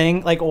aren't a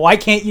thing. Like, why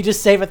can't you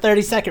just save a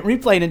 30-second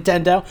replay,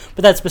 Nintendo?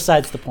 But that's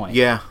besides the point.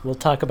 Yeah. We'll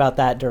talk about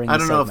that during the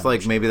segment. I don't know if,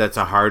 like, maybe that's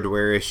a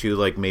hardware issue.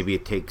 Like, maybe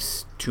it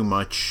takes too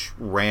much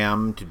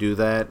RAM to do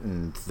that,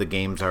 and the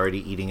game's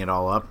already eating it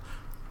all up.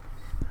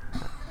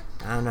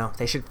 I don't know.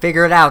 They should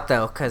figure it out,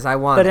 though, because I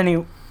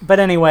want... But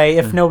anyway,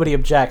 if nobody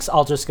objects,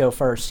 I'll just go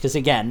first, because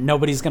again,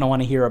 nobody's going to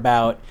want to hear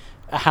about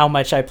how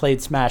much I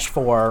played Smash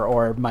 4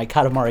 or my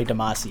Katamari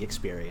Damacy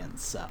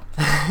experience. So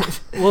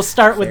we'll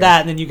start with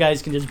that, and then you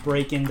guys can just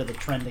break into the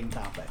trending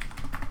topic.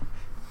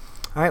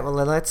 All right, well,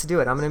 let's do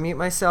it. I'm going to mute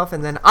myself,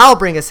 and then I'll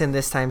bring us in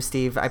this time,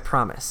 Steve. I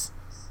promise.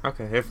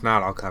 Okay, if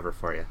not, I'll cover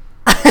for you.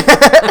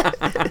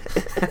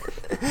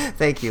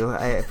 Thank you.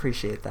 I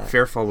appreciate that.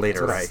 Fearful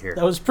leader right here.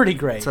 That was pretty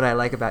great. That's what I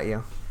like about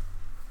you.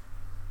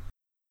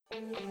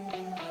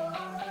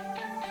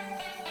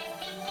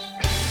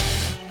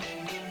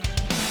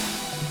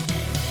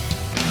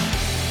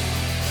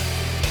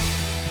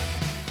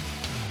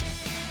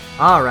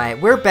 All right,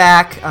 we're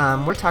back.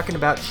 We're talking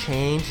about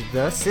Change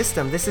the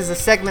System. This is a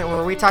segment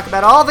where we talk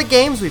about all the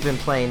games we've been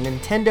playing,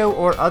 Nintendo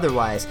or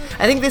otherwise.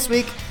 I think this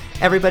week,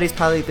 everybody's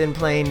probably been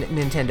playing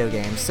Nintendo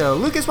games. So,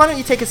 Lucas, why don't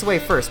you take us away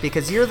first?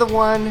 Because you're the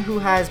one who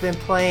has been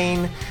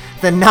playing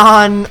the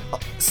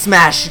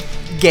non-Smash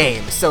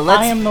games. So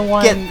let's I am the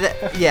one.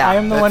 I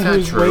am the one who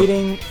is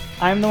waiting.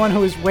 I am the one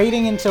who is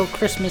waiting until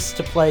Christmas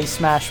to play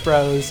Smash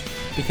Bros.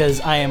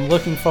 Because I am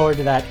looking forward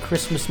to that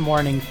Christmas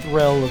morning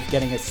thrill of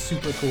getting a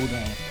super cool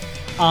game.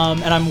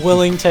 And I'm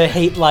willing to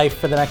hate life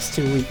for the next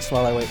 2 weeks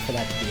while I wait for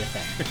that to be a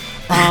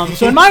thing.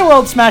 So in my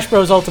world, Smash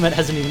Bros. Ultimate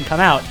hasn't even come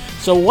out.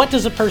 So what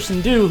does a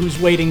person do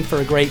who's waiting for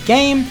a great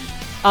game?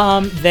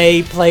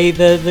 They play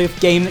the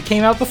game that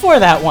came out before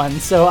that one.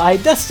 So I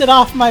dusted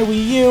off my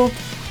Wii U.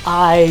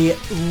 I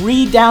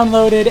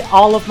re-downloaded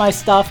all of my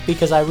stuff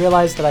because I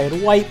realized that I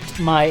had wiped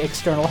my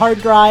external hard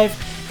drive.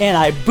 And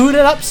I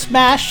booted up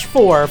Smash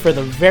 4 for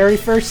the very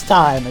first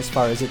time as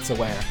far as it's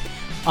aware.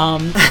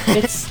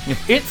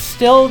 It's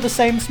still the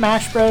same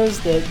Smash Bros.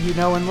 That you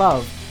know and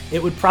love.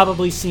 It would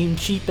probably seem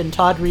cheap and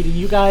tawdry to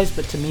you guys,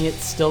 but to me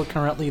it's still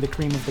currently the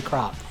cream of the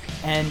crop.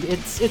 And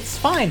it's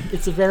fine.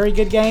 It's a very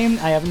good game.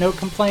 I have no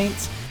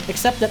complaints,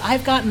 except that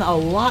I've gotten a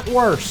lot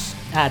worse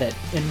at it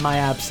in my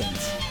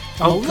absence.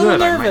 I'm a little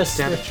good. I might nervous.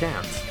 stand a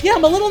chance. Yeah,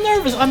 I'm a little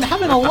nervous. I'm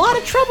having a lot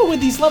of trouble with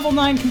these level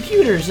 9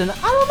 computers, and I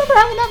don't remember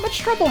having that much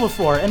trouble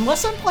before.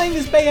 Unless I'm playing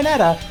as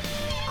Bayonetta,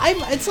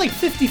 it's like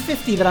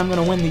 50-50 that I'm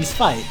going to win these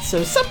fights,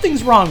 so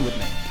something's wrong with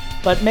me.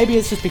 But maybe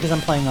it's just because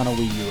I'm playing on a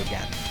Wii U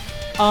again.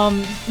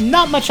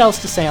 Not much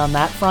else to say on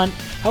that front.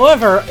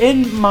 However,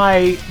 in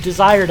my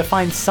desire to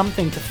find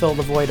something to fill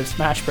the void of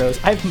Smash Bros.,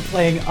 I've been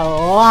playing a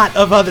lot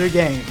of other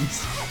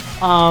games.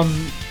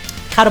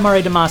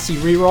 Katamari Damacy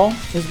Reroll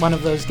is one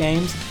of those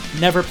games.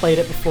 Never played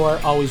it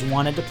before, always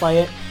wanted to play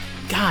it.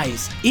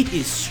 Guys, it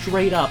is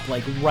straight up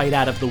like right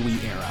out of the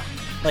Wii era.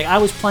 Like, I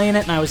was playing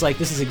it and I was like,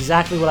 this is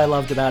exactly what I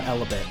loved about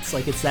Elebits.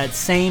 Like, it's that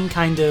same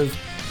kind of,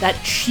 that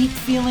cheap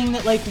feeling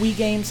that like Wii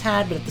games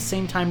had, but at the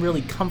same time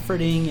really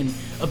comforting and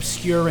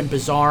obscure and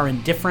bizarre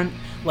and different.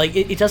 Like,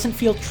 it doesn't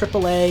feel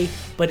AAA,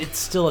 but it's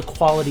still a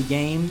quality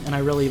game, and I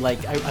really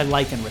like, I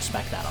like and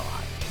respect that a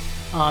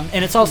lot.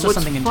 And it's also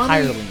something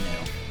entirely new.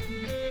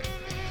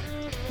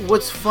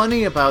 What's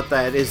funny about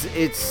that is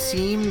it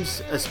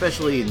seems,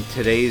 especially in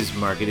today's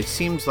market, it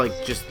seems like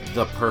just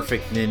the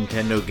perfect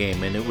Nintendo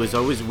game, and it was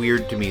always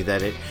weird to me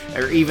that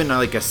or even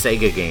like a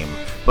Sega game,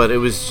 but it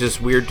was just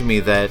weird to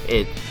me that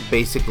it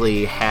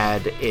basically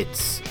had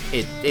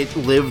it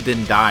lived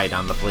and died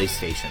on the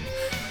PlayStation.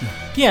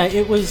 Yeah,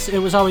 it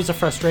was always a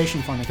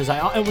frustration for me, because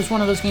it was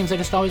one of those games I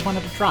just always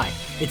wanted to try.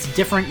 It's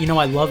different,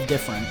 I love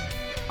different.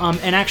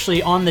 And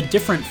actually, on the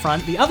different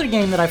front, the other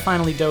game that I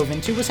finally dove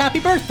into was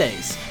Happy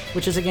Birthdays,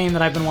 which is a game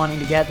that I've been wanting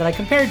to get that I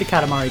compared to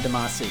Katamari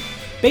Damacy.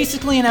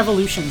 Basically an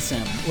evolution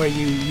sim, where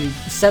you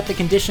set the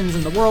conditions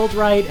in the world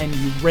right, and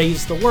you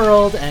raise the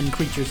world, and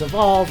creatures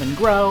evolve and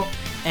grow,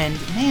 and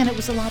man, it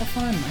was a lot of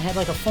fun. I had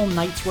like a full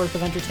night's worth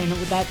of entertainment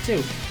with that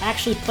too. I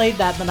actually played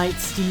that the night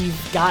Steve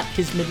got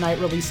his midnight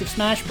release of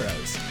Smash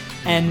Bros.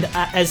 And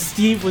as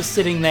Steve was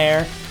sitting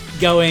there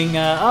going,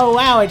 oh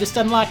wow, I just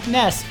unlocked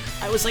Ness,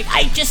 I was like,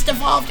 I just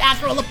evolved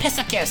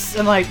Athrolopithecus!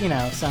 And like,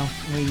 so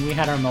we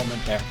had our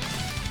moment there.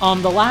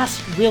 The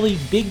last really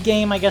big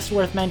game, I guess,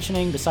 worth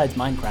mentioning, besides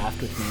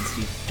Minecraft, which me and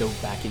Steve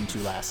dove back into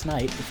last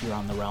night, if you're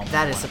on the realm.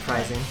 That is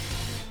surprising.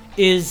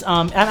 Is,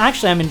 and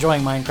actually I'm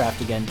enjoying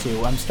Minecraft again,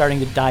 too. I'm starting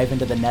to dive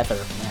into the Nether,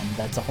 and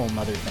that's a whole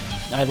nother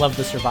thing. I love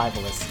the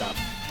survivalist stuff.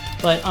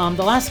 But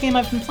the last game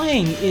I've been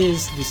playing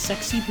is The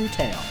Sexy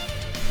Brutale,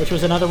 which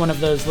was another one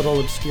of those little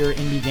obscure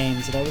indie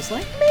games that I was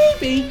like,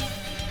 maybe.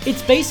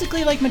 It's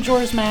basically like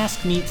Majora's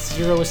Mask meets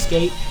Zero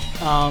Escape.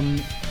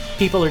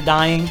 People are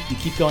dying, you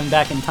keep going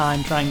back in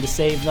time trying to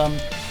save them.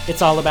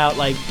 It's all about,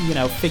 like,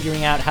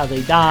 figuring out how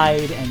they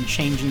died and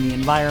changing the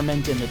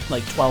environment in a,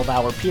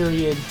 12-hour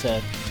period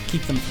to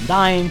keep them from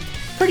dying.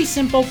 Pretty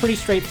simple, pretty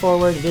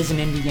straightforward. It is an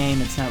indie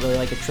game. It's not really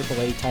like a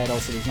AAA title,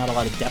 so there's not a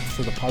lot of depth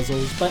to the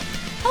puzzles, but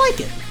I like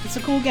it. It's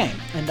a cool game,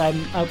 and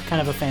I'm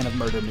kind of a fan of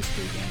murder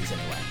mystery games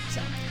anyway,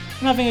 so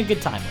I'm having a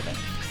good time with it.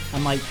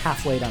 I'm,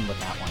 halfway done with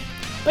that one.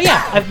 But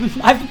yeah,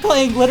 I've been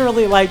playing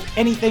literally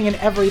anything and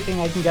everything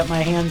I can get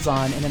my hands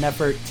on in an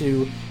effort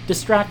to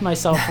distract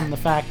myself from the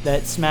fact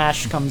that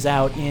Smash comes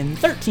out in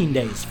 13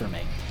 days for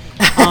me.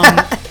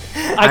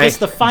 I guess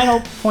the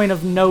final point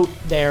of note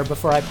there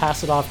before I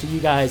pass it off to you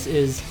guys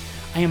is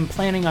I am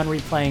planning on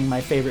replaying my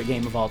favorite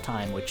game of all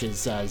time, which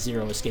is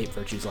Zero Escape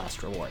Virtue's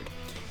Last Reward.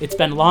 It's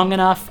been long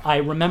enough. I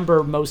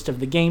remember most of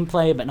the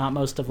gameplay, but not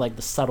most of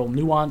the subtle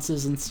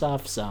nuances and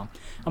stuff, so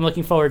I'm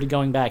looking forward to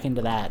going back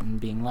into that and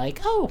being like,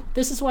 oh,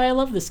 this is why I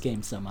love this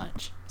game so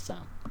much. So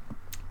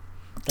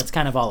that's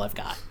kind of all I've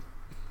got.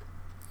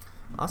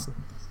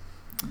 Awesome.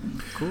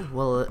 Cool.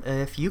 Well,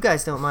 if you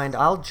guys don't mind,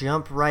 I'll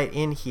jump right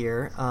in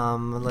here.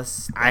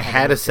 Unless I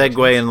had a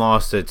segue and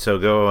lost it, so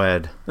go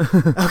ahead.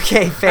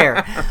 Okay,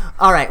 fair.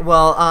 All right.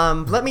 Well,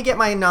 let me get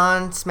my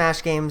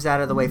non-Smash games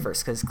out of the way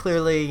first, because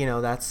clearly,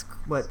 that's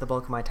what the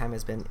bulk of my time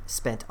has been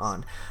spent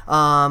on.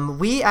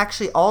 We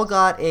actually all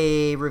got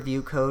a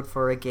review code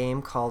for a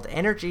game called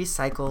Energy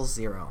Cycle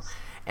Zero.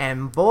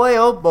 And boy,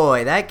 oh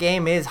boy, that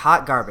game is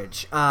hot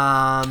garbage.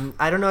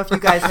 I don't know if you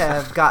guys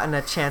have gotten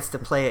a chance to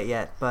play it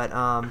yet,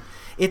 but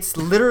it's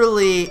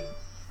literally,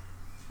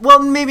 well,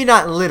 maybe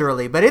not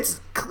literally, but it's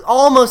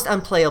almost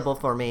unplayable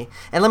for me.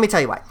 And let me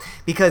tell you why.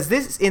 Because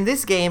in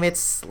this game,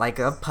 it's like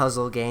a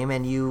puzzle game,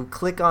 and you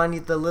click on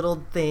the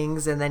little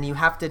things, and then you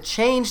have to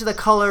change the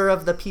color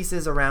of the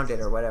pieces around it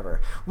or whatever.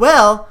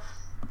 Well,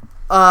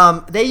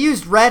 they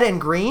used red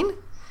and green,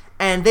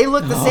 and they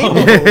look the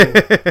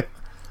same.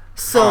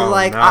 So,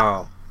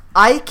 no.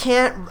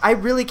 I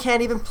really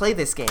can't even play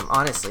this game,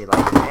 honestly.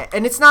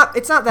 And it's not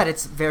that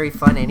it's very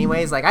fun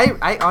anyways.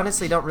 I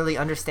honestly don't really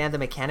understand the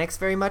mechanics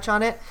very much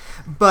on it.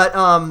 But,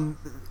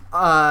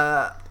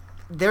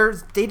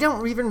 they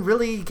don't even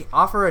really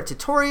offer a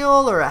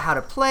tutorial or how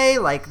to play.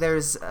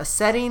 There's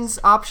settings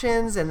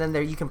options, and then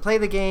you can play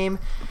the game,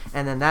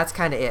 and then that's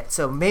kind of it.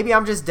 So maybe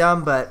I'm just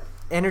dumb, but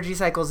Energy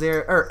Cycle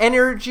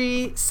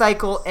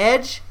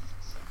Edge,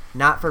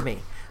 not for me.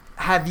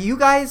 Have you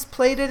guys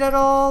played it at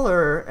all,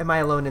 or am I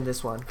alone in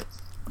this one?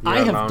 I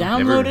have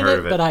downloaded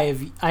it, but I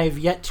have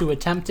yet to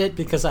attempt it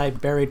because I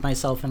buried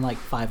myself in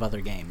 5 other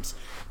games.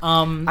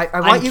 I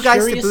want you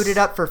guys to boot it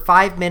up for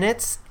 5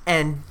 minutes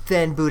and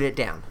then boot it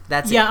down.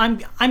 That's it. Yeah,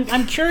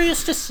 I'm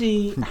curious to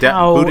see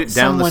how boot it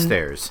down the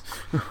stairs.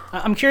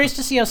 I'm curious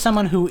to see how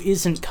someone who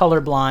isn't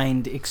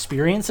colorblind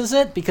experiences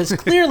it, because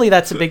clearly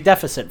that's a big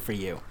deficit for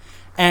you.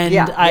 And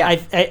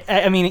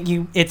I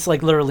mean, it's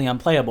like literally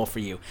unplayable for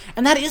you.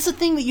 And that is a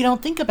thing that you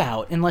don't think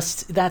about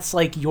unless that's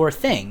like your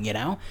thing, you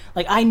know?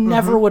 Like, I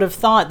never would have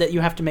thought that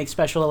you have to make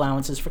special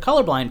allowances for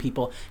colorblind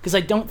people, because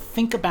I don't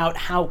think about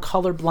how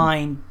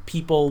colorblind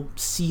people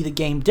see the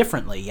game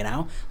differently, you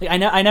know? Like,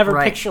 I never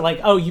picture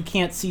like, oh, you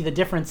can't see the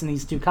difference in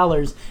these two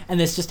colors, and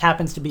this just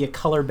happens to be a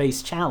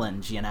color-based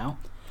challenge, you know?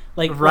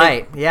 Like,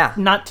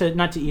 not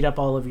to eat up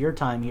all of your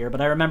time here,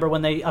 but I remember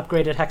when they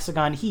upgraded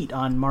Hexagon Heat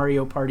on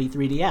Mario Party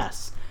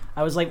 3DS.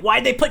 I was like,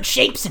 why'd they put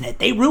shapes in it?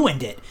 They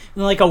ruined it.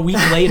 And like a week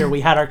later,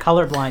 we had our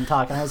colorblind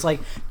talk, and I was like,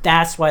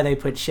 that's why they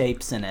put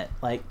shapes in it.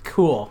 Like,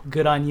 cool.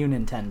 Good on you,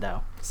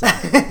 Nintendo. So.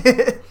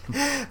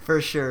 For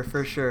sure.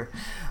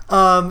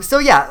 So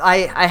yeah,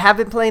 I have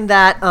been playing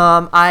that.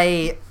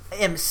 I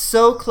am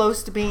so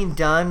close to being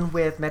done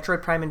with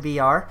Metroid Prime in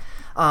VR.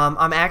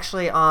 I'm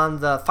actually on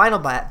the final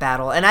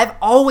battle, and I've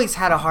always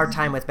had a hard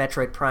time with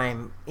Metroid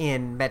Prime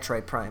in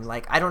Metroid Prime.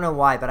 Like, I don't know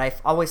why, but I've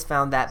always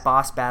found that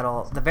boss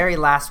battle, the very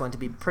last one, to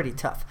be pretty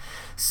tough.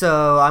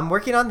 So I'm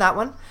working on that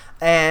one,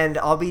 and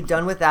I'll be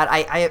done with that.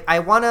 I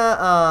want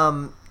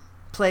to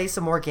play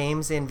some more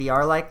games in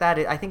VR like that.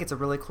 I think it's a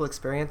really cool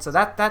experience, so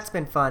that's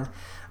been fun.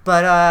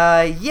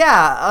 But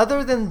yeah,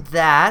 other than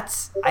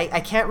that,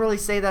 I can't really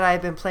say that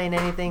I've been playing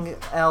anything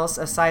else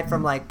aside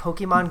from like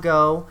Pokemon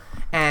Go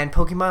and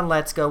Pokemon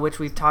Let's Go, which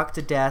we've talked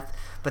to death,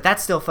 but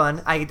that's still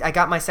fun. I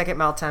got my second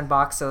Meltan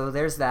box, so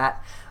there's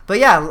that. But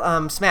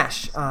yeah,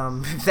 Smash,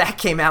 that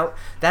came out.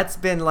 That's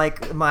been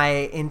like my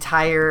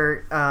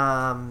entire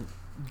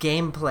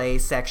gameplay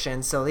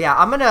section. So yeah,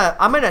 I'm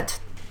gonna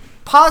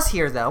pause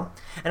here though,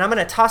 and I'm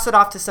gonna toss it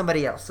off to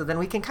somebody else, so then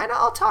we can kind of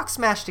all talk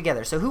Smash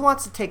together. So who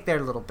wants to take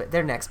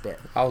their next bit?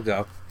 I'll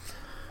go.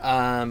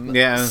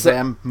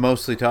 I'm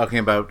mostly talking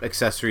about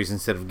accessories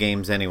instead of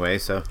games anyway,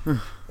 so.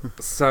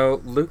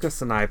 So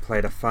Lucas and I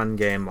played a fun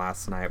game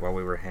last night while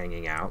we were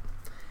hanging out,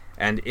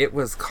 and it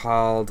was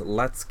called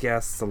Let's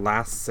Guess the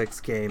Last 6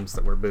 Games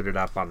That Were Booted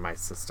Up on My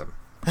System.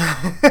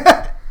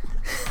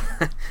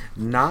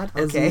 Not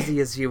as easy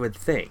as you would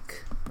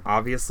think.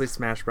 Obviously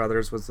Smash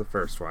Brothers was the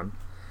first one,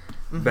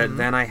 but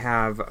then I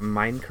have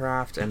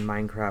Minecraft and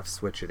Minecraft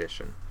Switch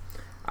Edition.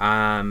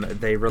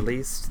 They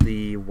released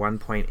the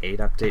 1.8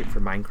 update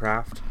for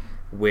Minecraft,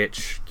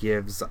 which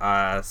gives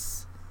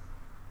us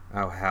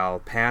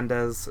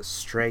pandas,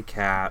 stray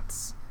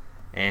cats,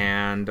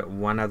 and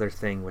one other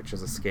thing which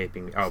is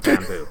escaping me. Oh,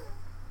 bamboo.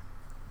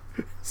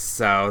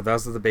 So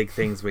those are the big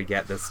things we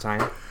get this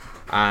time.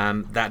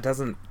 That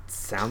doesn't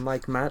sound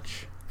like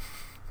much,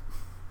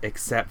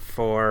 except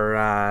for,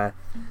 I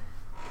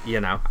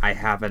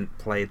haven't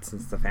played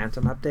since the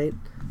Phantom update,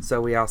 so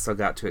we also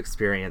got to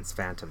experience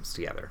Phantoms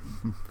together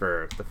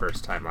for the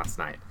first time last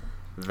night.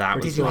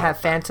 Did you have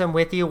Phantom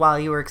with you while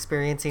you were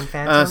experiencing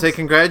Phantom? Say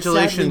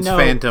congratulations,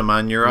 Sadly, no. Phantom,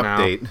 on your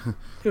update.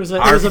 It was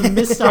a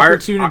missed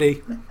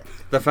opportunity.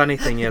 The funny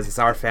thing is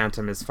our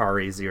Phantom is far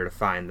easier to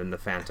find than the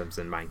Phantoms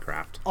in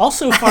Minecraft.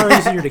 Also far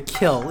easier to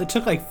kill. It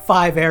took like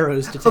 5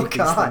 arrows to take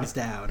these things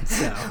down.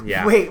 So.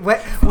 Yeah. Wait,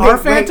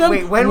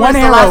 Phantom? When was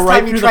the last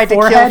time you tried to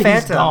kill Phantom?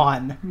 He's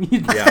gone.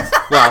 Yeah.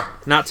 Well,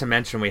 not to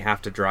mention we have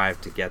to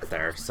drive to get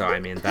there, so I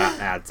mean that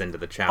adds into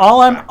the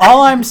challenge.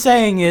 All I'm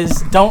saying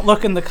is don't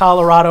look in the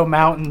Colorado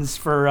mountains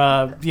for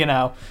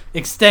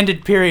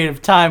extended period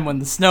of time when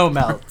the snow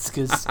melts,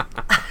 because.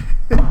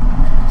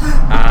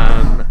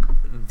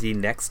 The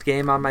next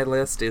game on my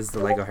list is the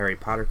Lego Harry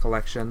Potter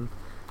collection.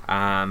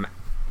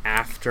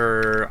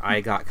 After I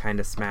got kind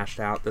of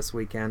smashed out this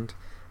weekend,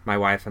 my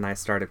wife and I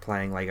started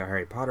playing Lego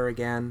Harry Potter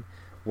again.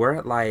 We're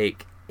at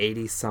like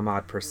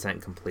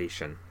 80%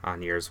 completion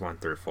on years 1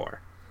 through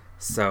 4.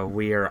 So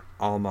we are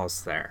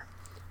almost there.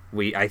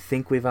 I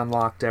think we've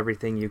unlocked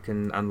everything you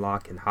can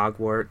unlock in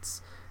Hogwarts.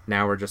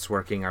 Now we're just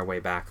working our way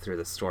back through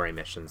the story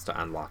missions to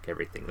unlock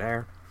everything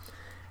there.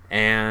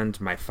 And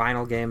my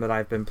final game that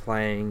I've been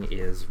playing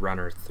is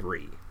Runner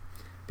 3.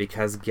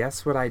 Because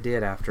guess what I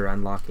did after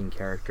unlocking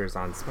characters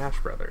on Smash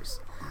Brothers?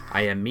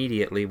 I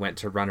immediately went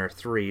to Runner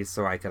 3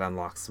 so I could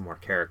unlock some more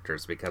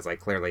characters, because I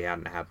clearly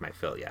hadn't had my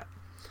fill yet.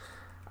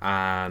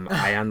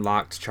 I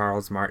unlocked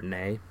Charles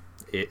Martinet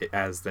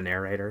as the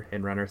narrator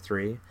in Runner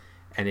 3,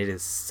 and it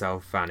is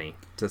so funny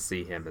to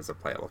see him as a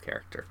playable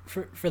character.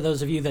 For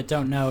those of you that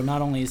don't know,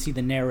 not only is he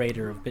the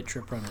narrator of Bit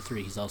Trip Runner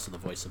 3, he's also the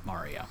voice of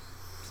Mario.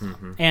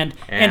 Mm-hmm.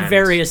 And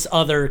various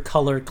other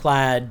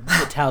color-clad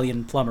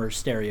Italian plumber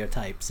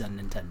stereotypes in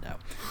Nintendo.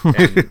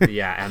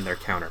 And their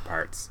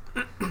counterparts.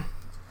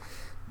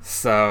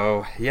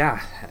 So,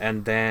 yeah,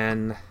 and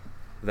then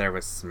there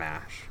was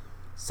Smash.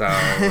 So,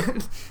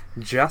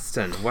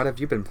 Justin, what have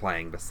you been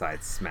playing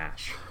besides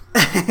Smash?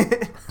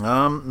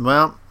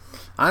 Well,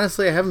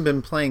 honestly, I haven't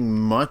been playing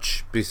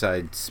much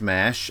besides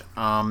Smash.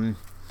 I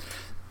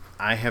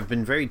have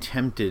been very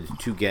tempted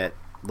to get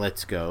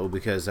Let's Go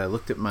because I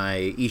looked at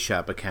my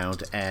eShop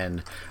account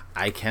and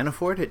I can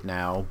afford it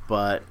now,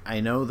 but I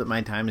know that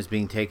my time is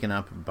being taken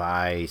up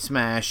by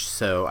Smash,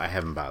 so I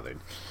haven't bothered.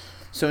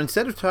 So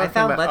instead of talking I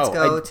found about... Let's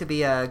Go to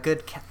be a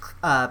good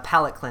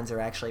palate cleanser,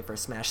 actually, for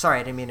Smash. Sorry,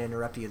 I didn't mean to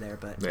interrupt you there,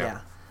 but yeah.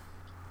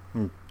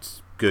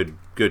 It's good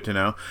to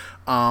know.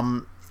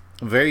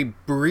 Very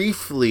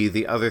briefly,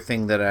 the other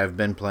thing that I've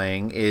been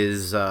playing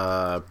is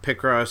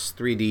Picross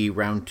 3D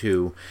Round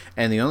 2,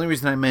 and the only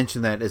reason I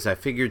mention that is I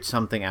figured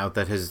something out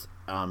that has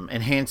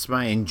enhanced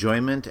my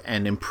enjoyment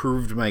and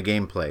improved my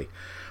gameplay.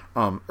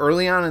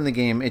 Early on in the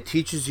game, it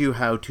teaches you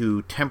how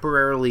to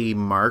temporarily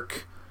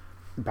mark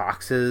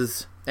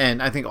boxes,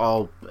 and I think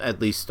at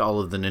least all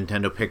of the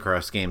Nintendo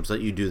Picross games let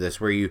you do this,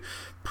 where you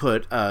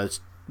put a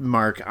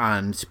mark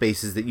on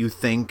spaces that you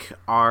think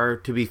are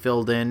to be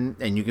filled in,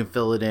 and you can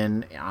fill it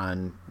in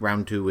on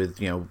round 2 with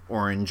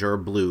orange or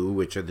blue,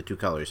 which are the two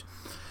colors.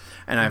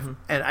 And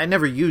I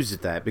never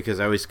used that because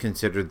I always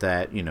considered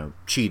that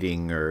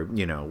cheating or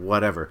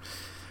whatever.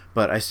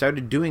 But I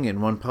started doing it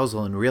in one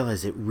puzzle and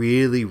realized it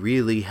really,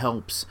 really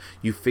helps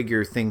you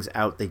figure things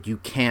out that you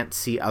can't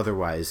see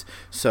otherwise.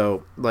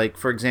 So, like,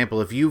 for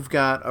example, if you've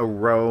got a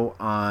row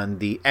on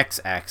the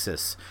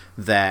x-axis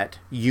that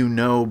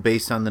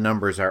based on the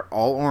numbers are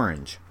all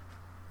orange,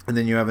 and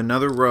then you have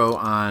another row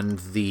on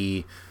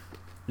the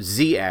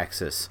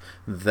z-axis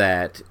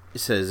that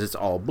says it's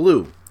all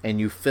blue, and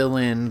you fill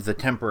in the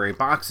temporary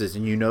boxes,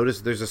 and you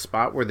notice there's a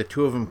spot where the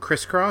two of them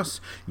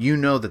crisscross,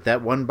 that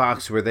one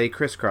box where they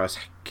crisscross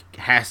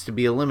has to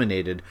be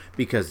eliminated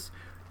because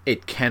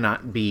it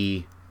cannot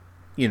be,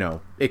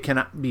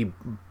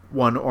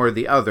 one or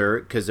the other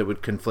because it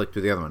would conflict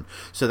with the other one.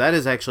 So that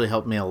has actually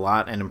helped me a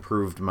lot and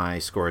improved my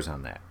scores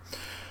on that.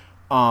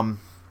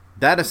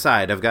 That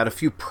aside, I've got a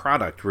few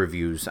product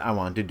reviews I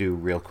want to do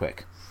real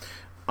quick.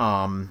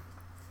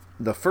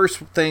 The first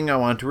thing I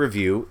want to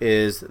review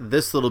is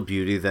this little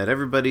beauty that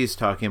everybody's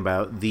talking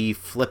about, the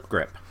Flip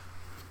Grip.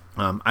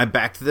 I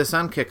backed this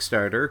on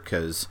Kickstarter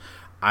because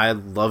I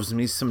loves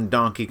me some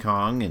Donkey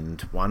Kong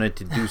and wanted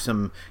to do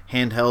some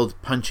handheld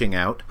punching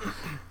out.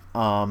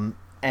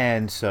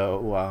 And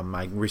so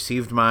I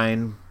received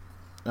mine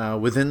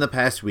within the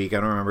past week. I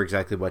don't remember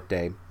exactly what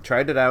day.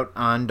 Tried it out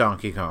on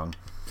Donkey Kong.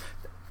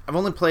 I've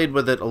only played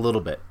with it a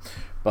little bit,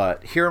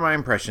 but here are my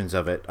impressions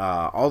of it.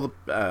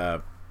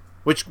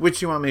 Which do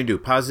you want me to do?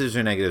 Positives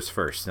or negatives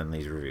first in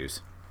these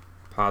reviews?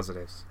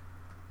 Positives.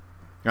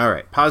 All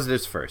right,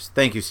 positives first.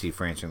 Thank you, Steve,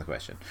 for answering the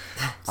question.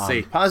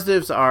 See.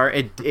 Positives are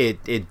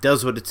it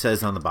does what it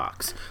says on the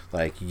box.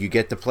 Like, you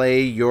get to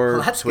play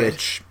your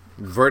Switch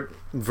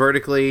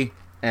vertically,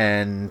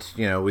 and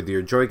with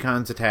your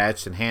Joy-Cons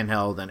attached and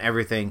handheld and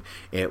everything.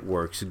 It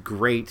works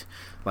great.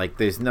 Like,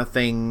 there's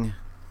nothing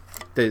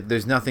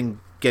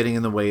getting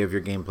in the way of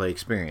your gameplay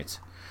experience.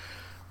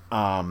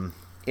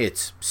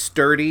 It's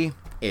sturdy.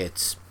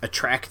 It's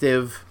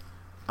attractive.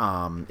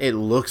 It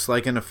looks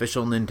like an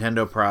official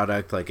Nintendo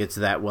product. Like, it's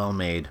that well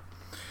made.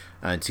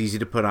 It's easy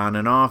to put on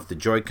and off. The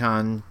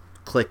Joy-Con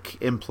click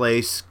in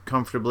place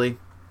comfortably.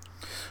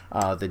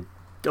 The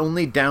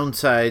only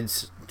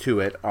downsides to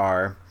it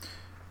are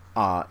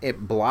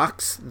it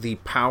blocks the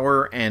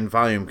power and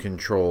volume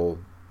control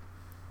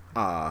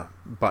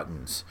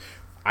buttons.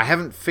 I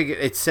haven't figured...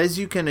 It says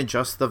you can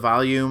adjust the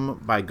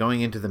volume by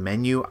going into the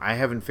menu. I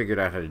haven't figured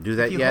out how to do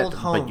that yet.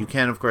 But you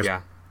can, of course...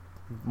 Yeah.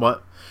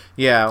 What?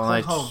 Yeah,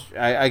 well,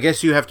 I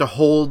guess you have to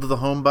hold the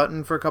home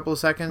button for a couple of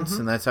seconds,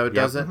 and that's how it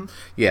does it.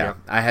 Yeah,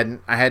 I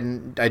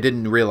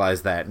didn't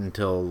realize that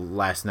until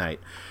last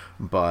night.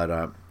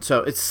 But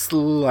so it's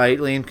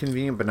slightly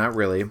inconvenient, but not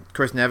really. Of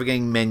course,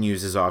 navigating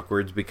menus is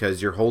awkward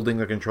because you're holding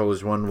the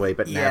controllers one way,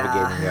 but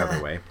navigating the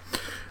other way.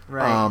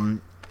 Right.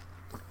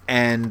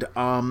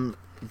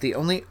 The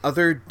only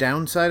other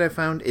downside I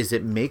found is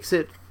it makes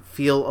it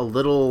feel a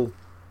little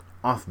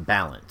off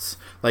balance.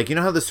 Like,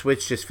 how the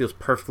Switch just feels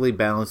perfectly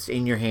balanced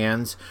in your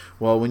hands?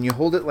 Well, when you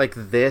hold it like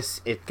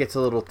this, it gets a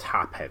little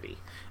top heavy.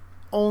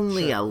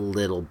 Only a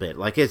little bit.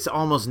 Like, it's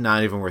almost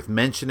not even worth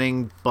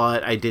mentioning,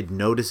 but I did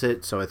notice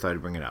it, so I thought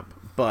I'd bring it up.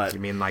 But you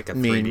mean like a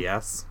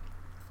 3DS?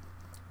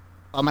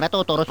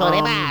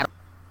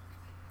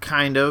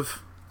 Kind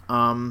of.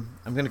 I'm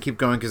going to keep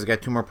going because I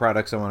got two more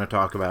products I want to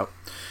talk about.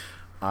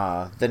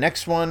 The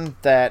next one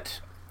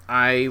that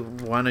I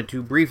wanted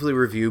to briefly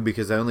review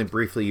because I only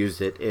briefly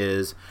used it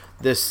is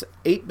this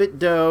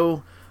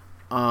 8BitDo.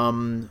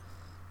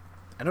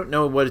 I don't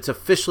know what it's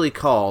officially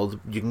called.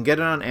 You can get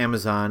it on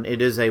Amazon.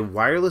 It is a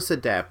wireless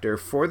adapter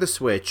for the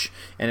Switch,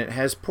 and it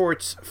has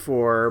ports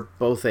for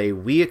both a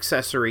Wii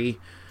accessory,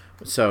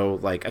 so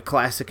like a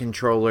classic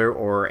controller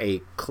or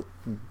a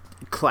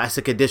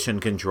classic edition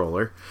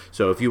controller.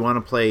 So if you want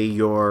to play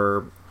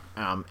your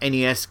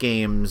NES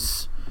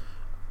games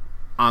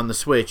on the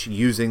Switch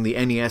using the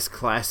NES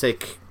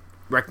Classic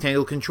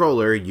rectangle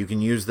controller, you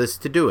can use this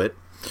to do it.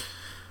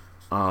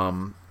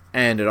 And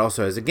it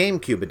also has a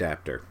GameCube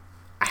adapter.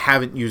 I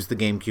haven't used the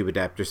GameCube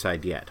adapter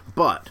side yet,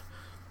 but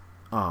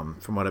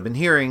from what I've been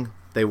hearing,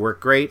 they work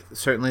great.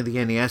 Certainly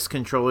the NES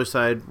controller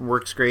side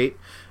works great.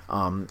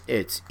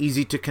 It's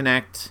easy to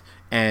connect.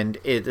 and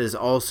it is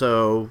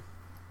also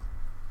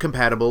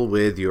compatible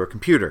with your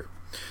computer.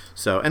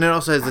 So, and it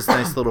also has this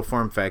nice little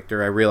form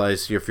factor. I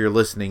realize if you're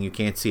listening, you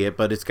can't see it,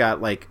 but it's got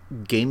like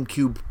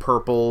GameCube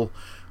purple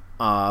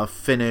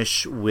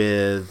finish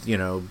with,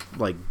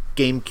 like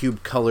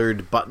GameCube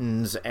colored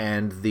buttons,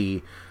 and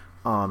the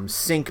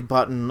sync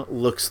button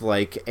looks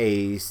like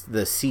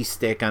the C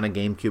stick on a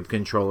GameCube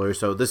controller.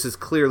 So this is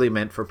clearly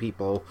meant for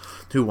people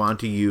who want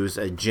to use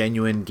a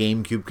genuine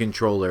GameCube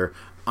controller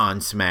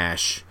on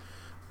Smash,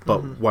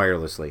 but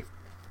wirelessly.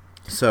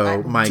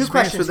 So my two experience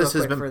questions with this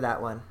real has quick been for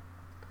that one.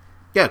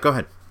 Yeah, go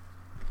ahead.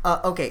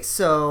 Okay,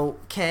 so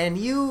can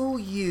you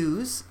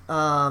use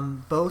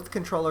both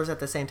controllers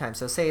at the same time?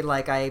 So say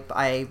like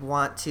I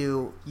want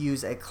to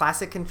use a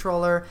classic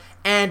controller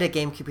and a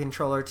GameCube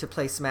controller to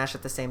play Smash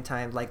at the same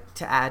time, like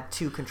to add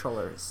two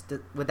controllers.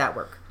 Would that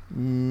work?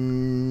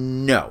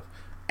 No.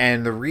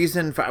 And the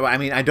reason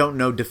I don't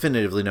know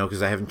definitively no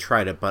because I haven't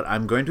tried it, but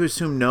I'm going to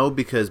assume no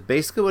because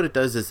basically what it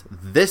does is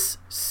this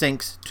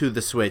syncs to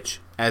the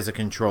Switch as a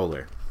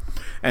controller.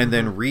 And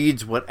then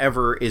reads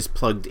whatever is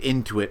plugged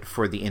into it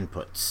for the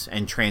inputs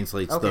and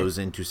translates those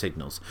into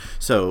signals.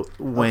 So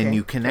when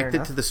you connect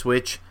it to the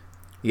Switch,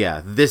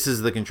 this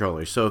is the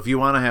controller. So if you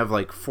want to have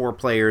like 4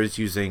 players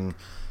using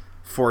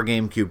 4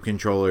 GameCube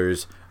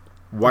controllers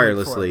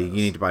wirelessly, you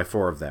need to buy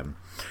 4 of them.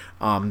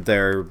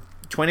 They're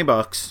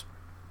 $20,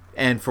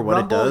 and for what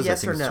Rumble, it does, yes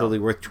I think it's or no? totally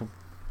worth.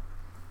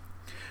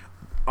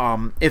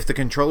 If the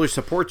controller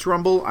supports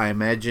Rumble, I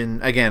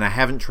imagine... Again, I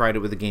haven't tried it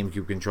with a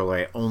GameCube controller.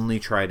 I only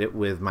tried it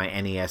with my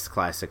NES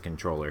Classic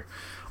controller.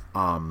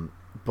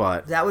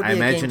 But that would be I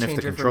imagine a game if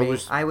the changer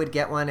controllers... for me. I would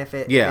get one if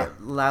it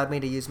allowed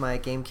me to use my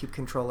GameCube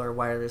controller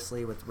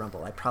wirelessly with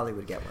Rumble. I probably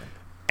would get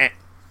one.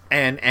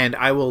 And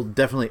I will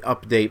definitely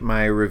update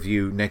my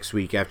review next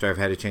week after I've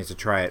had a chance to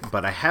try it.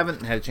 But I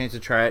haven't had a chance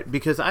to try it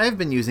because I have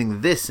been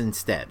using this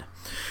instead.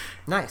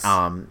 Nice.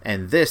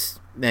 And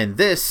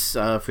this,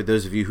 for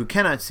those of you who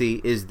cannot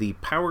see, is the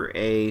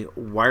PowerA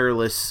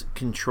wireless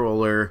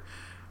controller,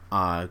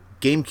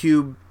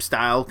 GameCube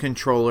style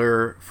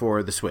controller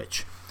for the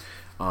Switch.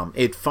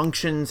 It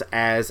functions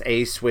as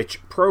a Switch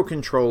Pro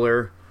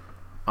controller.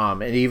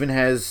 It even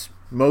has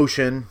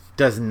motion.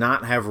 Does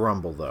not have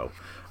Rumble though.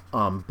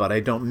 But I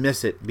don't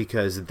miss it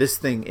because this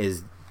thing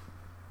is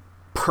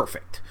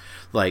perfect.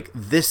 Like,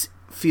 this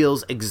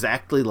feels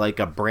exactly like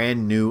a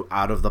brand new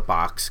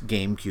out-of-the-box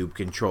GameCube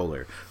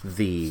controller.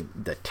 The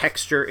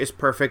texture is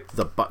perfect.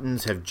 The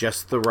buttons have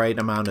just the right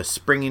amount of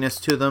springiness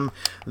to them.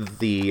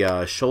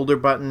 The shoulder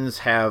buttons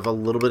have a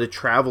little bit of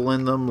travel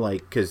in them,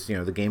 like, because, the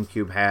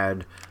GameCube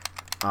had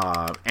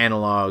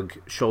analog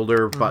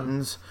shoulder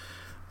buttons.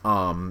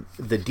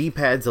 The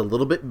D-pad's a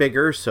little bit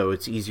bigger, so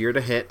it's easier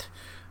to hit.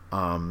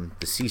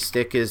 The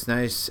C-stick is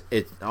nice.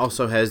 It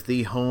also has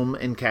the home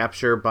and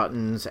capture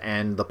buttons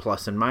and the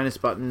plus and minus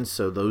buttons,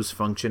 so those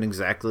function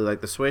exactly like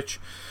the Switch.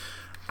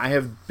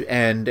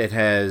 And it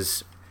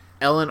has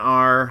L and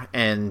R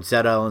and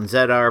ZL and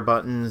ZR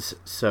buttons,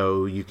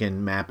 so you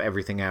can map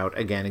everything out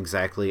again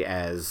exactly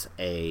as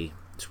a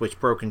Switch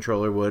Pro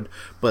controller would,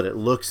 but it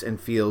looks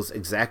and feels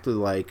exactly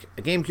like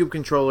a GameCube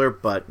controller,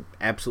 but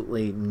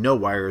absolutely no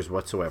wires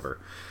whatsoever.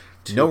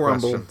 No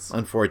Rumble,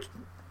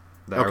 unfortunately.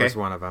 That was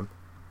one of them.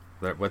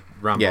 With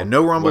Rumble. Yeah,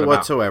 no Rumble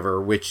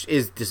whatsoever, which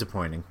is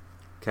disappointing.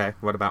 Okay,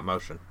 what about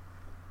motion?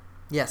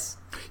 Yes.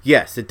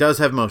 Yes, it does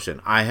have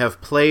motion. I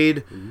have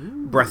played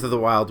Breath of the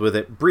Wild with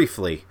it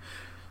briefly.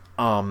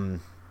 I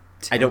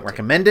don't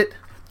recommend it.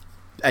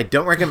 I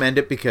don't recommend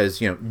it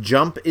because,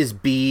 jump is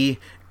B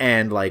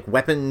and, like,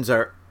 weapons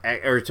are...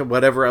 or to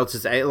whatever else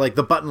is... Like,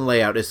 the button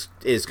layout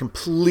is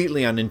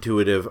completely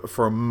unintuitive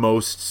for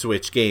most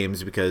Switch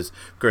games because,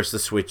 of course, the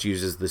Switch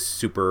uses the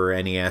Super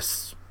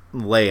NES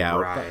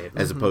layout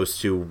as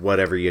opposed to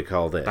whatever you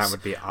call this. That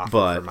would be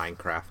awful for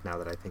Minecraft now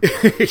that I think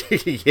about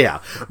it. Yeah,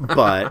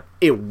 but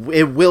it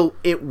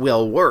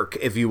will work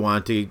if you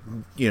want to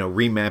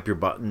remap your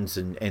buttons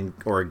and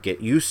or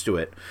get used to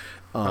it.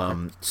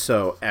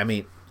 So I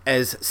mean,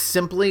 as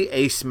simply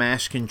a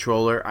Smash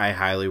controller, I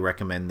highly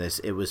recommend this.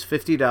 It was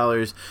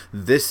 $50.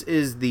 This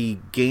is the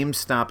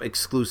GameStop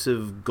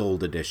exclusive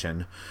Gold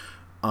Edition.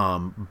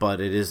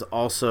 But it is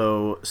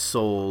also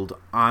sold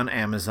on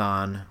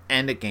Amazon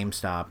and at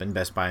GameStop and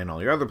Best Buy and all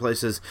your other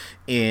places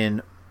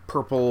in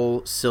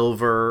purple,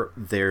 silver.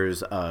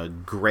 There's a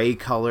gray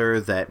color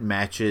that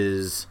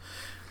matches...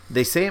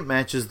 They say it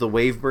matches the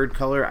Wavebird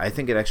color. I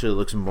think it actually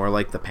looks more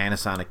like the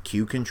Panasonic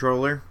Q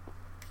controller.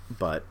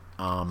 But,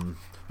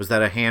 was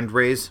that a hand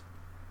raise?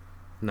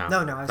 No,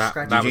 I was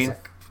scratching.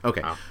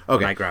 Okay.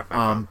 Okay. I grabbed my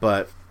phone.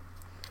 But,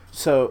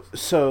 so...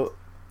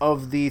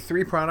 Of the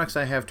 3 products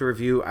I have to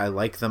review, I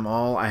like them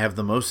all. I have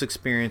the most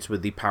experience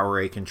with the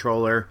PowerA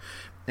controller,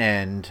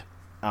 and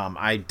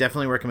I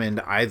definitely recommend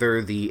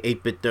either the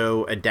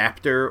 8BitDo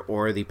adapter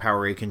or the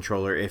PowerA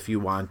controller if you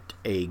want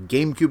a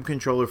GameCube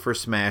controller for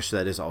Smash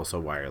that is also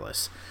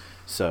wireless.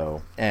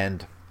 So,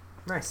 and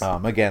nice.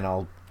 Again,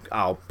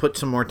 I'll put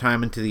some more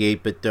time into the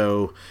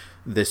 8BitDo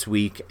this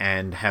week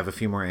and have a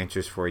few more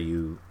answers for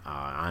you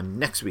on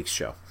next week's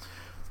show.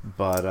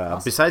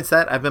 But besides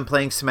that, I've been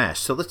playing Smash.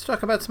 So let's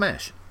talk about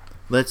Smash.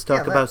 Let's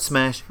talk about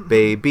Smash,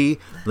 baby.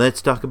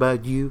 Let's talk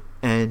about you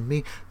and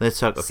me. Let's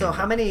talk. Okay, so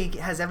how many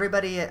has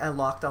everybody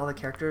unlocked all the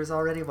characters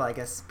already? Well, I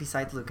guess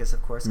besides Lucas,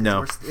 of course.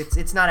 No,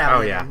 it's not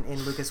out yet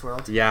in Lucas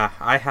World. Yeah,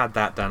 I had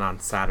that done on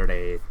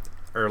Saturday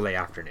early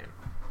afternoon.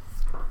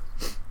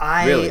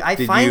 I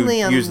Did finally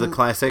you use the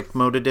classic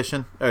mode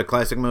edition or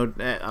classic mode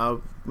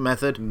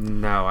method?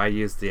 No, I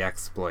used the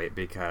exploit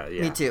because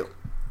Me too.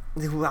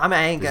 I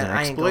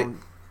ain't going.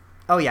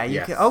 Oh yeah, you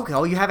Yes. can.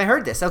 Oh, you haven't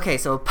heard this. Okay,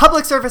 so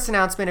public service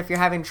announcement: if you're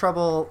having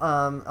trouble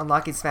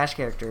unlocking Smash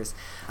characters,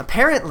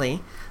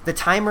 apparently the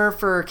timer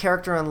for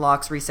character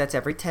unlocks resets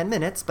every 10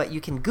 minutes, but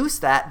you can goose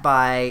that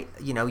by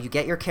you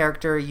get your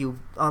character, you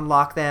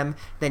unlock them,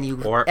 then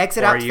you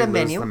exit out to the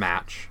menu. Or you lose the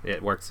match.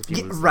 It works if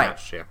you lose the right.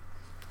 match. Yeah.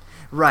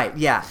 Right,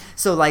 yeah.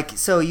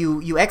 So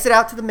you exit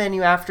out to the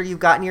menu after you've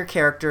gotten your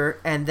character,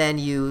 and then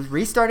you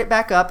restart it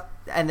back up,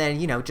 and then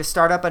just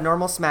start up a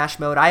normal Smash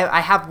mode. I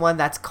have one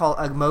that's called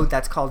a mode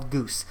that's called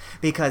Goose,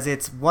 because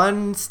it's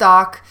one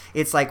stock.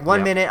 It's like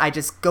 1 minute. I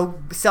just go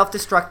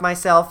self-destruct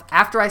myself.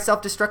 After I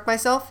self-destruct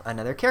myself,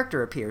 another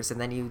character appears, and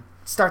then you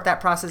start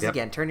that process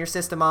again. Turn your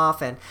system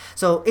off, and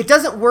so it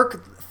doesn't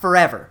work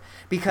forever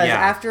because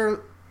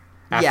after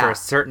a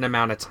certain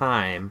amount of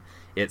time,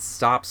 it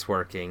stops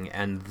working,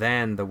 and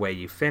then the way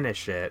you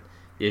finish it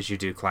is you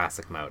do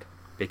classic mode,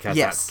 because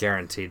that's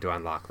guaranteed to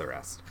unlock the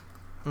rest.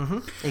 Mm-hmm.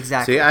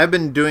 Exactly. See, I've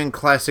been doing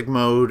classic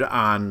mode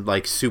on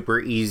like super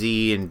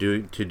easy and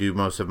to do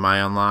most of my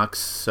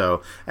unlocks.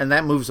 And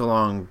that moves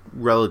along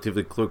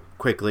relatively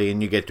quickly,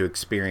 and you get to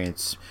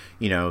experience,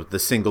 the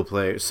single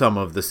player, some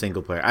of the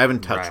single player. I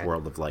haven't touched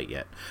World of Light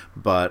yet,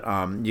 but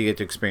you get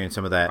to experience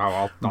some of that.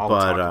 I'll talk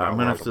about I'm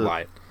gonna World of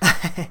Light.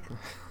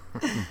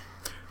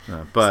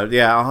 But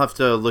yeah, I'll have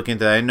to look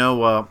into that. I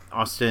know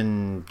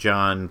Austin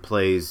John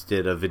Plays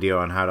did a video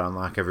on how to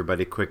unlock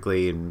everybody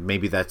quickly, and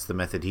maybe that's the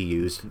method he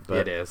used.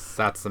 But it is.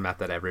 That's the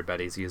method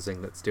everybody's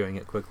using that's doing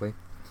it quickly.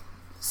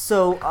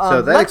 So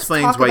that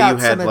explains why you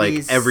had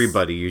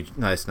everybody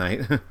last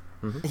night.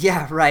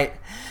 Yeah, right.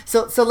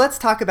 So let's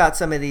talk about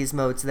some of these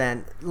modes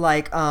then.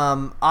 Like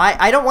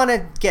I don't want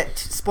to get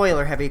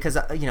spoiler heavy because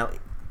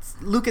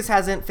Lucas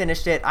hasn't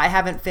finished it. I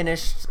haven't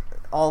finished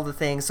all the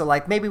things, so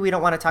like maybe we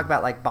don't want to talk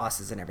about like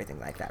bosses and everything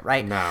like that,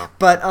 right? No.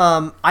 But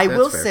I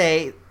will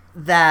say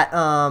that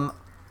I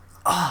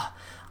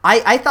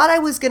thought I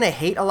was gonna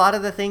hate a lot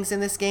of the things in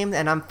this game,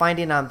 and I'm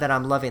finding that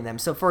I'm loving them.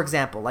 So for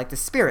example, like the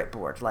spirit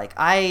board, like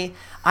I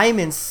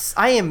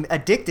am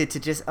addicted to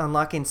just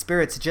unlocking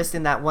spirits just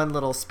in that one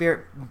little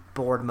spirit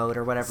board mode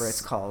or whatever it's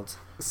called.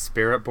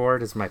 Spirit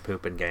board is my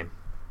pooping game.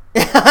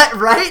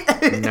 Right?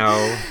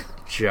 No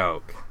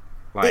joke.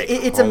 Like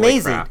it's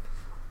amazing. Crap.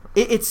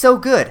 It's so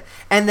good.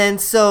 And then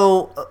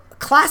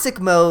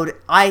classic mode,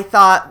 I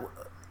thought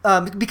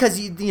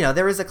because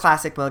there is a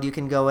classic mode, you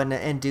can go in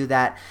and do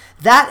that.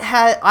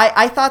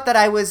 I thought that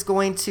I was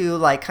going to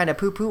like kind of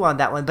poo-poo on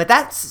that one, but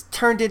that's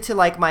turned into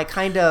like my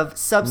kind of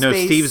subspace.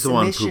 No, Steve's the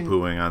one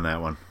poo-pooing on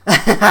that one.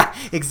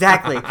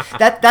 Exactly.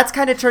 That's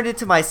kind of turned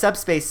into my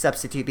subspace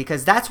substitute,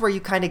 because that's where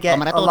you kind of get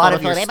a lot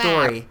of your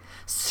story.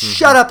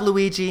 Shut up,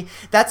 Luigi.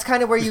 That's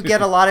kind of where you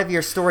get a lot of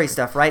your story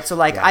stuff, right? So,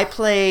 like, I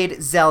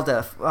played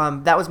Zelda.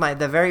 That was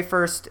the very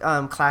first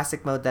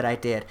classic mode that I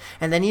did.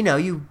 And then,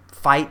 you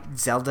fight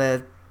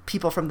Zelda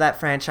people from that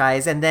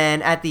franchise. And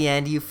then at the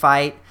end, you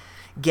fight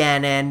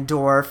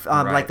Ganondorf,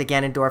 like the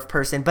Ganondorf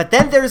person. But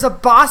then there's a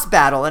boss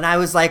battle, and I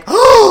was like,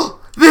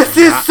 oh, this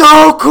is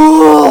so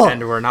cool!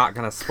 And we're not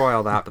going to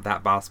spoil that, but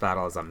that boss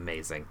battle is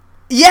amazing.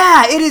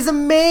 Yeah, it is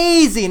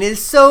amazing. It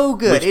is so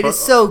good. It is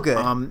so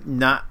good.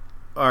 Not...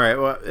 All right.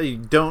 Well,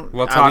 don't.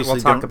 We'll talk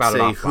about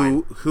it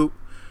offline. Who.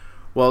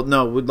 Well,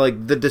 no.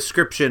 Like the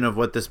description of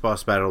what this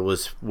boss battle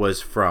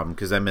was from,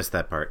 because I missed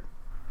that part.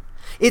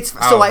 It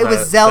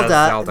was Zelda.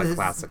 The Zelda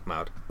classic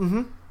mode.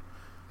 Mm-hmm.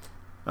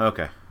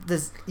 Okay.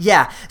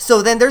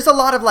 So then there's a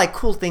lot of like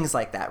cool things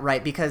like that,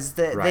 right? Because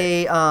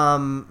they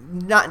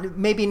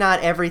not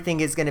everything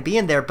is going to be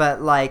in there,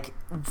 but like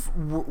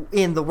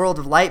in the World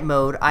of Light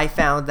mode, I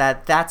found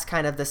that that's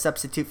kind of the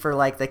substitute for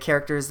like the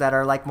characters that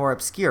are like more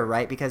obscure,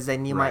 right? Because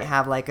then you might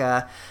have like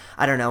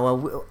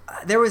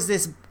there was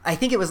this, I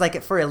think it was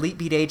like for Elite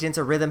Beat Agents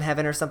or Rhythm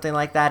Heaven or something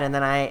like that, and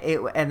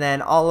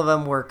then all of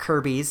them were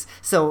Kirby's,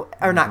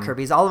 not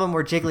Kirby's, all of them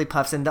were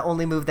Jigglypuffs, and the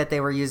only move that they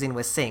were using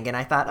was Sing, and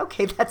I thought,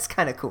 okay, that's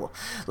kind of cool.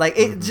 Like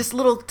just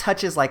little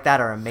touches like that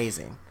are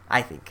amazing,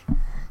 I think.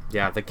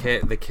 Yeah, the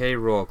K.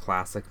 Rool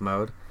classic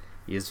mode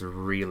is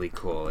really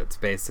cool. It's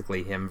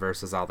basically him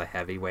versus all the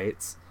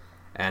heavyweights,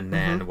 and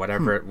then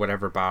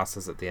whatever boss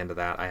is at the end of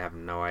that, I have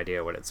no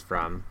idea what it's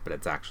from, but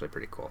it's actually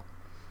pretty cool.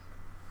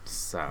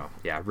 So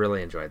yeah,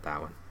 really enjoyed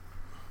that one.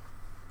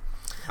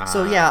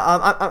 So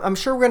I'm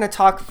sure we're going to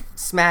talk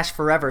Smash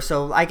forever.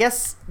 So I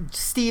guess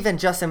Steve and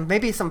Justin,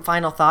 maybe some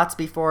final thoughts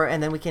before,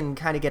 and then we can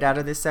kind of get out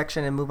of this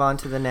section and move on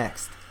to the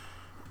next.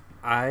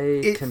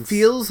 It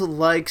feels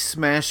like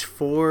Smash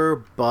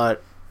 4,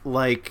 but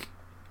like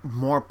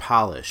more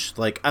polished.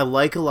 Like, I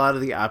like a lot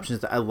of the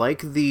options. I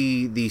like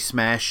the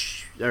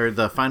Smash, or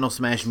the Final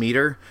Smash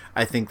meter.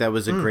 I think that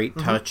was a great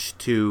touch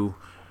to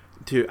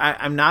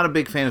I'm not a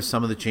big fan of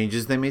some of the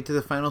changes they made to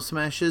the Final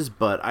Smashes,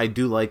 but I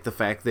do like the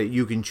fact that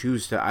you can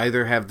choose to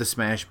either have the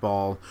Smash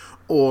Ball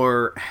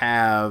or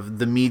have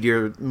the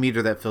meter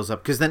that fills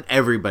up, because then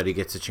everybody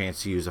gets a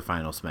chance to use a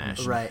Final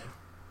Smash.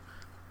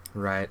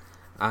 Right.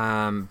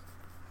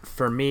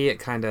 For me, it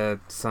kind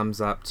of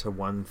sums up to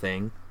one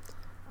thing.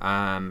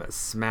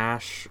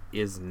 Smash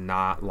is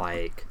not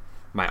like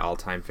my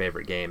all-time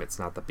favorite game. It's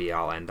not the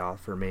be-all, end-all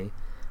for me.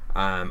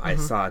 I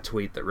saw a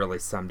tweet that really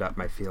summed up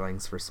my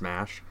feelings for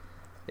Smash.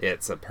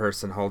 It's a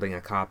person holding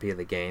a copy of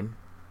the game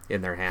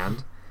in their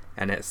hand,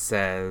 and it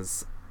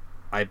says,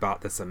 I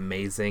bought this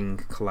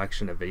amazing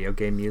collection of video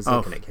game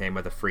music, and it came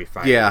with a free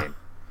fighting game.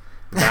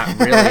 That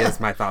really is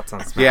my thoughts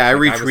on Smash. Yeah, I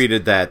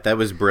retweeted that. That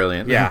was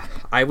brilliant. Yeah,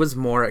 I was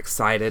more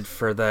excited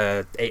for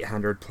the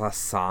 800 plus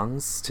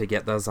songs to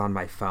get those on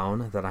my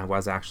phone than I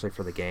was actually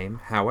for the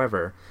game.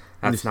 However,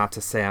 that's not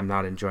to say I'm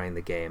not enjoying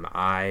the game.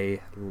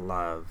 I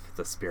love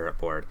the Spirit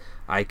Board.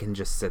 I can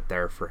just sit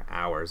there for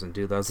hours and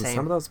do those, and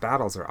some of those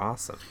battles are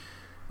awesome.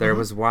 There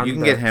was one you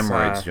can get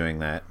hemorrhoids doing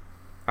that.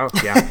 Oh,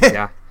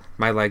 yeah.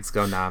 My legs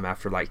go numb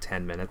after like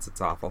 10 minutes.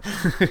 It's awful.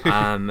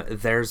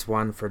 There's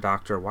one for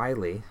Dr.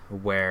 Wily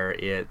where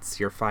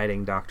you're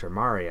fighting Dr.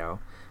 Mario,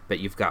 but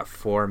you've got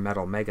 4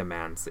 Metal Mega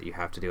Mans that you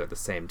have to do at the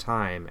same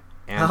time,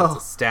 and it's a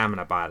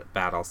stamina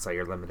battle, so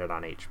you're limited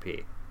on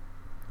HP.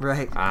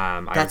 Right.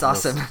 That's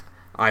awesome.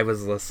 I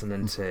was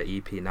listening to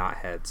EP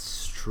Knothead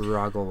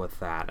struggle with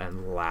that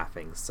and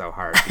laughing so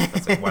hard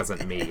because it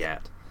wasn't me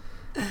yet.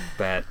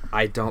 But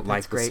I don't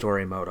like the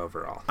story mode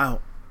overall.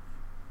 Oh.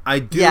 I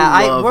do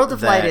love World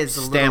of Light is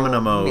stamina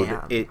mode.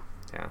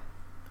 Yeah.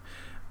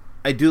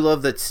 I do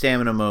love that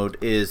stamina mode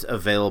is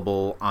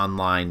available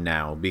online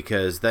now,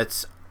 because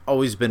that's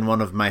always been one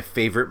of my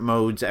favorite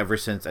modes ever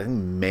since. I think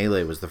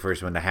Melee was the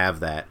first one to have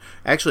that.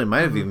 Actually, it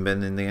might have even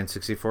been in the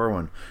N64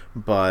 one.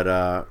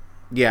 But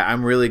yeah,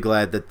 I'm really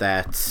glad that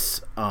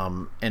that's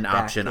an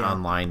option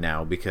online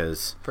now,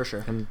 because for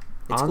sure. And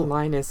it's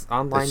online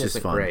cool.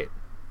 isn't great.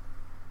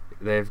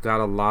 They've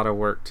got a lot of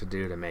work to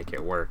do to make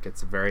it work.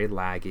 It's very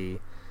laggy.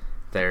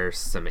 There's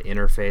some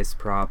interface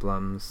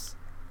problems.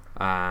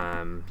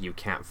 You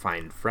can't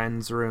find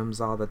friends' rooms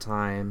all the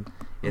time.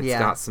 It's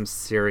got some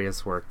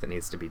serious work that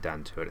needs to be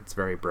done to it. It's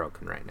very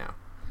broken right now.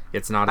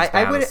 It's not as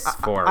bad as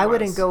 4 I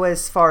wouldn't go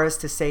as far as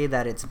to say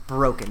that it's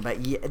broken, but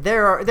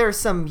there are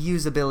some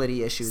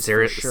usability issues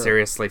for sure.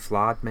 Seriously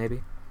flawed,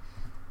 maybe?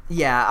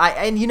 Yeah,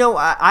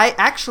 I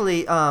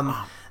actually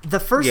the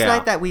first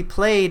night that we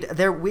played,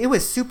 it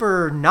was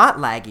super not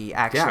laggy,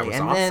 actually. Yeah, it was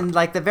awesome. Then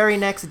like the very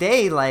next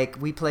day, like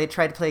we tried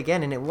to play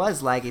again, and it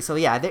was laggy. So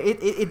yeah,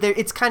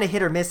 it's kind of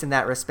hit or miss in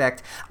that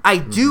respect. I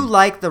do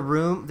like the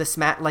room,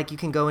 like you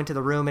can go into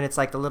the room and it's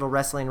like the little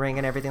wrestling ring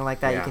and everything like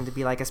that. You can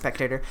be like a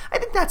spectator. I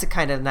think that's a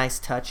kind of nice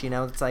touch.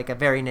 It's like a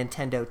very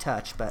Nintendo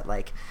touch, but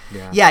like,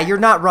 you're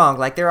not wrong.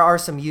 Like there are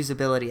some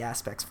usability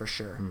aspects for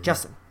sure.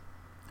 Justin,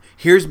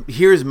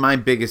 here's my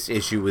biggest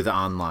issue with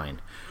online.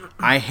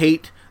 I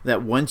hate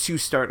that once you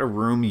start a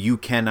room, you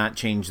cannot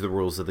change the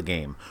rules of the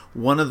game.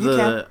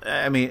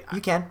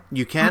 You can.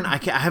 You can? I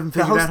haven't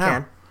figured out how.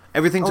 Can.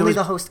 Everything's only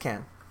the host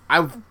can. I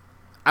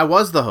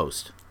was the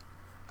host.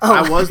 Oh.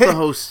 I was the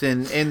host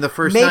in the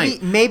first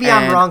night. Maybe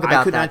I'm wrong about that.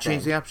 I could not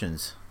change the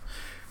options.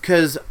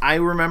 Because I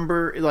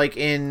remember, like,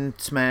 in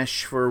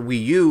Smash for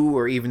Wii U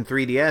or even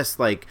 3DS,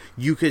 like,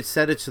 you could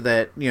set it so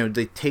that,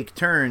 they take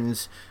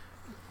turns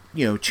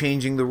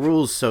changing the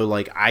rules, so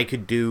like I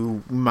could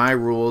do my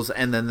rules,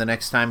 and then the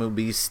next time it would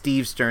be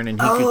Steve's turn,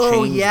 and he could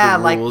change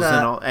the rules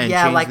and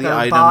change like the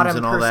items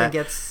and all that.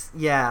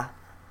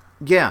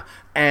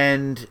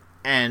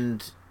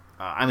 And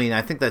I mean,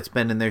 I think that's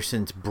been in there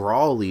since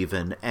Brawl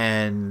even,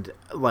 and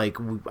like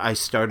I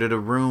started a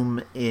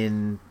room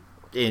in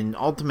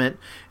Ultimate,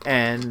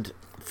 and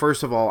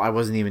first of all, I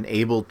wasn't even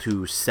able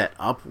to set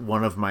up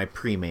one of my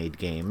pre-made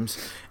games.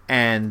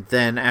 And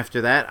then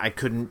after that, I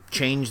couldn't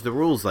change the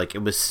rules. Like,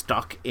 it was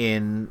stuck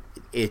in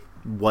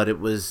what it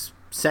was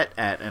set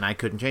at, and I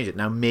couldn't change it.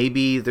 Now,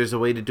 maybe there's a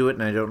way to do it,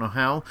 and I don't know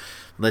how.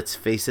 Let's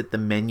face it, the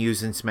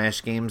menus in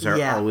Smash games are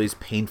always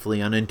painfully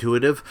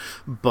unintuitive.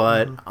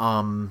 But,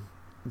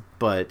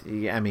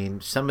 yeah, I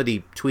mean,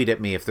 somebody tweet at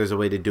me if there's a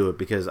way to do it,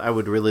 because I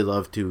would really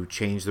love to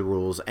change the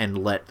rules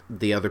and let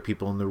the other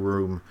people in the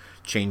room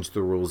change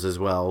the rules as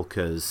well,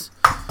 because...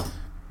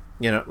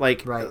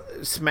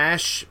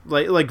 Smash,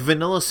 like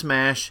Vanilla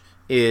Smash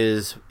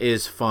is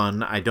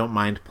fun. I don't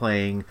mind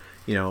playing,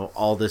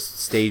 all the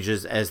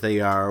stages as they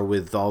are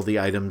with all the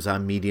items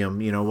on medium,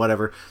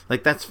 whatever.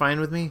 Like, that's fine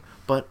with me,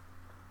 but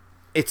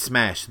it's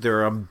Smash. There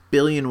are a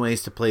billion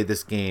ways to play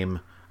this game.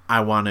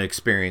 I want to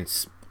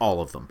experience all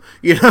of them,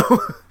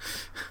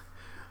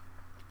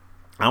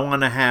 I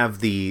want to have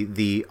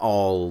the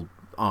all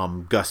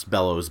Gus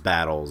Bellows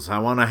battles. I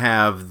want to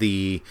have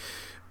the,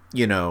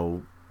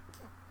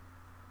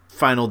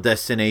 Final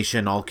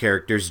Destination, all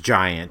characters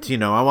giant. You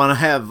know, I want to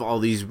have all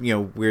these, you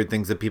know, weird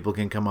things that people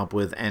can come up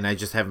with, and I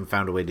just haven't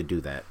found a way to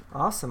do that.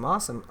 Awesome.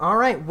 All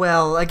right.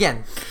 Well,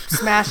 again,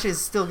 Smash is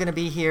still going to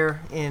be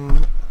here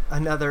in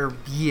another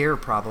year,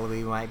 probably.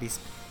 We might be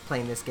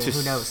playing this game.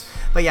 Who knows?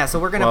 But yeah, so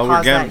we're going to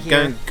pause that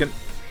here.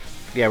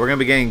 Yeah, we're going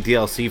to be getting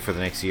DLC for the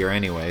next year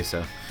anyway,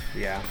 so...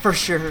 Yeah. For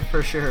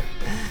sure.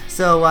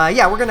 So,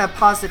 yeah, we're going to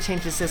pause the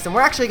change the system. We're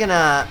actually going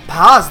to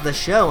pause the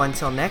show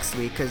until next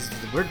week because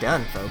we're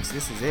done, folks.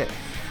 This is it.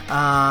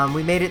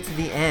 We made it to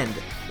the end.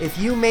 If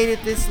you made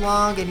it this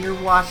long and you're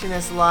watching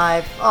us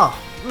live,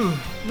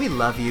 we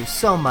love you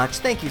so much.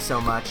 Thank you so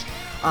much.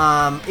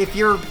 If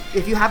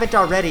you haven't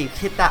already,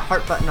 hit that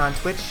heart button on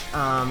Twitch.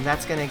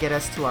 That's going to get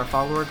us to our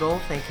follower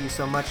goal. Thank you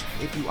so much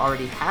if you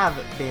already have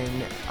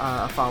been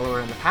a follower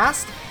in the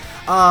past.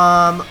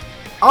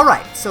 All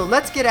right, so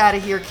let's get out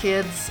of here,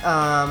 kids.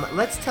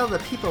 Let's tell the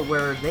people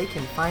where they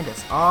can find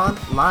us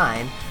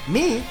online.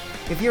 Me,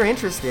 if you're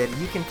interested,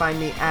 you can find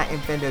me at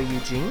Infendo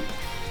Eugene.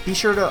 Be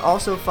sure to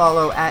also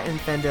follow at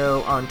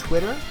Infendo on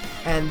Twitter,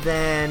 and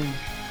then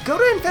go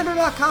to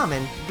Infendo.com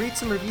and read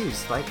some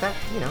reviews like that.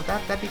 You know,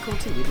 that'd be cool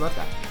too. We'd love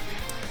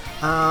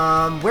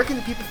that. Where can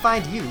the people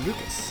find you,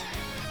 Lucas?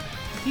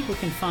 People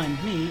can find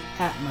me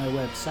at my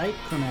website,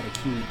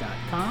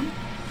 chromatichue.com.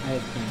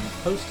 I've been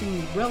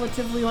posting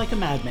relatively like a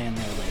madman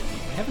there lately.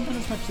 I haven't done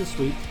as much this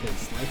week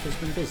because life has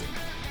been busy.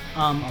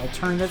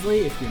 Alternatively,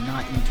 if you're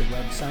not into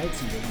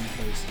websites and you're one of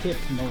those hip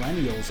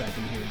millennials I've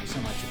been hearing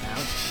so much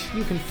about,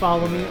 you can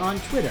follow me on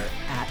Twitter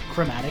at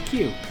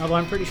chromatichue. Although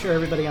I'm pretty sure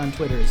everybody on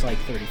Twitter is like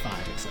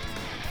 35 except for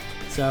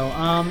me. So,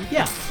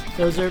 yeah,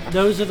 those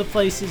are the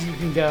places you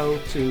can go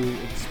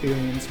to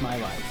experience my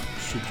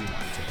life, should you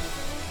want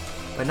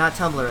to. But not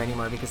Tumblr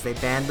anymore because they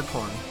banned the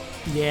porn.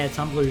 Yeah,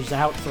 Tumblr's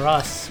out for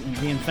us.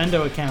 The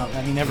Infendo account,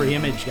 I mean, every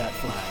image got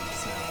flagged.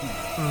 So,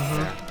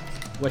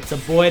 what's a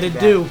boy to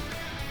do?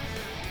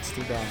 It's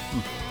too bad.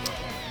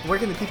 Where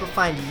can the people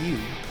find you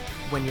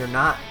when you're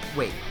not...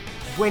 Wait,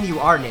 when you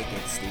are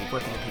naked, Steve, where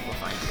can the people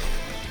find you?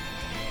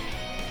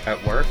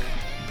 At work?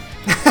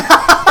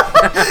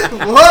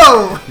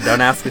 Whoa! Don't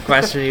ask a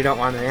question you don't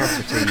want an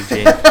answer to,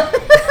 Eugene.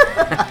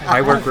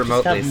 I work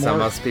remotely, so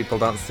most people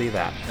don't see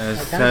that. I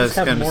was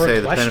going to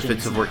say the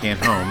benefits of working at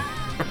home.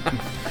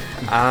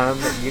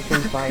 You can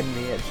find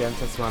me at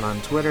Gentis1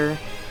 on Twitter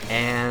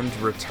and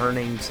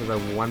returning to the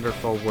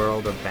wonderful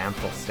world of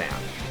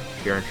Banthelstamp.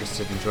 If you're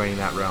interested in joining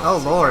that realm, oh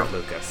Lord,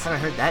 Lucas. Haven't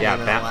heard that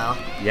name in a while.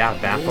 Yeah,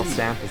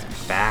 Banthelstamp is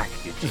back.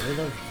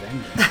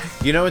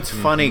 You know, it's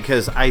funny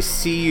because I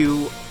see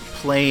you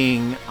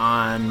playing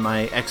on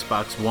my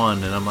Xbox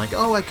One, and I'm like,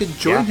 oh, I could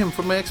join him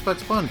from my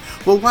Xbox One.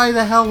 Well, why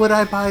the hell would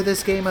I buy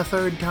this game a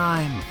third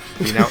time?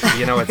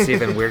 You know what's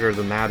even weirder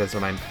than that is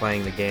when I'm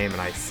playing the game and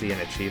I see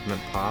an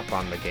achievement pop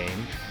on the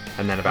game,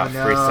 and then about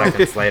 3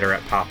 seconds later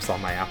it pops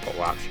on my Apple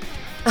Watch.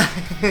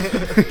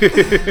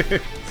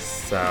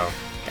 So,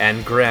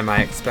 and Grim, I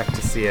expect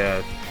to see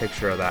a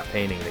picture of that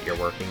painting that you're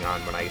working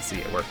on when I see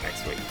it work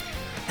next week.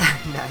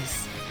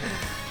 Nice.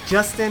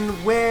 Justin,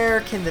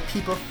 where can the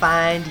people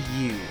find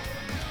you?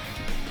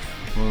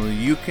 Well,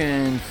 you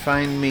can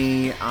find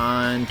me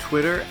on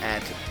Twitter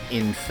at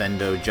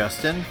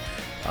InfendoJustin.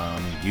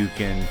 You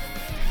can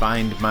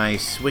find my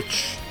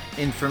Switch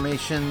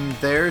information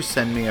there.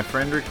 Send me a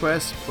friend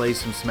request, play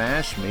some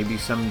Smash. Maybe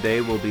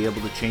someday we'll be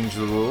able to change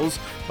the rules,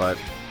 but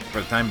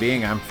for the time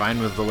being, I'm fine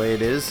with the way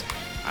it is.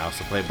 I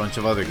also play a bunch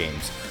of other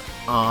games.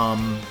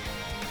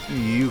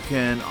 You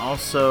can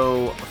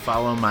also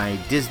follow my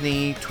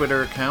Disney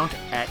Twitter account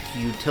at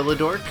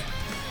Utilidork,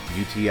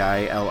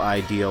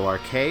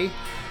 UTILIDORK.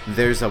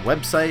 There's a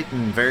website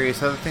and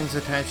various other things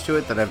attached to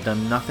it that I've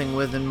done nothing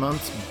with in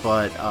months,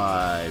 but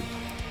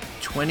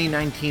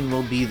 2019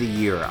 will be the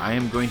year. I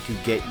am going to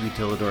get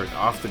Utilidork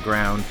off the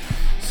ground.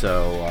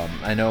 So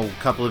I know a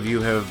couple of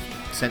you have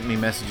sent me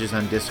messages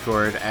on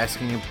Discord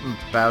asking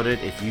about it.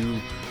 If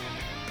you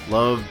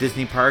love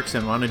Disney parks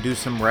and want to do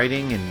some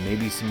writing and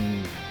maybe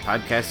some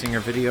podcasting or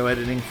video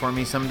editing for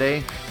me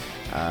someday,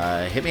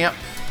 hit me up.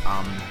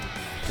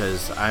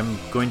 Because I'm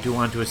going to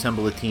want to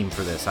assemble a team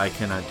for this. I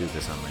cannot do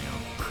this on my own.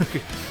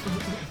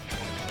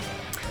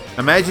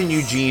 Imagine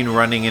Eugene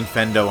running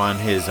Infendo on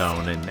his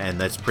own, and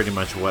that's pretty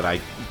much what I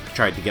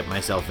tried to get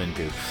myself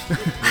into.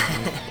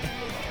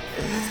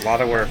 It's a lot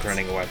of work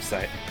running a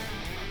website.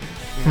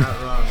 You're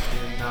not wrong.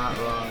 You're not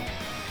wrong.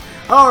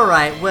 All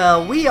right,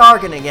 well, we are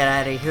going to get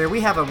out of here.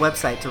 We have a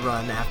website to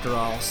run, after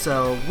all.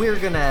 So we're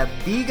going to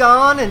be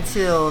gone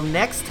until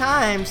next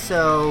time.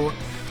 So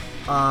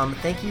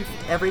thank you,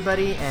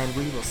 everybody, and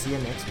we will see you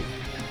next week.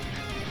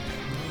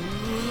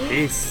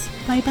 Peace.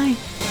 Bye-bye.